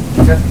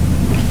 Okay.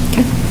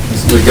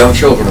 With young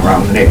children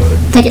around the neighborhood.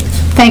 Thank you.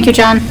 Thank you,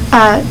 John.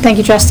 Thank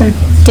you, Justin.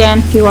 Dan,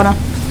 if you want to.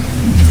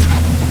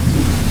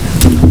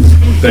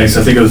 Thanks.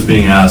 I think I was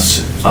being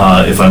asked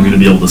if I'm going to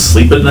be able to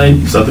sleep at night.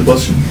 Is that the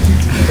question?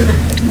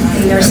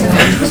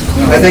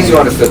 I think you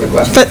understood the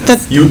question.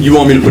 You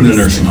want me to put in a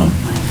nursing home?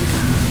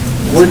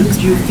 Wouldn't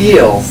you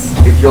feel,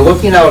 if you're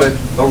looking out at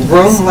a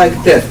room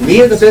like this,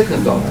 me as a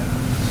business owner,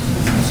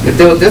 if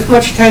there was this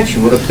much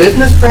tension with a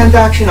business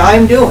transaction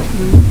I'm doing,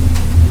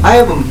 I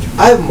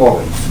have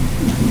morals.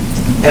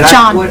 And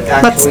John, I would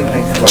actually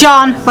think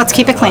John, let's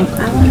keep it clean.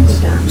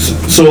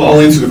 So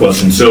I'll answer the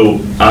question. So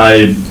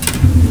I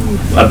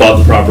bought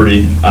the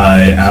property.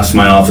 I asked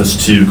my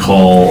office to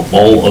call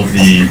all of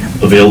the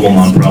available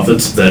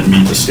nonprofits that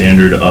meet the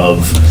standard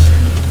of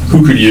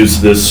who could use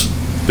this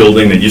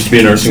building that used to be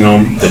a nursing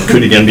home, that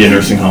could again be a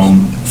nursing home,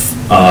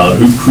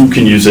 who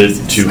can use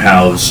it to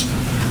house,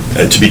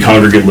 to be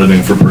congregate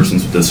living for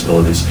persons with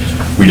disabilities.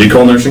 We did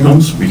call nursing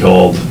homes. We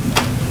called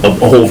a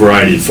whole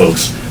variety of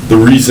folks. The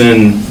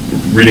reason,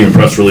 reading a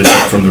press release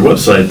from their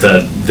website,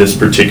 that this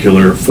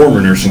particular former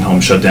nursing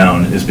home shut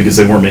down is because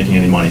they weren't making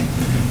any money.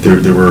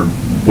 There were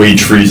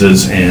wage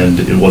freezes and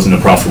it wasn't a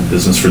profitable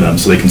business for them,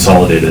 so they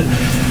consolidated.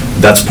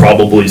 That's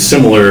probably a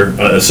similar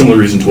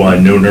reason to why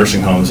no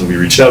nursing homes that we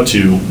reached out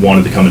to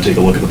wanted to come and take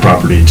a look at the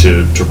property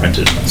to rent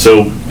it.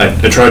 So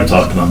I tried to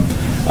talk to them.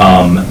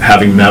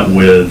 Having met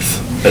with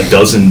a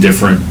dozen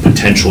different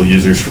potential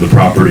users for the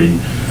property,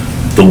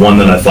 the one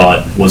that I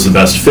thought was the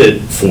best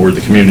fit for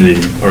the community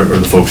are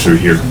the folks who are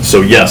here.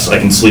 So yes, I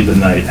can sleep at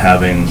night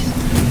having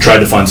tried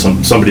to find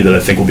somebody that I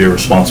think will be a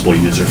responsible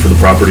user for the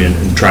property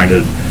and trying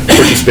to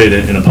participate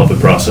in a public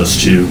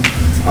process to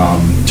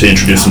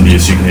introduce them to you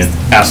so you can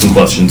ask them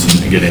questions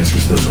and get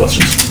answers to those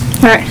questions.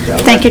 All right,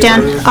 thank you,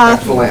 Dan.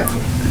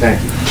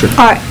 Thank you. Sure.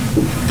 All right.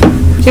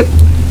 Yep.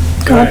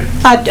 Go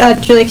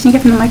ahead. Julie, can you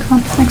give him the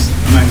microphone? Thanks.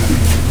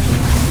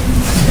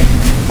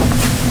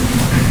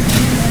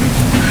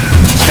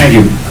 Thank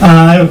you.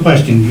 I have a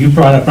question. You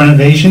brought up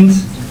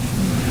renovations.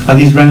 Are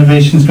these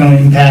renovations going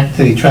to impact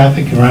the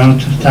traffic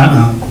around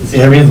this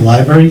area, the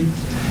library?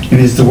 And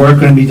is the work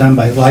going to be done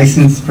by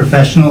licensed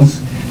professionals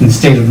in the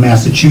state of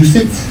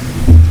Massachusetts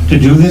to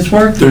do this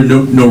work? There are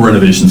no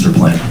renovations are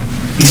planned.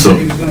 He said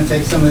he was going to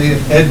take some of the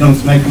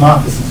headrooms to make them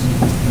offices.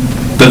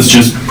 That's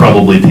just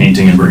probably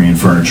painting and bringing in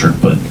furniture,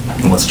 but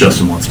unless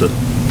Justin wants to.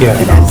 Yeah.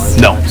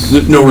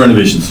 No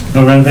renovations.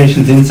 No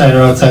renovations inside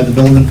or outside the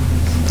building?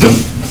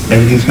 No.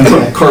 Everything's going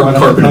to be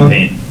carpet and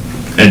paint.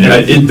 And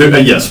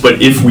yes,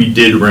 but if we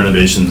did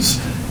renovations,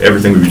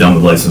 everything would be done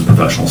with licensed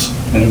professionals.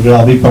 And it would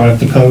all be part of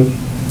the code?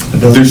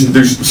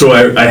 So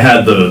I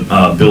had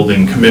the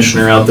building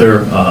commissioner out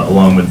there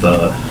along with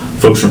the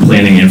folks from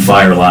planning and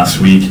fire last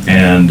week,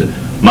 and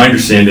my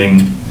understanding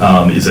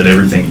is that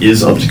everything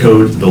is up to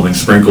code. The building's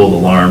sprinkled,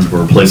 alarmed.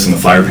 We're replacing the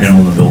fire panel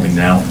in the building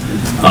now,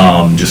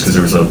 just because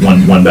there was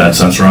one bad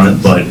sensor on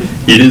it, but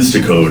it is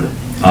to code.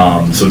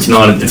 So it's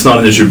not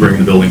an issue of bringing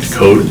the building to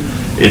code.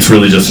 It's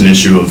really just an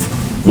issue of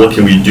what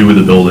can we do with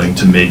the building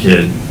to make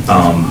it,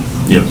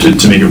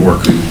 to make it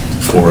work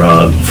for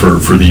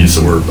the use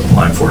that we're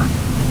applying for.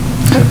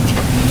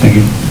 Thank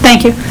you.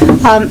 Thank you.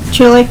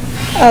 Julie,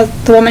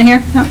 the woman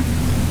here? No.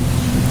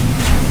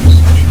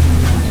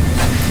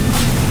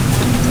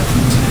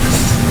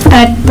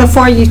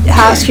 Before you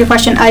ask your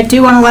question, I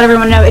do want to let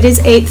everyone know it is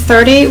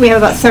 8:30. We have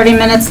about 30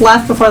 minutes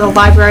left before the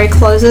library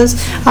closes.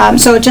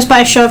 So just by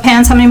a show of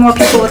hands, how many more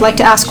people would like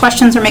to ask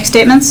questions or make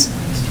statements?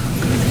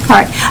 All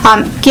right.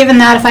 Given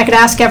that, if I could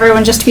ask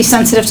everyone just to be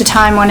sensitive to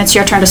time when it's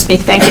your turn to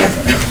speak. Thank you.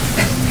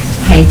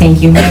 Hi,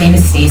 thank you. My name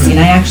is Stacy, and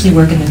I actually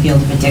work in the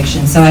field of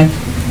addiction, so I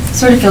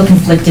sort of feel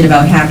conflicted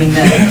about having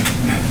the,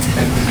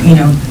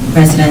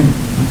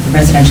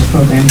 residential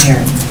program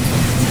here.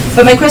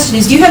 But my question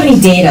is, do you have any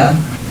data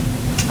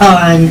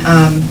on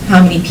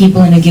how many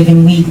people in a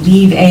given week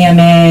leave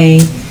AMA?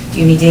 Do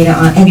you have any data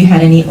on, have you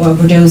had any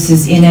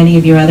overdoses in any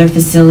of your other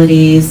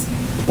facilities?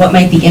 What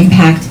might the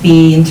impact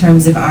be in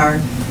terms of our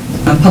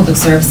public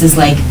services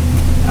like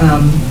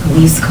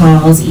police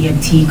calls,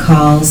 EMT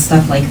calls,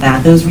 stuff like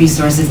that, those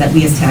resources that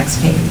we as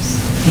taxpayers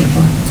pay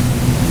for?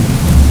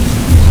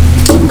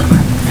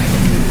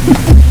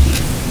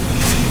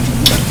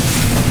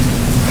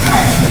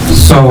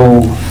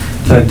 So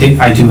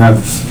I do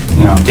have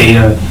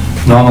data.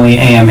 Normally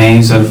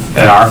AMAs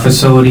at our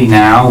facility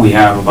now, we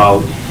have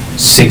about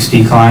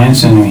 60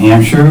 clients in New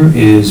Hampshire,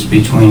 is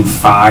between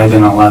 5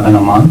 and 11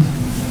 a month,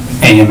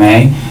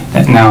 AMA.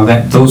 Now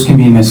those can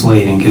be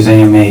misleading because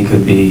AMA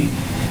could be,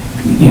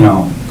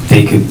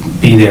 they could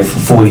be there for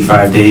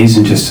 45 days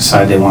and just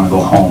decide they want to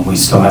go home. We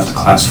still have to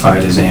classify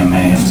it as AMA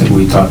if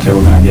we thought they were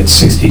going to get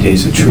 60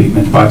 days of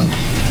treatment. But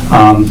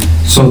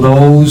so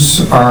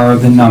those are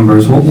the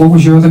numbers. What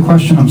was your other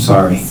question? I'm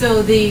sorry.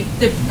 So the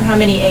how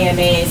many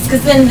AMAs?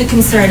 Because then the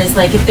concern is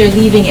like if they're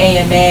leaving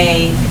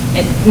AMA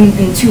at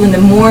 2 in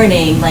the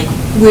morning, like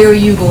where are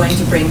you going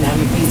to bring them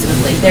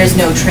reasonably? There's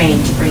no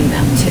train to bring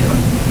them to.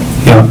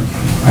 Yeah,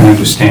 I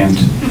understand.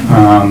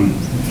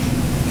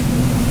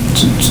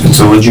 It's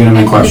a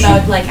legitimate question. What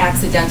about like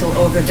accidental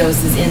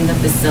overdoses in the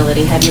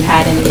facility? Have you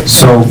had any?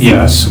 So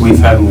yes, we've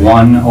had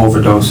one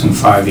overdose in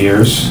 5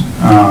 years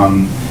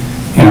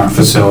in our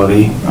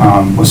facility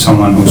with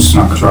someone who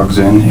snuck drugs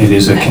in. It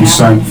is a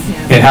concern.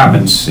 It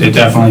happens. It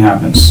definitely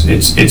happens.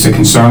 It's a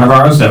concern of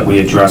ours that we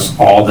address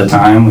all the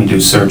time. We do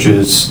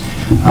searches,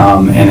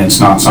 and it's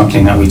not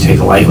something that we take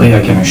lightly, I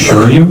can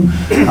assure you.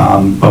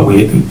 But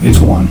it's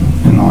one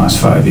in the last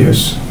 5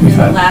 years. We've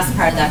had. The last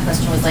part of that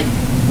question was like,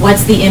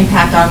 what's the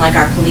impact on like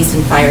our police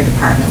and fire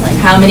department? Like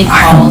how many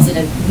calls in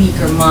a week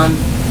or month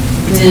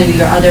do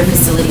your other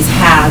facilities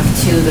have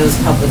to those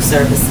public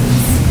services?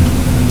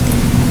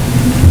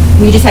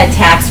 we just had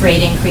tax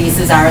rate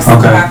increases, our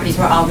Okay. properties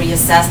were all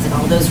reassessed, and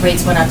all those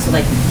rates went up, so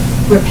like,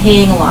 we're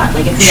paying a lot.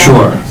 Like, if we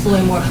Sure. have to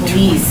employ more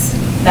police,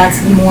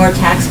 that's more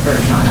tax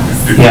burden on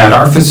us. Yeah, at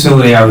our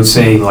facility, I would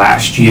say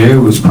last year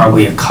was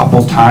probably a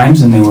couple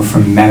times, and they were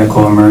from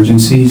medical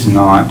emergencies,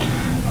 not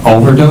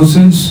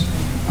overdoses.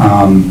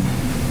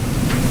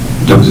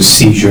 There was a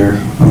seizure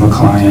of a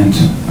client.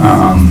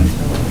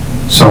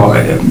 So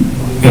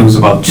it was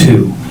about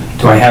 2.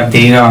 Do I have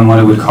data on what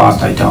it would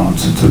cost? I don't,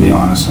 to be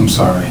honest. I'm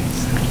sorry.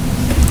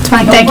 It's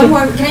fine, thank you. Can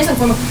I just have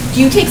one more?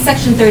 Do you take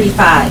Section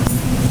 35?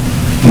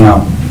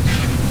 No,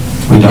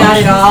 we don't. Not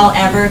at all,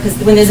 ever? Because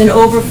when there's an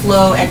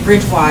overflow at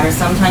Bridgewater,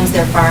 sometimes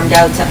they're farmed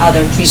out to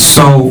other treatment.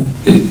 So,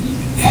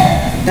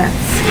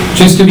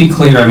 just to be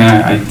clear, I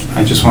mean,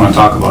 I just want to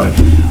talk about it.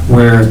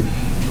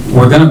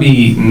 We're going to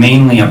be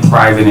mainly a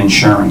private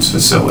insurance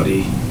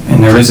facility,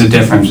 and there is a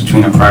difference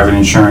between a private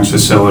insurance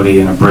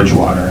facility and a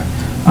Bridgewater.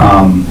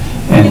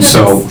 And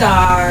so,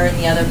 Star and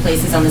the other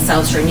places on the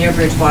South Shore near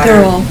Bridgewater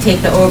They're all-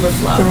 take the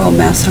overflow. They're all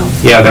Mass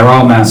Health. yeah, they're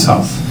all Mass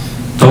Health.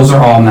 Those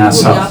are all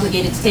Mass We'll be Health.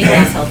 obligated to take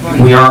Mass Health,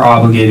 won't We are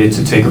obligated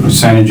to take a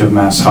percentage of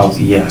Mass Health,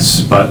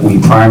 yes, but we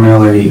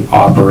primarily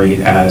operate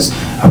as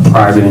a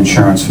private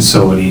insurance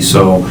facility,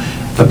 so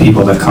the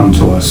people that come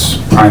to us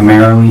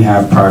primarily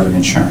have private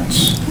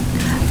insurance.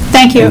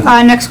 Thank you.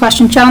 Next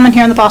question. Gentleman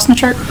here in the Boston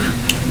shirt.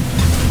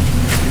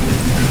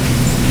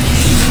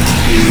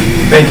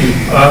 Thank you.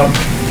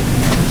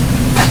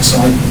 So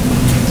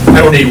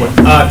I don't need one.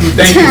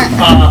 Thank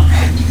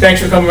you.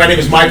 Thanks for coming. My name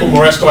is Michael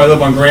Moresco. I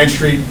live on Grand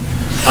Street.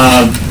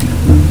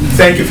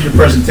 Thank you for your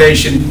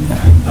presentation.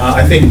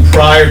 I think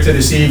prior to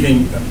this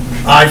evening,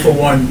 I, for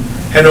one,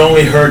 had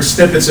only heard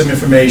snippets of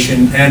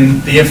information,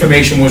 and the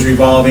information was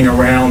revolving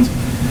around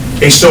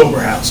a sober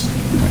house.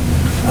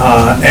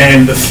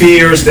 And the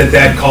fears that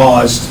that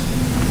caused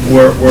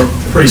were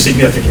pretty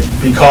significant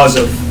because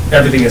of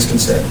everything that's been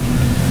said.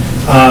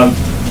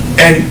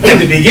 And at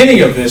the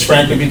beginning of this,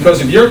 frankly,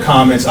 because of your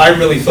comments, I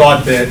really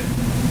thought that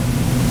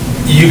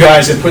you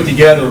guys had put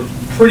together a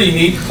pretty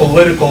neat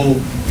political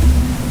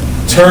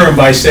term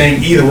by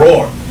saying either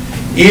or.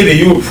 Either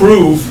you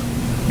approve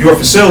your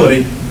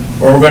facility,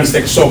 or we're going to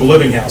stick a sober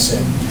living house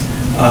in.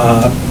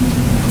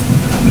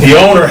 The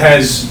owner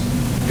has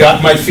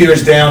got my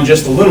fears down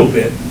just a little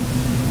bit.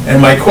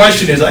 And my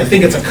question is, I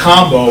think it's a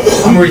combo.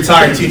 I'm a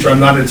retired teacher, I'm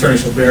not an attorney,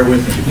 so bear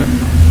with me.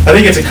 I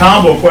think it's a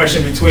combo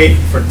question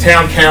for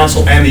town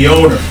council and the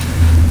owner.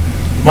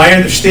 My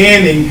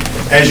understanding,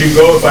 as you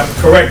go, if I'm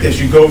correct,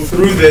 as you go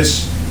through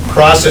this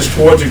process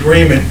towards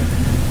agreement,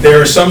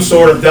 there is some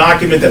sort of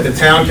document that the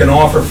town can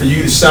offer for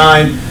you to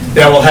sign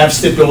that will have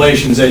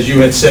stipulations, as you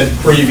had said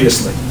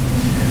previously.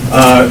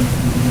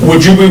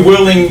 Would you be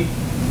willing,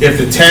 if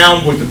the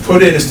town were to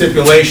put in a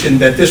stipulation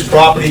that this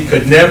property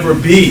could never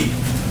be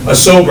a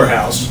sober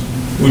house,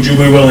 would you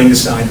be willing to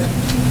sign that?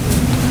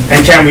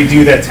 And can we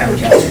do that, town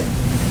council?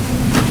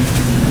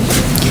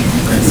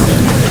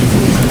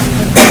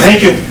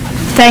 Thank you.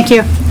 Thank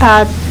you.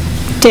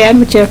 Dan,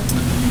 would you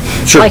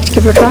like to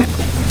give your thought?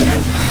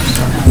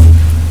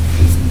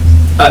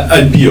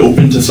 I'd be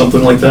open to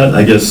something like that.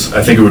 I guess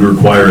I think it would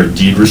require a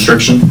deed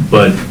restriction,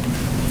 but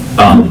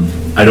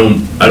I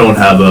don't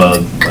have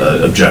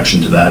a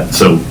objection to that.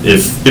 So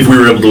if we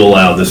were able to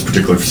allow this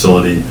particular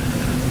facility,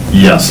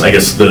 yes, I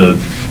guess the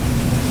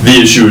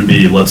issue would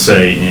be, let's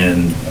say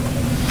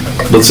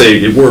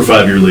if we're a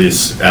 5-year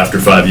lease, after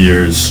 5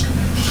 years,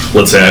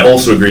 let's say I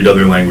also agreed to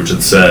other language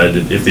that said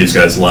if these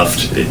guys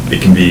left,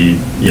 it can be,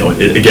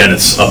 again,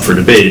 it's up for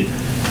debate.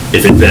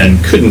 If it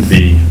then couldn't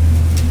be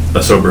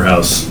a sober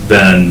house,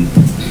 then,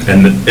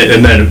 and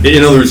then,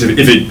 in other words,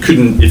 if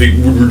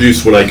it would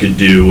reduce what I could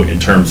do in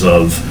terms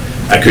of,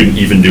 I couldn't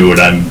even do what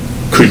I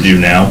could do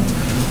now,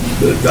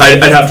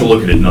 I'd have to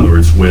look at it, in other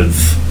words,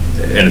 with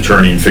an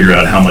attorney and figure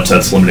out how much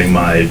that's limiting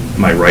my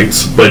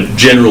rights. But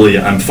generally,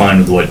 I'm fine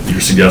with what you're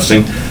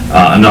suggesting.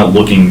 I'm not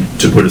looking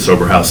to put a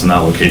sober house in that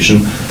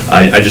location.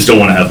 I just don't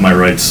want to have my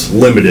rights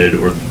limited,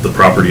 or the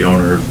property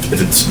owner,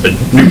 if it's a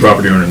new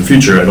property owner in the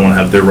future, I don't want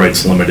to have their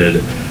rights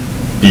limited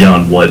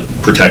beyond what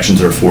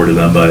protections are afforded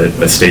them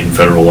by state and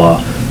federal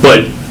law.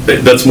 But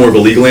that's more of a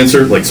legal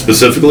answer. Like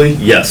specifically,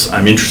 yes,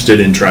 I'm interested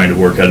in trying to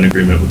work out an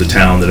agreement with the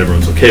town that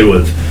everyone's okay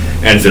with.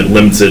 And if it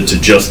limits it to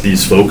just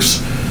these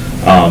folks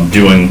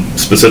doing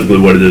specifically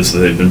what it is that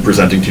they've been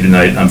presenting to you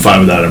tonight, I'm fine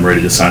with that. I'm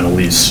ready to sign a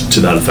lease to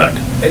that effect.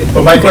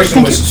 But my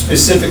question was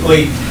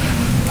specifically,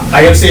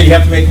 I understand you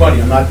have to make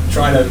money. I'm not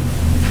trying to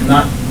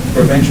not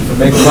prevent you from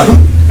making money.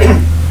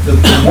 The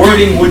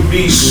wording would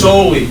be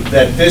solely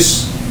that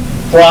this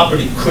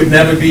property could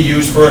never be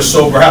used for a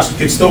sober house. It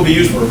could still be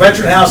used for a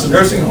veteran house, a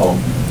nursing home,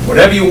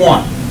 whatever you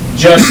want.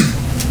 Just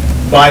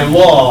by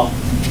law,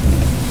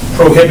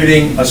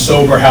 prohibiting a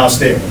sober house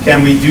there.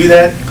 Can we do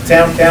that,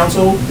 town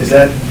council? Is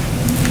that?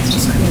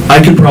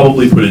 I could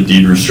probably put a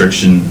deed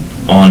restriction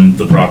on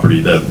the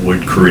property that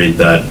would create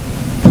that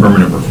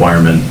permanent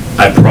requirement.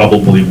 I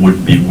probably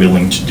would be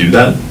willing to do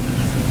that.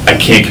 I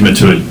can't commit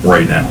to it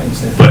right now.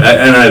 But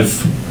and I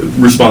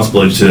have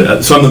responsibility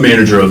to, so I'm the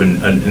manager of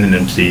an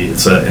entity,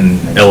 it's an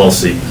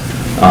LLC.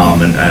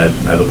 and I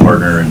have a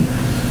partner, and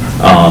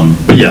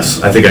but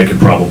yes, I think I could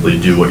probably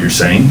do what you're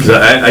saying, because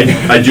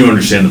I do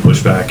understand the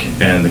pushback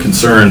and the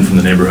concern from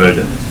the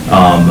neighborhood.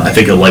 I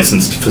think a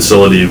licensed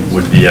facility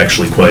would be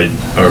actually quite,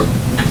 or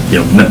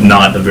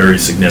not a very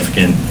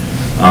significant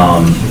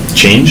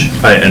change.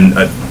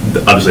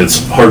 Obviously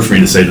it's hard for me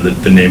to say to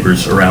the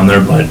neighbors around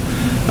there, but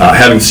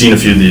having seen a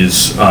few of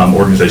these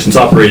organizations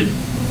operate,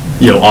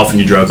 often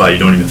you drive by, you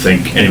don't even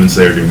think anyone's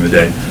there during the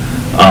day.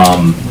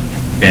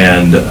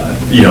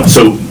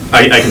 So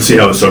I can see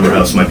how a sober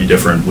house might be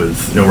different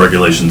with no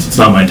regulations. It's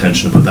not my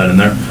intention to put that in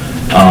there.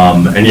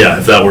 And yeah,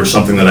 if that were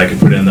something that I could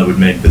put in that would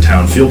make the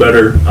town feel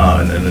better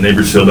and the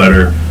neighbors feel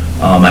better,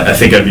 I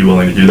think I'd be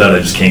willing to do that. I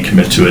just can't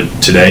commit to it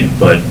today,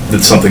 but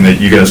it's something that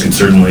you guys can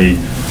certainly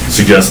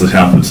suggest the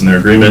town puts in their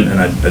agreement, and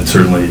I'd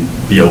certainly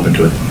be open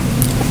to it.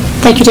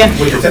 Thank you, Dan.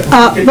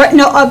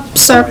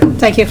 Sir,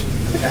 thank you.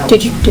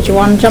 Did you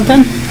want to jump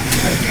in?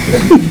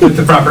 With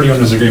the property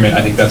owner's agreement,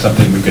 I think that's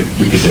something we could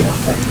do.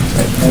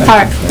 All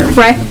right,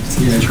 Ray?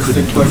 Yeah, just a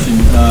quick question.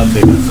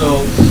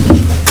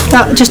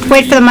 Just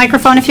wait for the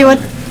microphone if you would.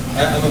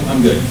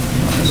 I'm good.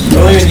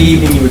 Earlier in the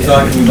evening, you were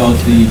talking about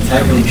the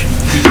type of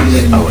people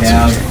that you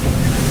have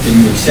that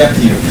you accept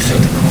in your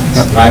facility,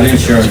 private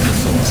insurance and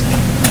so on.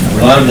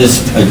 A lot of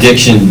this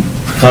addiction,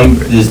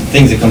 there's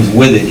things that comes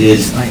with it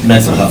is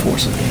mental health.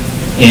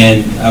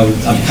 And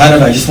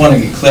I just want to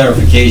get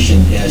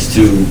clarification as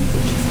to,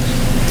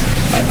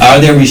 are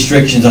there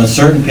restrictions on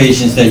certain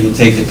patients that you'll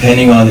take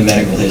depending on the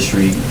medical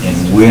history,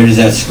 and where does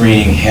that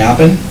screening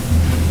happen?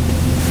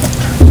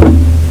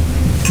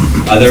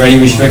 Are there any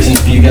restrictions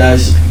for you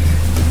guys?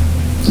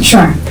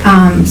 Sure.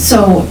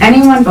 So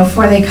anyone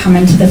before they come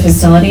into the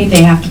facility,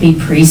 they have to be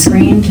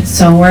pre-screened.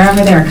 So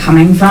wherever they're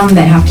coming from,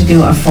 they have to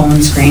do a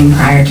phone screen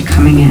prior to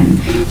coming in.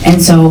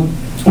 And so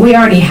we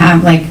already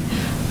have, like,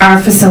 our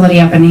facility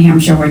up in New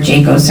Hampshire, we're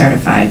JACO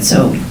certified.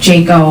 So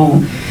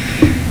JACO,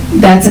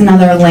 that's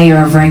another layer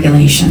of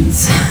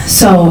regulations.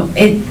 So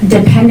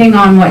depending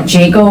on what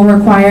JACO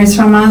requires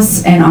from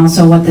us and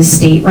also what the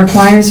state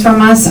requires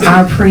from us,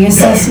 our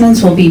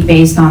pre-assessments will be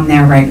based on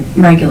their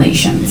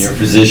regulations. Your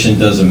physician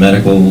does a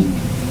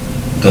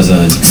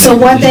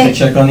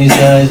check on these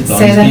guys?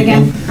 Say that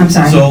again? I'm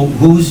sorry. So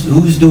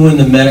who's doing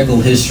the medical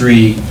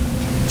history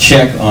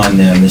check on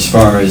them as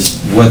far as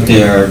what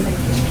they're,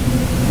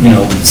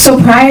 So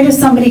prior to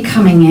somebody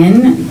coming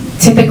in,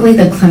 typically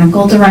the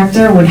clinical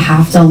director would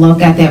have to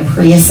look at their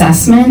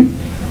pre-assessment,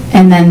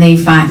 and then they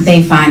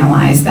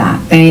finalize that.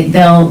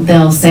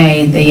 They'll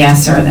say the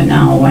yes or the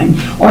no,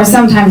 or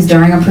sometimes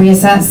during a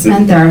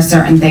pre-assessment there are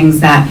certain things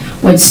that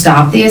would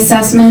stop the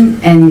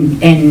assessment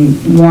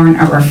and warrant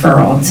a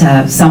referral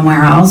to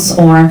somewhere else,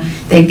 or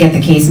they'd get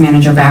the case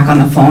manager back on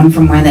the phone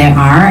from where they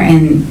are,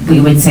 and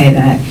we would say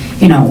that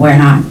we're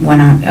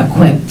not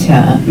equipped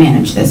to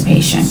manage this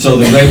patient. So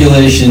the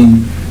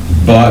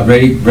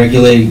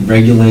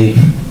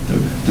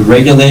the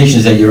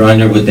regulations that you're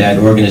under with that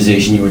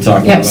organization you were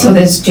talking about. Yep, so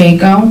there's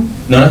JACO.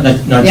 No,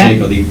 not Yep.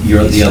 JACO,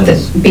 the other.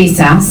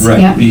 BSAS. Right,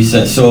 Yep.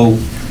 BSAS. So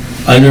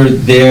under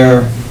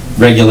their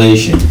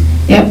regulation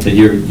Yep. that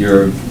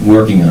you're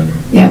working under,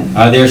 Yep.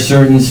 are there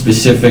certain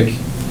specific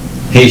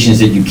patients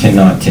that you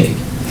cannot take?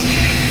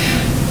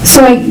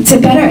 So to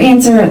better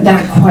answer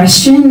that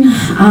question,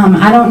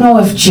 I don't know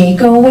if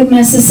JACO would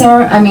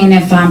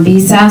if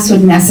BSAS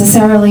would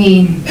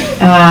necessarily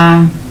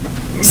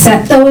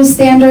set those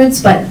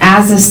standards, but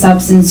as a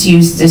substance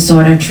use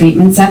disorder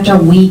treatment center,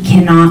 we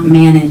cannot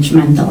manage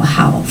mental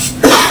health.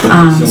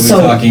 So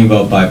we're talking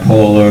about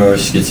bipolar,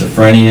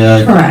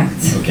 schizophrenia? Correct.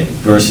 Okay,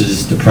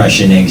 versus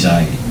depression,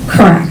 anxiety?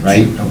 Correct.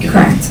 Right? Okay.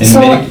 Correct.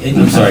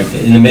 I'm sorry,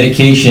 and the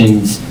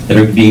medications that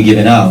are being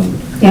given out,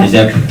 Yeah. is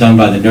that done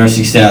by the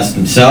nursing staff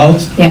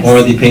themselves? Yes. Or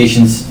are the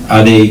patients,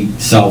 are they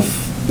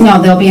No,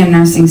 there'll be a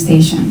nursing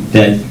station.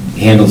 that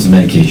handles the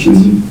medications?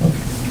 Mm-hmm. Okay.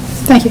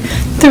 Thank you.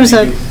 There was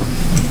a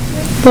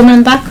woman in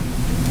the back.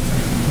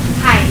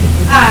 Hi.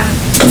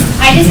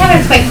 I just have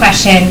a quick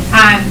question.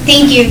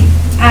 Thank you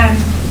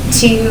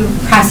to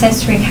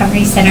Process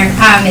Recovery Center.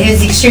 It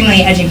was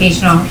extremely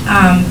educational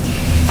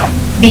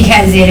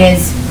because it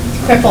has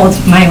crippled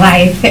my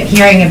life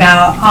hearing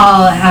about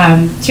all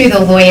through the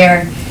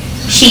lawyer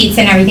sheets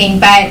and everything.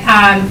 But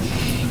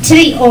to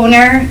the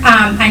owner,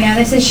 I know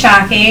this is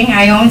shocking.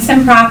 I own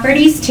some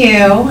properties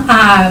too.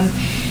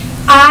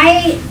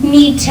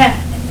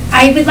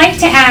 I would like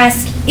to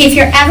ask if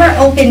you're ever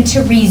open to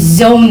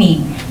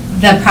rezoning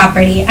the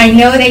property. I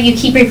know that you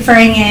keep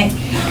referring it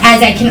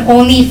as I can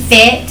only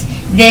fit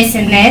this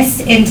and this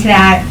into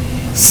that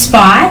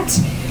spot,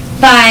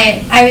 but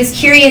I was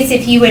curious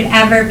if you would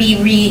ever be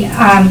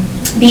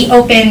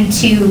open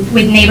to,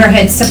 with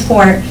neighborhood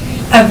support,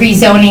 of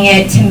rezoning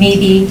it to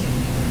maybe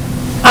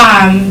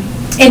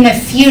in the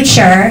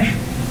future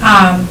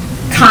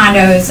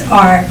condos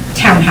or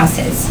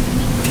townhouses.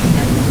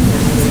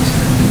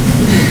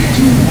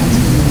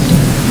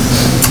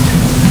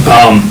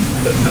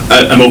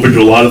 I'm open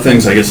to a lot of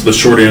things. I guess the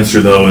short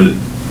answer, though,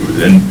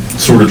 and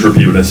sort of to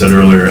repeat what I said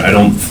earlier, I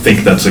don't think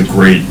that's a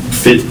great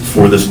fit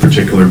for this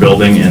particular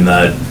building, in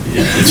that,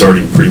 it's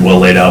already pretty well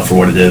laid out for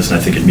what it is, and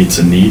I think it meets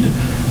a need.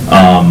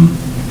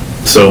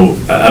 So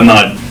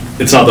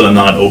it's not that I'm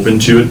not open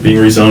to it being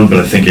rezoned, but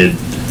I think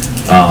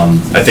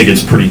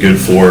it's pretty good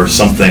for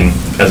something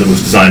as it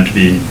was designed to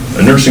be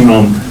a nursing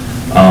home,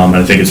 and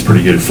I think it's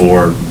pretty good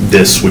for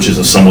this, which is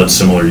a somewhat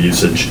similar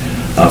usage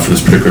for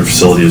this particular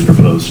facility as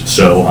proposed.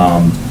 So,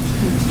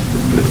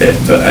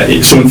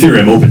 so in theory,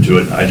 I'm open to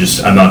it.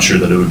 I'm not sure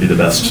that it would be the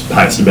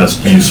highest and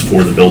best use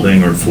for the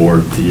building or for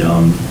the,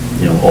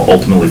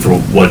 ultimately for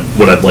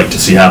what I'd like to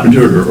see happen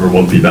to it, or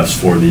what would be best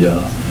for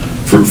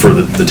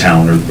the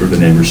town or the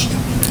neighbors.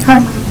 All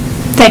right.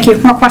 Thank you.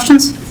 More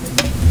questions?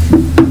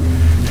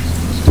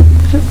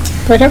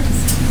 Right up.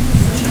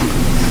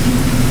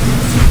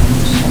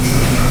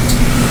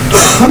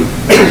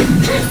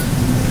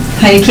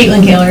 Hi,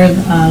 Caitlin Kaler,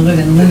 live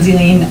in Lindsay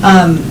Lane.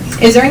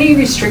 Is there any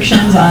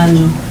restrictions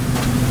on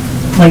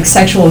like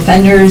sexual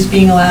offenders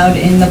being allowed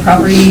in the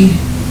property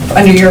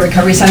under your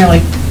recovery center?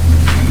 Like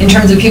in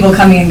terms of people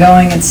coming and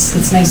going,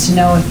 it's nice to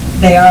know if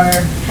they are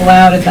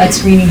allowed, if that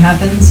screening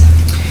happens.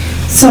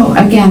 So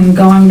again,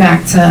 going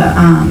back to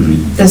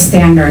the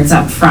standards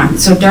up front.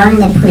 So during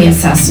the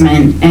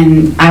pre-assessment,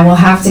 and I will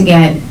have to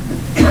get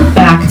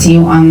back to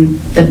you on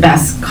the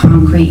best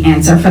concrete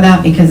answer for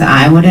that, because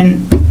I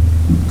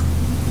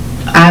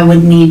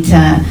would need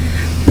to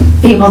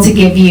be able to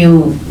give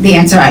you the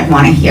answer I'd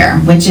want to hear,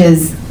 which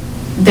is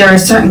there are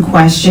certain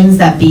questions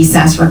that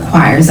BSAS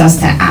requires us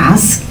to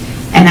ask,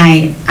 and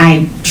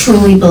I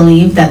truly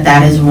believe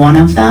that is one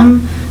of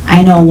them.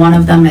 I know one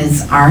of them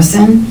is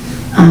arson,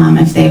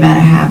 if they've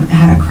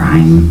had a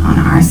crime on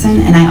arson,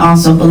 and I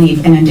also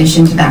believe in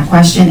addition to that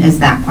question is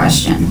that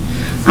question.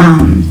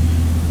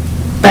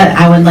 But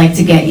I would like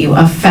to get you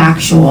a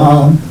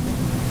factual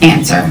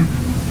answer.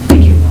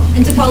 Thank you.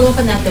 And to follow up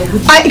on that though,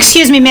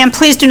 excuse me, ma'am,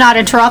 please do not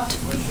interrupt.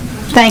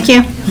 Thank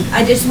you.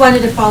 I just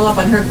wanted to follow up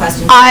on her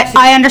question.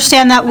 I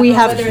understand that we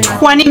have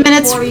 20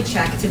 minutes.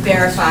 Check to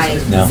verify,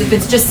 if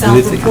it's just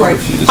self-report.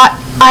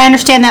 I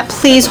understand that.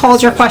 Please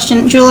hold your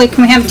question. Julie,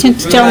 can we have the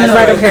gentleman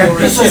right over here?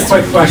 This is a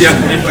quick question.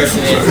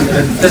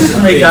 This is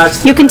in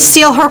regards. You can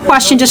steal her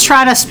question. Just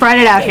try to spread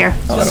it out here.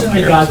 This is in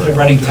regards to the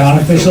Reading town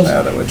officials.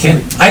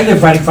 I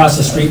live right across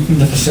the street from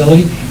the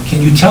facility.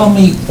 Can you tell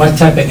me what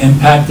type of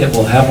impact it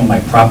will have on my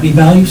property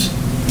values?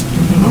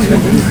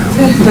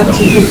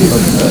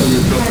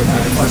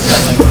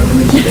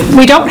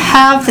 We don't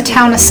have the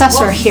town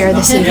assessor here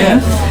this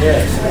evening.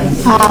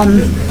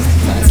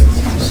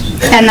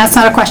 And that's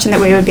not a question that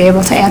we would be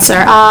able to answer.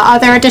 Are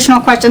there additional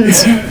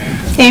questions?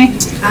 Amy?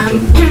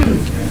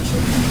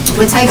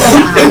 What type of,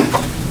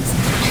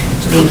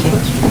 thank you.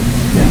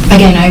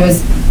 Again, I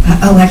was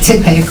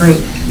elected by a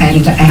group,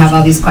 and I have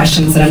all these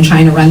questions that I'm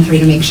trying to run through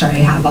to make sure I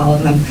have all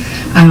of them.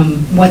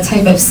 What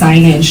type of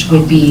signage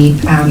would be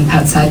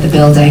outside the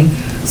building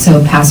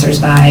so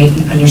passersby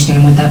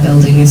understand what that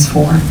building is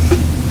for?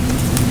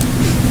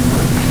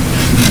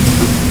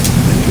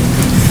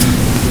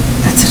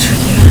 That's a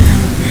tricky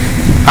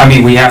one. I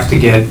mean, we have to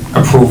get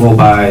approval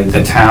by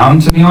the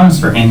town, to be honest,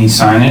 for any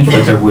signage,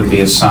 but there would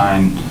be a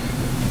sign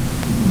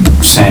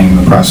saying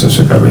the Process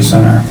Recovery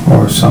Center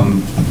or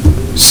some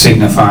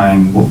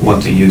signifying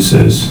what the use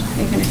is.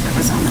 Even if it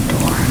was on the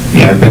door.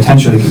 Yeah,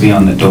 potentially it could be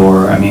on the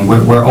door. I mean,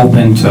 we're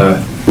open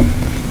to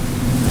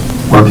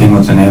working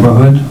with the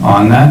neighborhood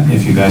on that,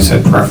 if you guys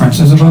had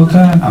preferences about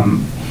that.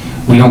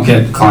 We don't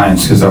get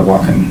clients because they're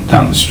walking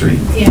down the street.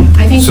 Yeah,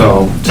 I think.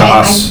 So to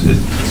us,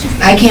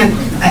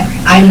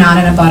 I'm not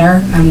in a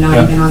butter, I'm not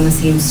even on the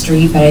same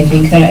street, but I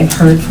think that I've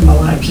heard from a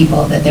lot of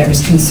people that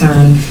there's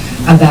concern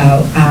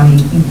about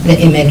the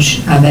image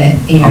of it,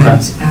 and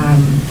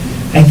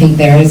I think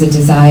there is a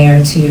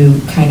desire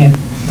to kind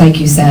of, like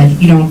you said,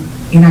 you're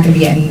not going to be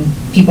getting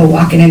people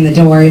walking in the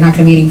door, you're not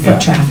going to be getting foot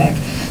traffic.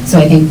 So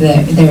I think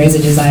that there is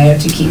a desire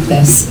to keep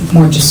this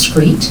more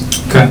discreet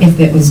if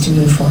it was to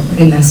move forward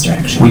in this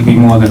direction. We'd be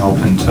more than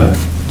open to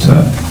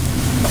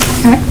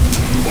All right.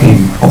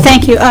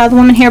 Thank you. The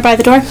woman here by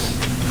the door.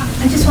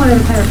 I just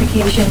wanted a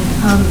clarification.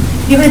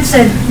 You had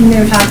said when they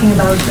were talking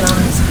about,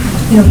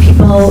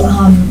 people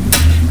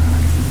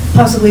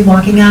possibly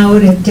walking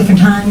out at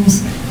different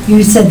times,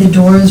 you said the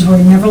doors were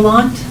never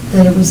locked,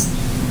 that it was,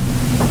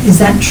 is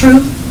that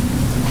true?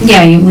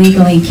 Yeah, you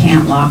legally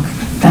can't lock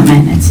them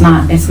in. It's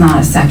not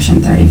a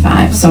Section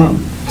 35. So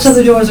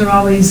the doors are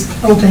always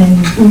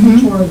open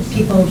for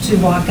people to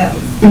walk out.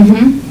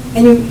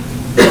 And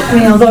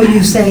although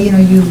you say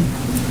you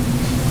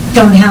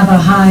don't have a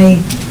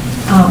high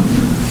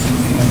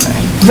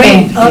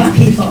rate of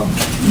people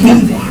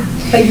leaving,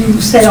 but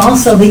you said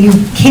also that you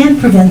can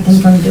prevent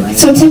them from doing it.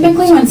 So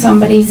typically when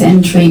somebody's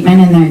in treatment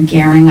and they're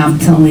gearing up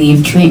to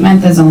leave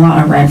treatment, there's a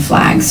lot of red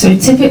flags. So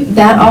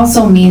that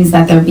also means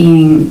that they're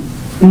being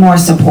more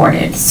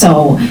supported.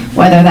 So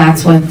whether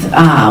that's with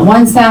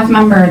one staff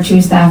member or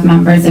two staff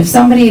members, if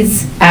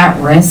somebody's at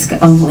risk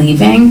of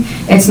leaving,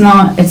 it's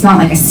not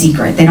like a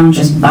secret. They don't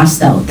just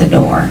bust out the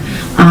door.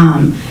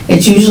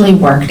 It's usually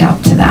worked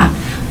up to that.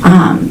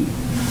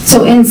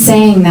 So in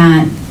saying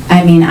that,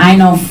 I mean, I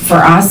know for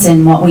us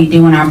and what we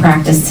do in our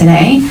practice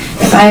today,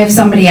 if if I have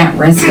somebody at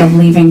risk of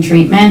leaving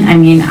treatment, I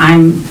mean,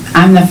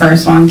 I'm the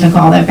first one to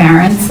call their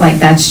parents. Like,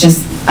 that's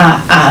just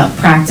a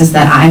practice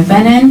that I've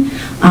been in.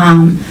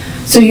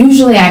 So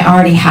usually I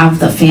already have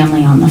the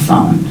family on the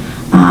phone.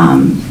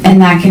 And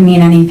that can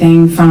mean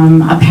anything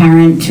from a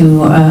parent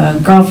to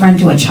a girlfriend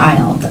to a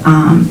child.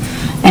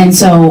 And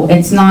so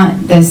it's not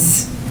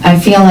this, I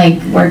feel like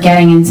we're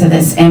getting into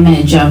this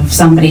image of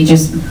somebody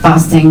just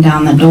busting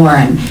down the door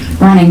and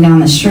running down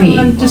the street.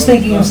 I'm just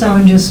thinking of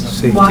someone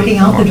just walking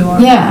out the door.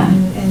 Yeah.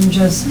 And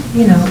just,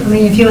 you know, I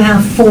mean, if you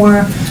have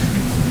four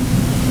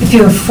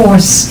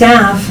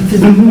staff, if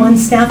it's one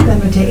staff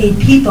member to 8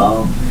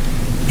 people,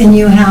 and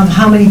you have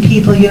how many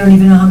people, you don't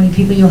even know how many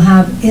people you'll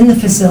have in the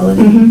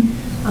facility.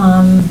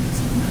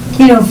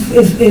 You know,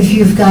 if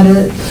you've got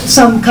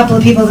some couple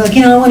of people that, like,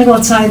 you know, I want to go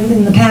outside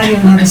in the patio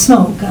and have a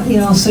smoke, you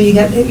know, so you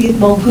got,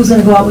 well, who's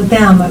going to go out with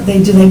them?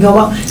 Do they go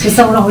out? Does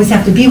someone always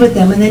have to be with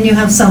them? And then you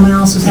have someone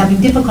else who's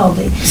having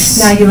difficulty.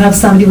 Now you have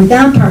somebody with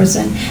that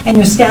person, and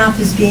your staff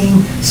is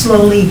being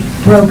slowly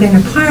broken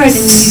apart, and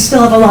you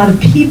still have a lot of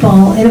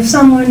people. And if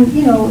someone,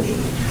 you know,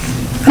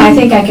 I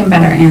think I can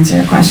better answer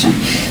your question.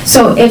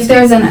 So if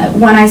there's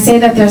when I say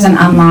that there's an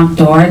unlocked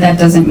door, that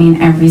doesn't mean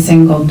every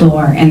single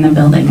door in the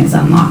building is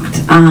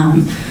unlocked.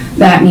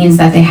 That means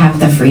that they have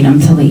the freedom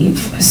to leave.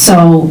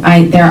 So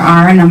there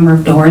are a number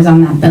of doors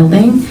on that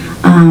building.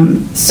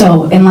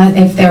 So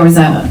if there was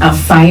a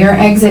fire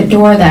exit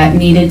door that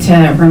needed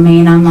to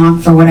remain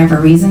unlocked for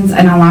whatever reasons,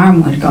 an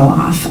alarm would go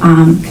off.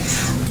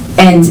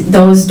 And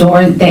those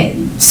doors,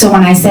 so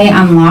when I say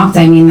unlocked,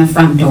 I mean the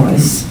front door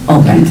is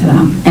open to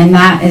them. And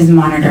that is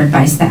monitored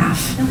by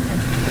staff.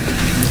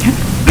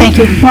 Thank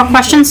you. More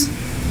questions?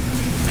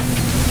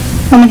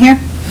 Woman here?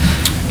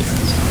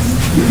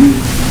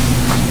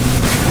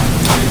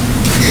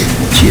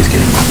 She is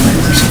getting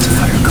a sense of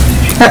higher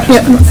communication.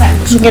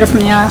 Yeah, you can get it from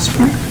the last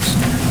one.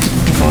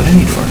 What I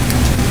need for it.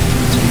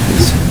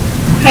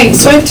 Hi,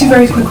 so I have 2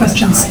 very quick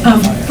questions.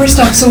 First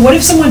off, so what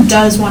if someone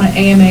does want an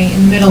AMA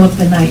in the middle of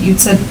the night? You'd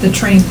said the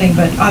train thing,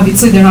 but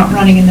obviously they're not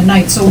running in the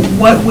night, so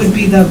what would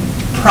be the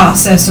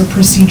process or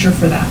procedure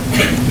for that?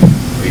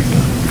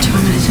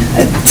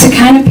 To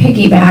kind of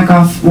piggyback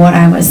off what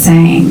I was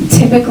saying,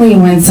 typically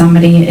when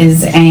somebody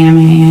is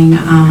AMAing,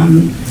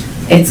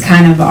 it's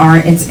kind of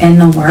it's in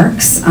the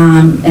works.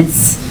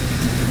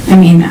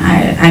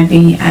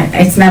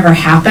 It's never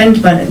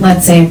happened, but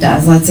let's say it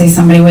does. Let's say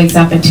somebody wakes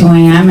up at 2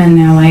 a.m. and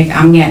they're like,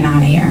 I'm getting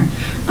out of here.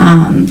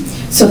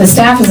 So the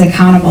staff is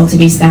accountable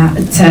to staff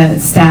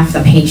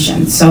the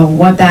patient. So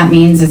what that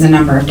means is a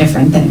number of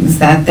different things.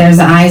 That there's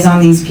eyes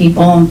on these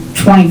people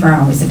 24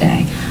 hours a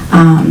day.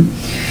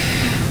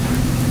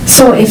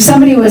 So if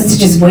somebody was to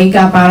just wake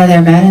up out of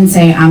their bed and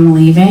say, I'm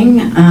leaving,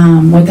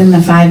 within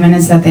the 5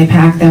 minutes that they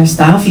pack their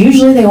stuff,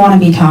 usually they want to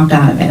be talked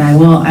out of it. I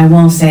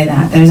will say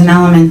that. There's an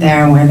element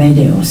there where they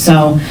do.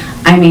 So,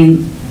 I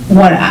mean,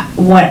 what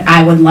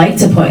I would like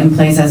to put in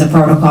place as a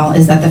protocol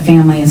is that the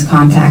family is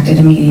contacted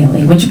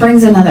immediately, which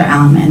brings another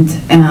element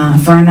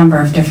for a number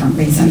of different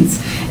reasons.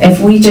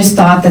 If we just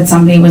thought that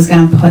somebody was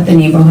going to put the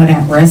neighborhood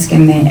at risk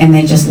and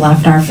they just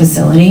left our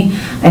facility,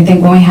 I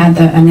think when we had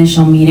the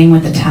initial meeting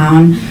with the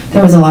town,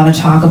 there was a lot of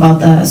talk about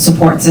the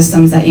support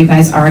systems that you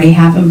guys already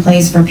have in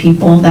place for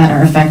people that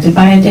are affected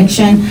by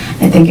addiction.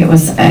 I think it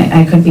was,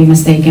 I could be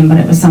mistaken, but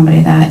it was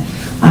somebody that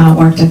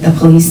worked at the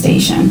police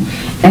station.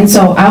 And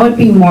so I would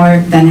be more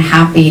than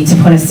happy to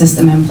put a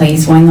system in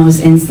place when those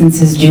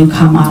instances do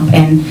come up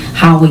and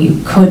how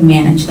we could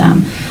manage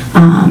them.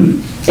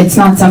 It's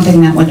not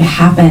something that would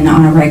happen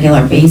on a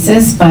regular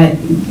basis, but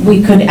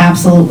we could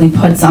absolutely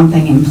put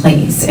something in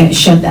place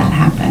should that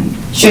happen,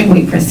 should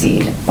we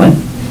proceed with,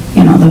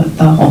 you know,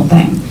 the whole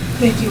thing.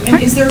 Thank you.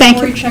 And is there a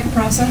Cory check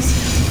process?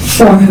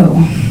 For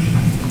who?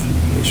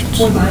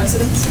 For the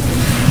residents?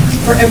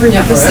 For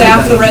everyone, the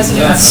staff, the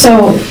residents?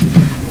 So,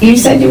 you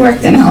said you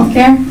worked in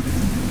healthcare?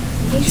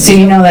 So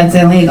you know that's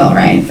illegal,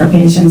 right, for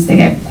patients to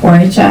get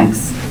Cory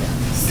checks?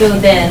 So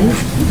then,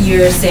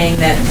 you're saying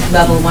that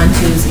level 1,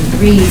 2s, and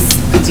 3s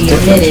would be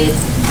admitted.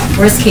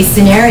 Worst case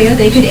scenario,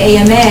 they could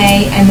AMA,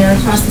 and they're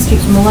across the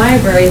street from the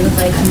library with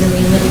like 1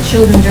 million little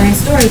children during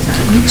story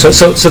time.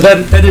 So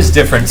that is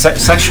different.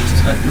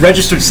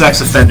 Registered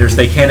sex offenders,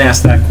 they can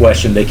ask that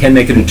question. They can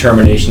make a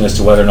determination as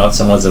to whether or not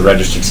someone's a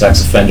registered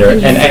sex offender,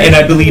 and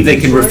I believe they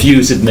can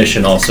refuse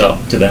admission also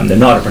to them. They're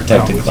not a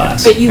protected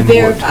class. But you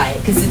verify it,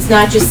 because it's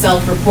not just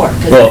self-report.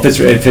 Well,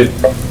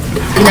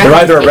 they're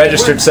either a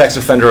registered sex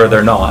offender or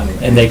they're not,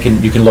 and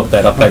you can look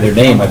that up by their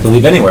name, I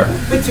believe, anywhere.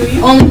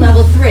 Only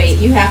level 3.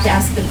 You have to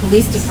ask the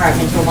police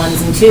department for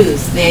 1s and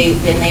 2s. They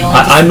only.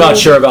 I'm not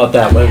sure about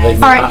that. All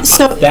right,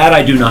 so that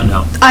I do not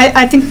know.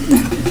 I think.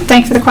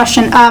 Thank you for the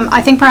question.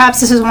 I think perhaps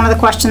this is one of the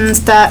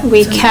questions that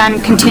we can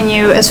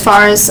continue as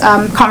far as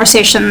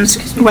conversations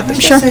with.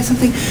 Sure. Say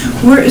something.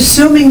 We're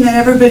assuming that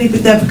everybody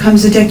that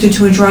becomes addicted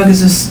to a drug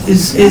is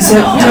you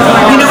know what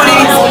I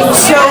mean?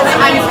 So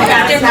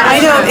I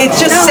know it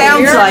just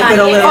sounds like it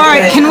a little. All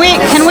right, can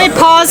we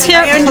pause here?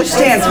 I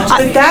understand,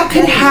 but that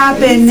could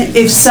happen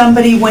if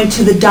somebody went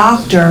to the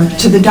doctor,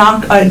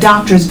 a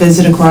doctor's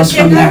visit across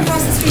from there.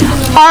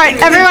 All right,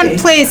 everyone,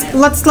 please,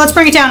 let's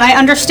bring it down. I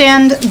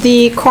understand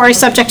the Corey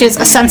subject is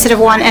a sensitive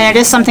one, and it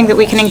is something that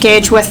we can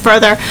engage with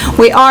further.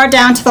 We are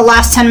down to the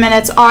last 10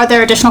 minutes. Are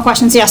there additional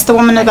questions? Yes, the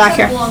woman in the back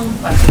here. Well,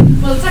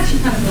 it's actually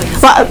kind of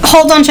like... Well,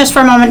 hold on just for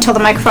a moment until the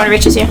microphone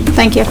reaches you.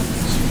 Thank you.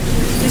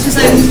 It's just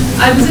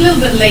I was a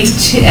little bit late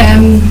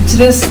to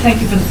this.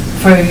 Thank you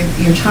for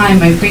your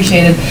time. I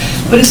appreciate it.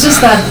 But it's just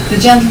that the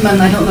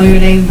gentleman, I don't know your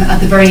name, at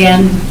the very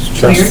end.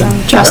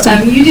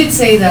 Justin. You did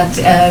say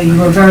that you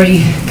were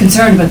very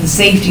concerned about the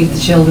safety of the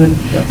children.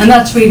 And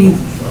that's really,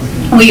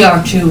 we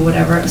are too,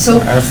 whatever. So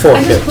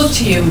I just put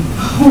to you,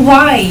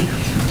 why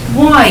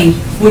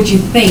would you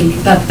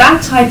think that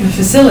that type of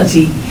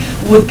facility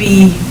would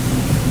be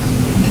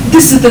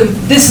this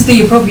is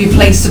the appropriate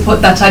place to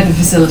put that type of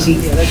facility?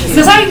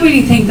 Because I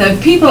really think that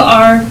people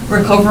are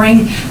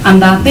recovering and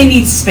that they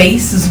need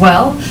space as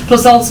well.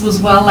 Plus also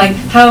as well, like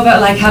how about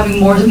like having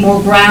more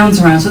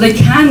grounds around so they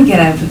can get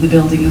out of the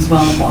building as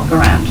well and walk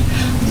around.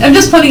 I'm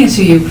just putting it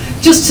to you,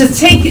 just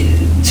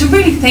to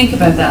really think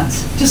about that.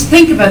 Just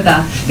think about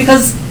that,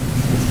 because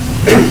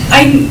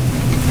I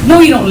know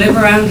you don't live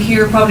around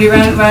here, probably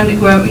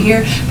around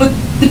here, but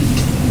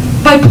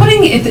by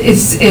putting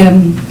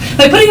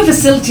by putting a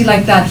facility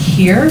like that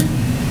here,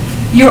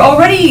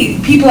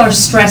 people are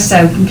stressed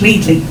out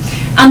completely,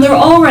 and they're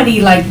already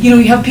like,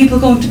 you have people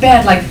going to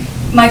bed, like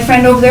my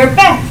friend over there,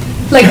 Beth,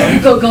 like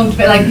going to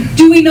bed, like,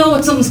 do we know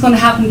what something's going to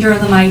happen during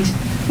the night?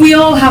 We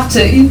all have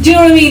to, do you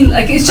know what I mean?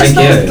 Like, it's just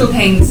those little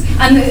things,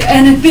 and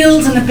it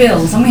builds,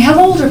 and we have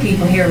older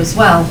people here as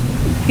well,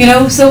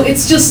 so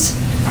it's just,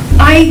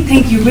 I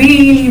think you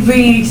really,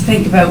 really need to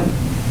think about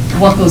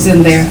what goes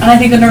in there, and I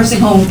think a nursing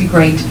home would be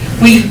great.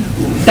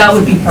 That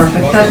would be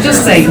perfect. I'm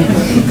just saying.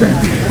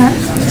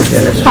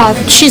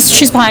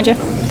 She's behind you.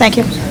 Thank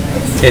you.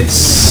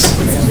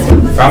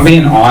 If I'm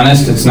being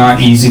honest, it's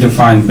not easy to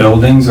find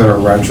buildings that are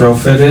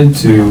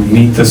retrofitted to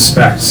meet the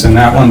specs, and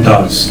that one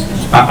does.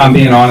 I'm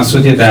being honest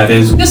with you, that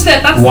is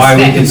why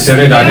we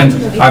considered,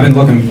 I've been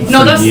looking for years.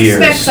 No, that's the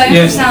specs, I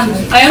understand.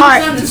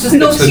 I understand it's just,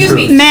 no, excuse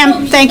me.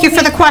 Ma'am, thank you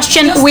for the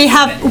question. We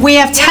have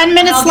 10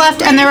 minutes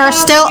left, and there are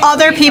still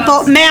other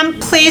people. Ma'am,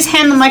 please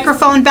hand the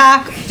microphone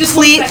back.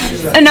 Please.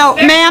 No,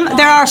 ma'am,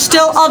 there are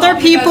still other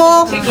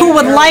people who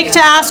would like to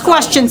ask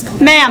questions.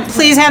 Ma'am,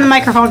 please hand the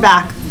microphone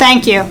back.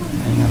 Thank you.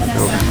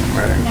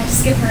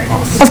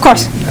 Of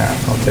course.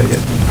 I'll take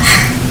it.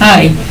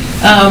 Hi.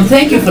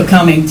 Thank you for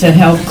coming to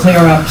help clear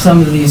up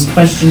some of these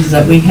questions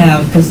that we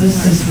have, because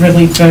this is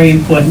really very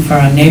important for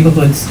our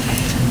neighborhoods.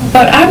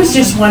 But I was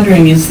just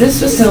wondering, is this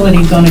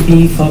facility going to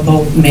be for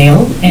both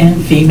male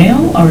and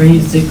female, or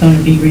is it going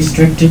to be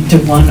restricted to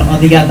one or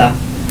the other?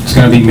 It's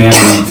going to be male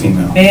and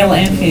female. Male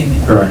and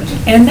female. Correct.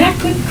 And that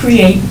could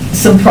create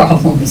some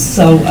problems,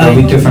 so... There'll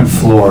be different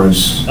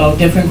floors. Oh,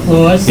 different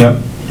floors? Yep.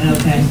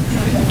 Okay.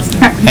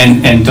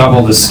 And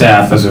double the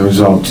staff as a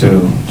result,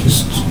 too.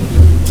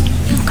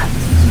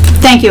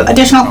 Thank you.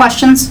 Additional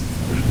questions?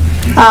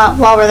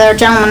 While we're there,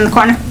 gentleman in the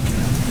corner.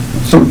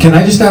 So can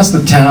I just ask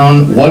the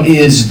town, what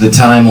is the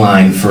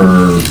timeline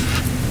for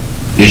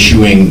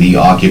issuing the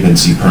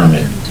occupancy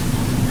permit?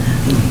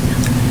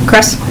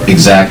 Chris?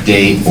 Exact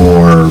date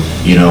or,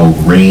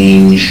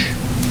 range?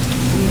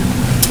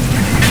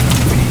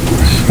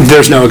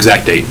 There's no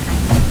exact date.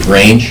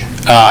 Range?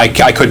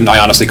 I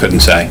honestly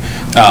couldn't say.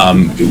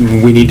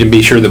 We need to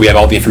be sure that we have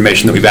all the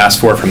information that we've asked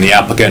for from the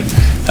applicant,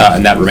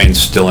 and that remains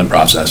still in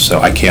process,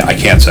 so I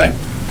can't say.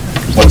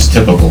 What's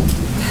typical?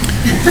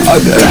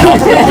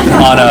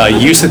 On a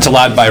use that's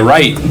allowed by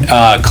right,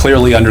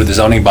 clearly under the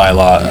zoning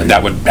bylaw,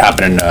 that would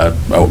happen in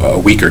a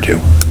week or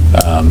two.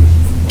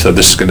 So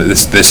this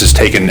is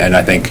taken, and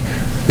I think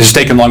this has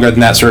taken longer than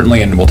that,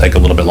 certainly, and will take a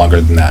little bit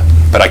longer than that.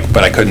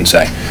 But I couldn't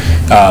say.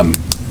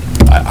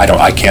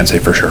 I can't say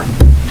for sure.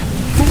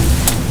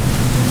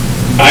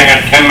 I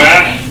got 10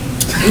 minutes.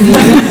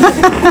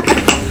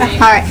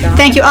 All right,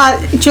 thank you.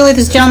 Julie,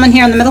 this gentleman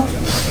here in the middle.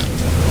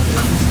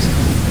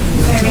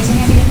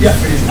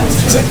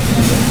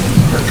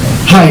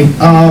 Hi,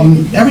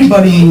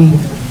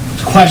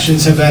 everybody's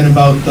questions have been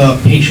about the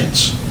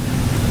patients.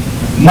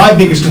 My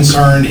biggest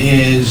concern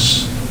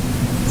is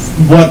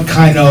what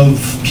kind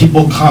of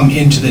people come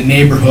into the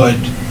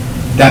neighborhood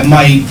that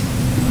might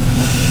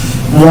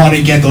want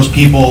to get those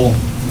people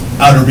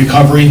out of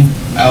recovery,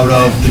 out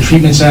of the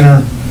treatment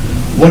center.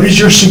 What is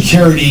your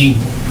security?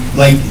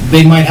 Like,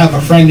 they might have a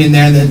friend in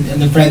there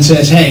and the friend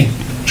says, hey,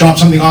 drop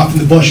something off in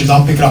the bushes,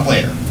 I'll pick it up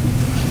later.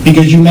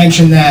 Because you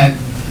mentioned that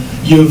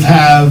you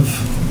have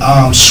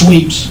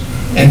sweeps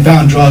and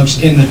found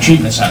drugs in the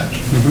treatment centers.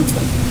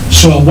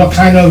 So what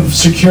kind of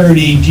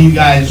security do you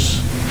guys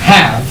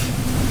have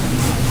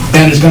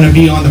that is going to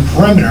be on the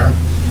perimeter,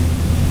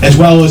 as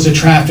well as the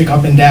traffic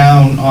up and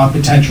down on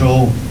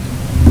potential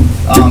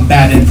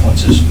bad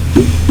influences?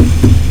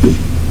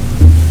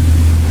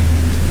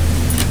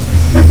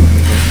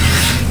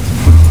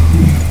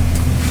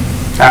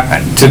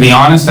 To be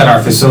honest, at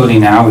our facility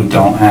now, we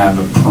don't have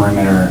a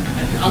perimeter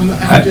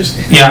I'm just...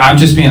 Yeah, I'm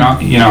just being,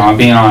 I'm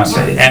being honest.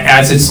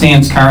 As it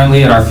stands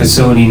currently at our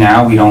facility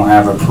now, we don't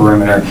have a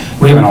perimeter.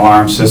 We have an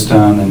alarm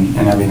system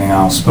and everything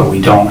else, but we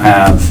don't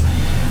have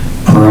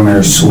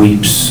perimeter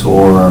sweeps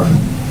or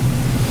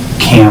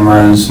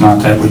cameras.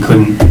 Not that we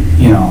couldn't,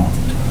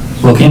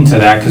 look into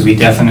that, because we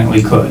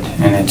definitely could.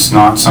 And it's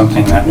not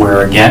something that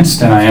we're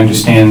against, and I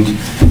understand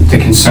the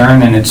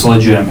concern, and it's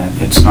legitimate.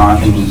 It's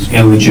not an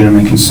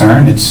illegitimate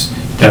concern. It's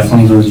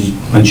definitely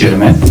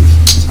legitimate.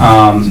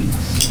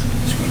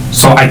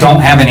 So I don't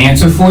have an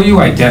answer for you.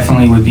 I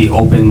definitely would be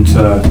open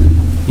to,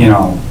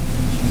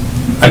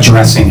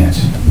 addressing it.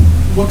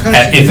 What kind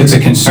of if it's a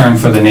concern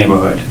for the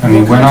neighborhood. I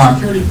mean, we're not...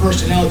 What kind of security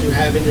personnel do you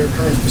have in your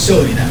current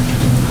facility now?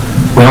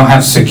 We don't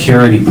have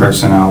security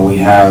personnel. We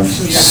have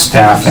So you have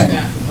staffing.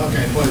 staff.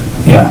 Okay, but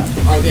Yeah.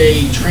 are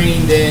they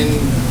trained in,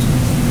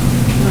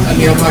 I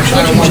mean, I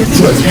don't want to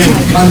put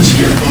guns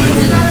here, but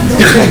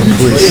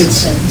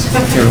it's,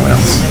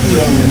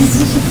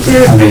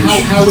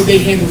 how would they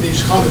handle it? They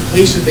just call the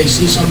police if they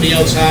see somebody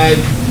outside,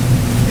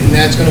 and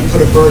that's going to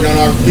put a burden on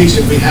our police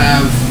if we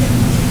have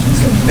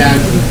that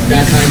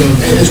kind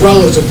of, as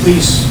well as the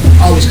police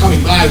always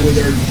coming by with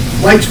their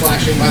lights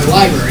flashing by the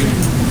library.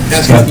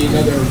 That's going to be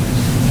another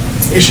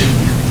issue.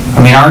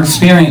 I mean, our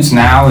experience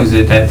now is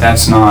that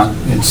that's not,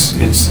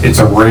 it's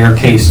a rare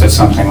case that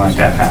something like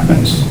that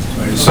happens.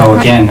 So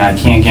again, I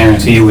can't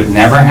guarantee it would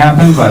never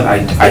happen, but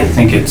I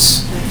think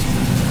it's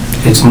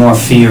more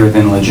fear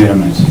than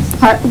legitimate.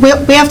 All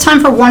right, we have time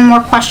for one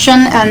more question,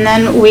 and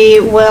then we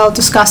will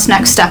discuss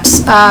next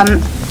steps.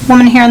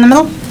 Woman here in the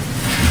middle.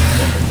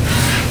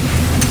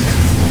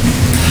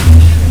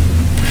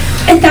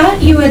 I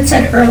thought you had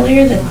said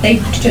earlier that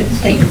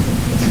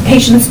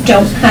patients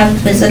don't have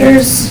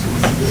visitors.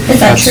 Is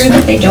that true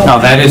that they don't? No,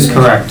 that is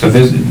correct.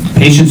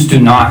 Patients do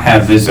not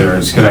have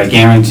visitors, could I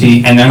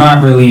guarantee, and they're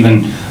not really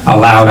even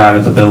allowed out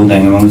of the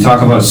building. And when we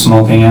talk about a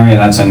smoking area,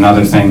 that's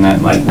another thing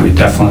that we're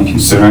definitely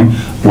considering,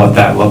 what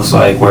that looks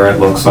like, where it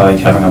looks like,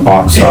 having a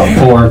box-top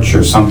porch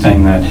or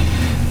something that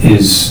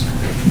is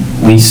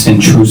least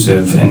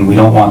intrusive, and we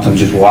don't want them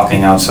just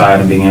walking outside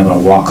and being able to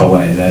walk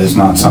away. That is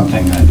not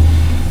something that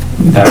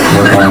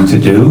we're going to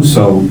do.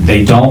 So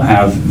they don't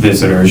have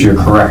visitors, you're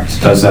correct.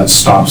 Does that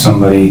stop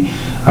somebody?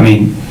 I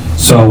mean,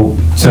 so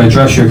to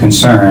address your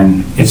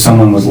concern, if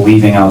someone was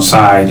leaving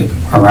outside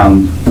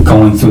around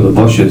going through the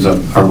bushes, a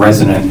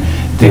resident,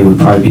 they would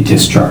probably be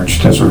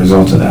discharged as a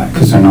result of that,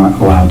 because they're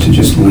not allowed to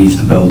just leave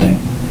the building.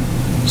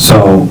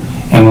 So,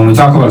 and when we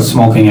talk about a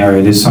smoking area,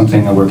 it is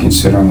something that we're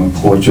considering with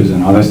porches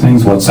and other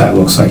things. What's that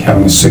looks like,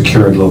 having a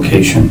secured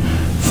location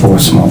for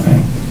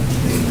smoking.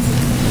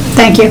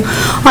 Thank you.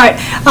 All right,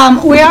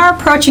 we are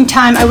approaching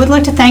time. I would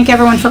like to thank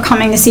everyone for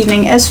coming this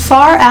evening. As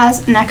far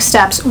as next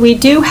steps, we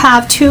do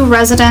have 2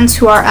 residents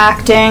who are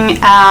acting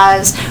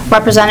as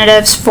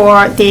representatives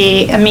for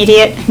the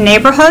immediate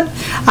neighborhood.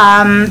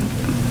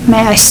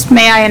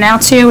 May I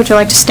announce you? Would you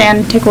like to stand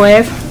and take a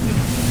wave?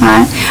 All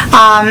right.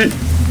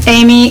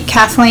 Amy,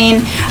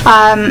 Kathleen,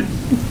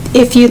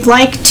 if you'd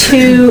like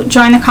to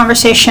join the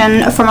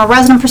conversation from a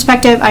resident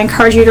perspective, I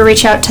encourage you to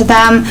reach out to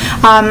them.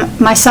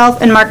 Myself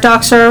and Mark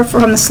Doxer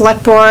from the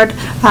Select Board,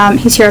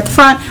 he's here at the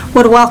front,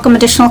 would welcome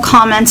additional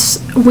comments.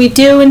 We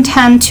do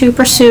intend to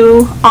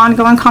pursue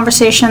ongoing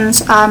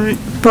conversations,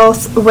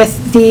 both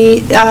with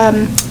the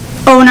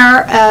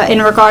owner in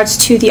regards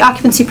to the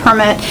occupancy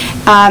permit,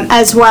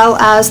 as well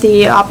as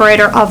the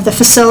operator of the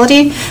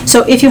facility.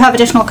 So if you have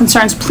additional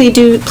concerns, please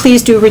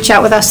do reach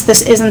out with us.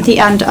 This isn't the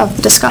end of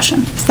the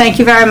discussion. Thank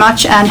you very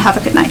much, and have a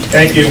good night.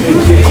 Thank you.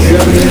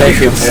 Thank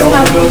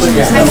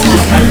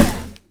you.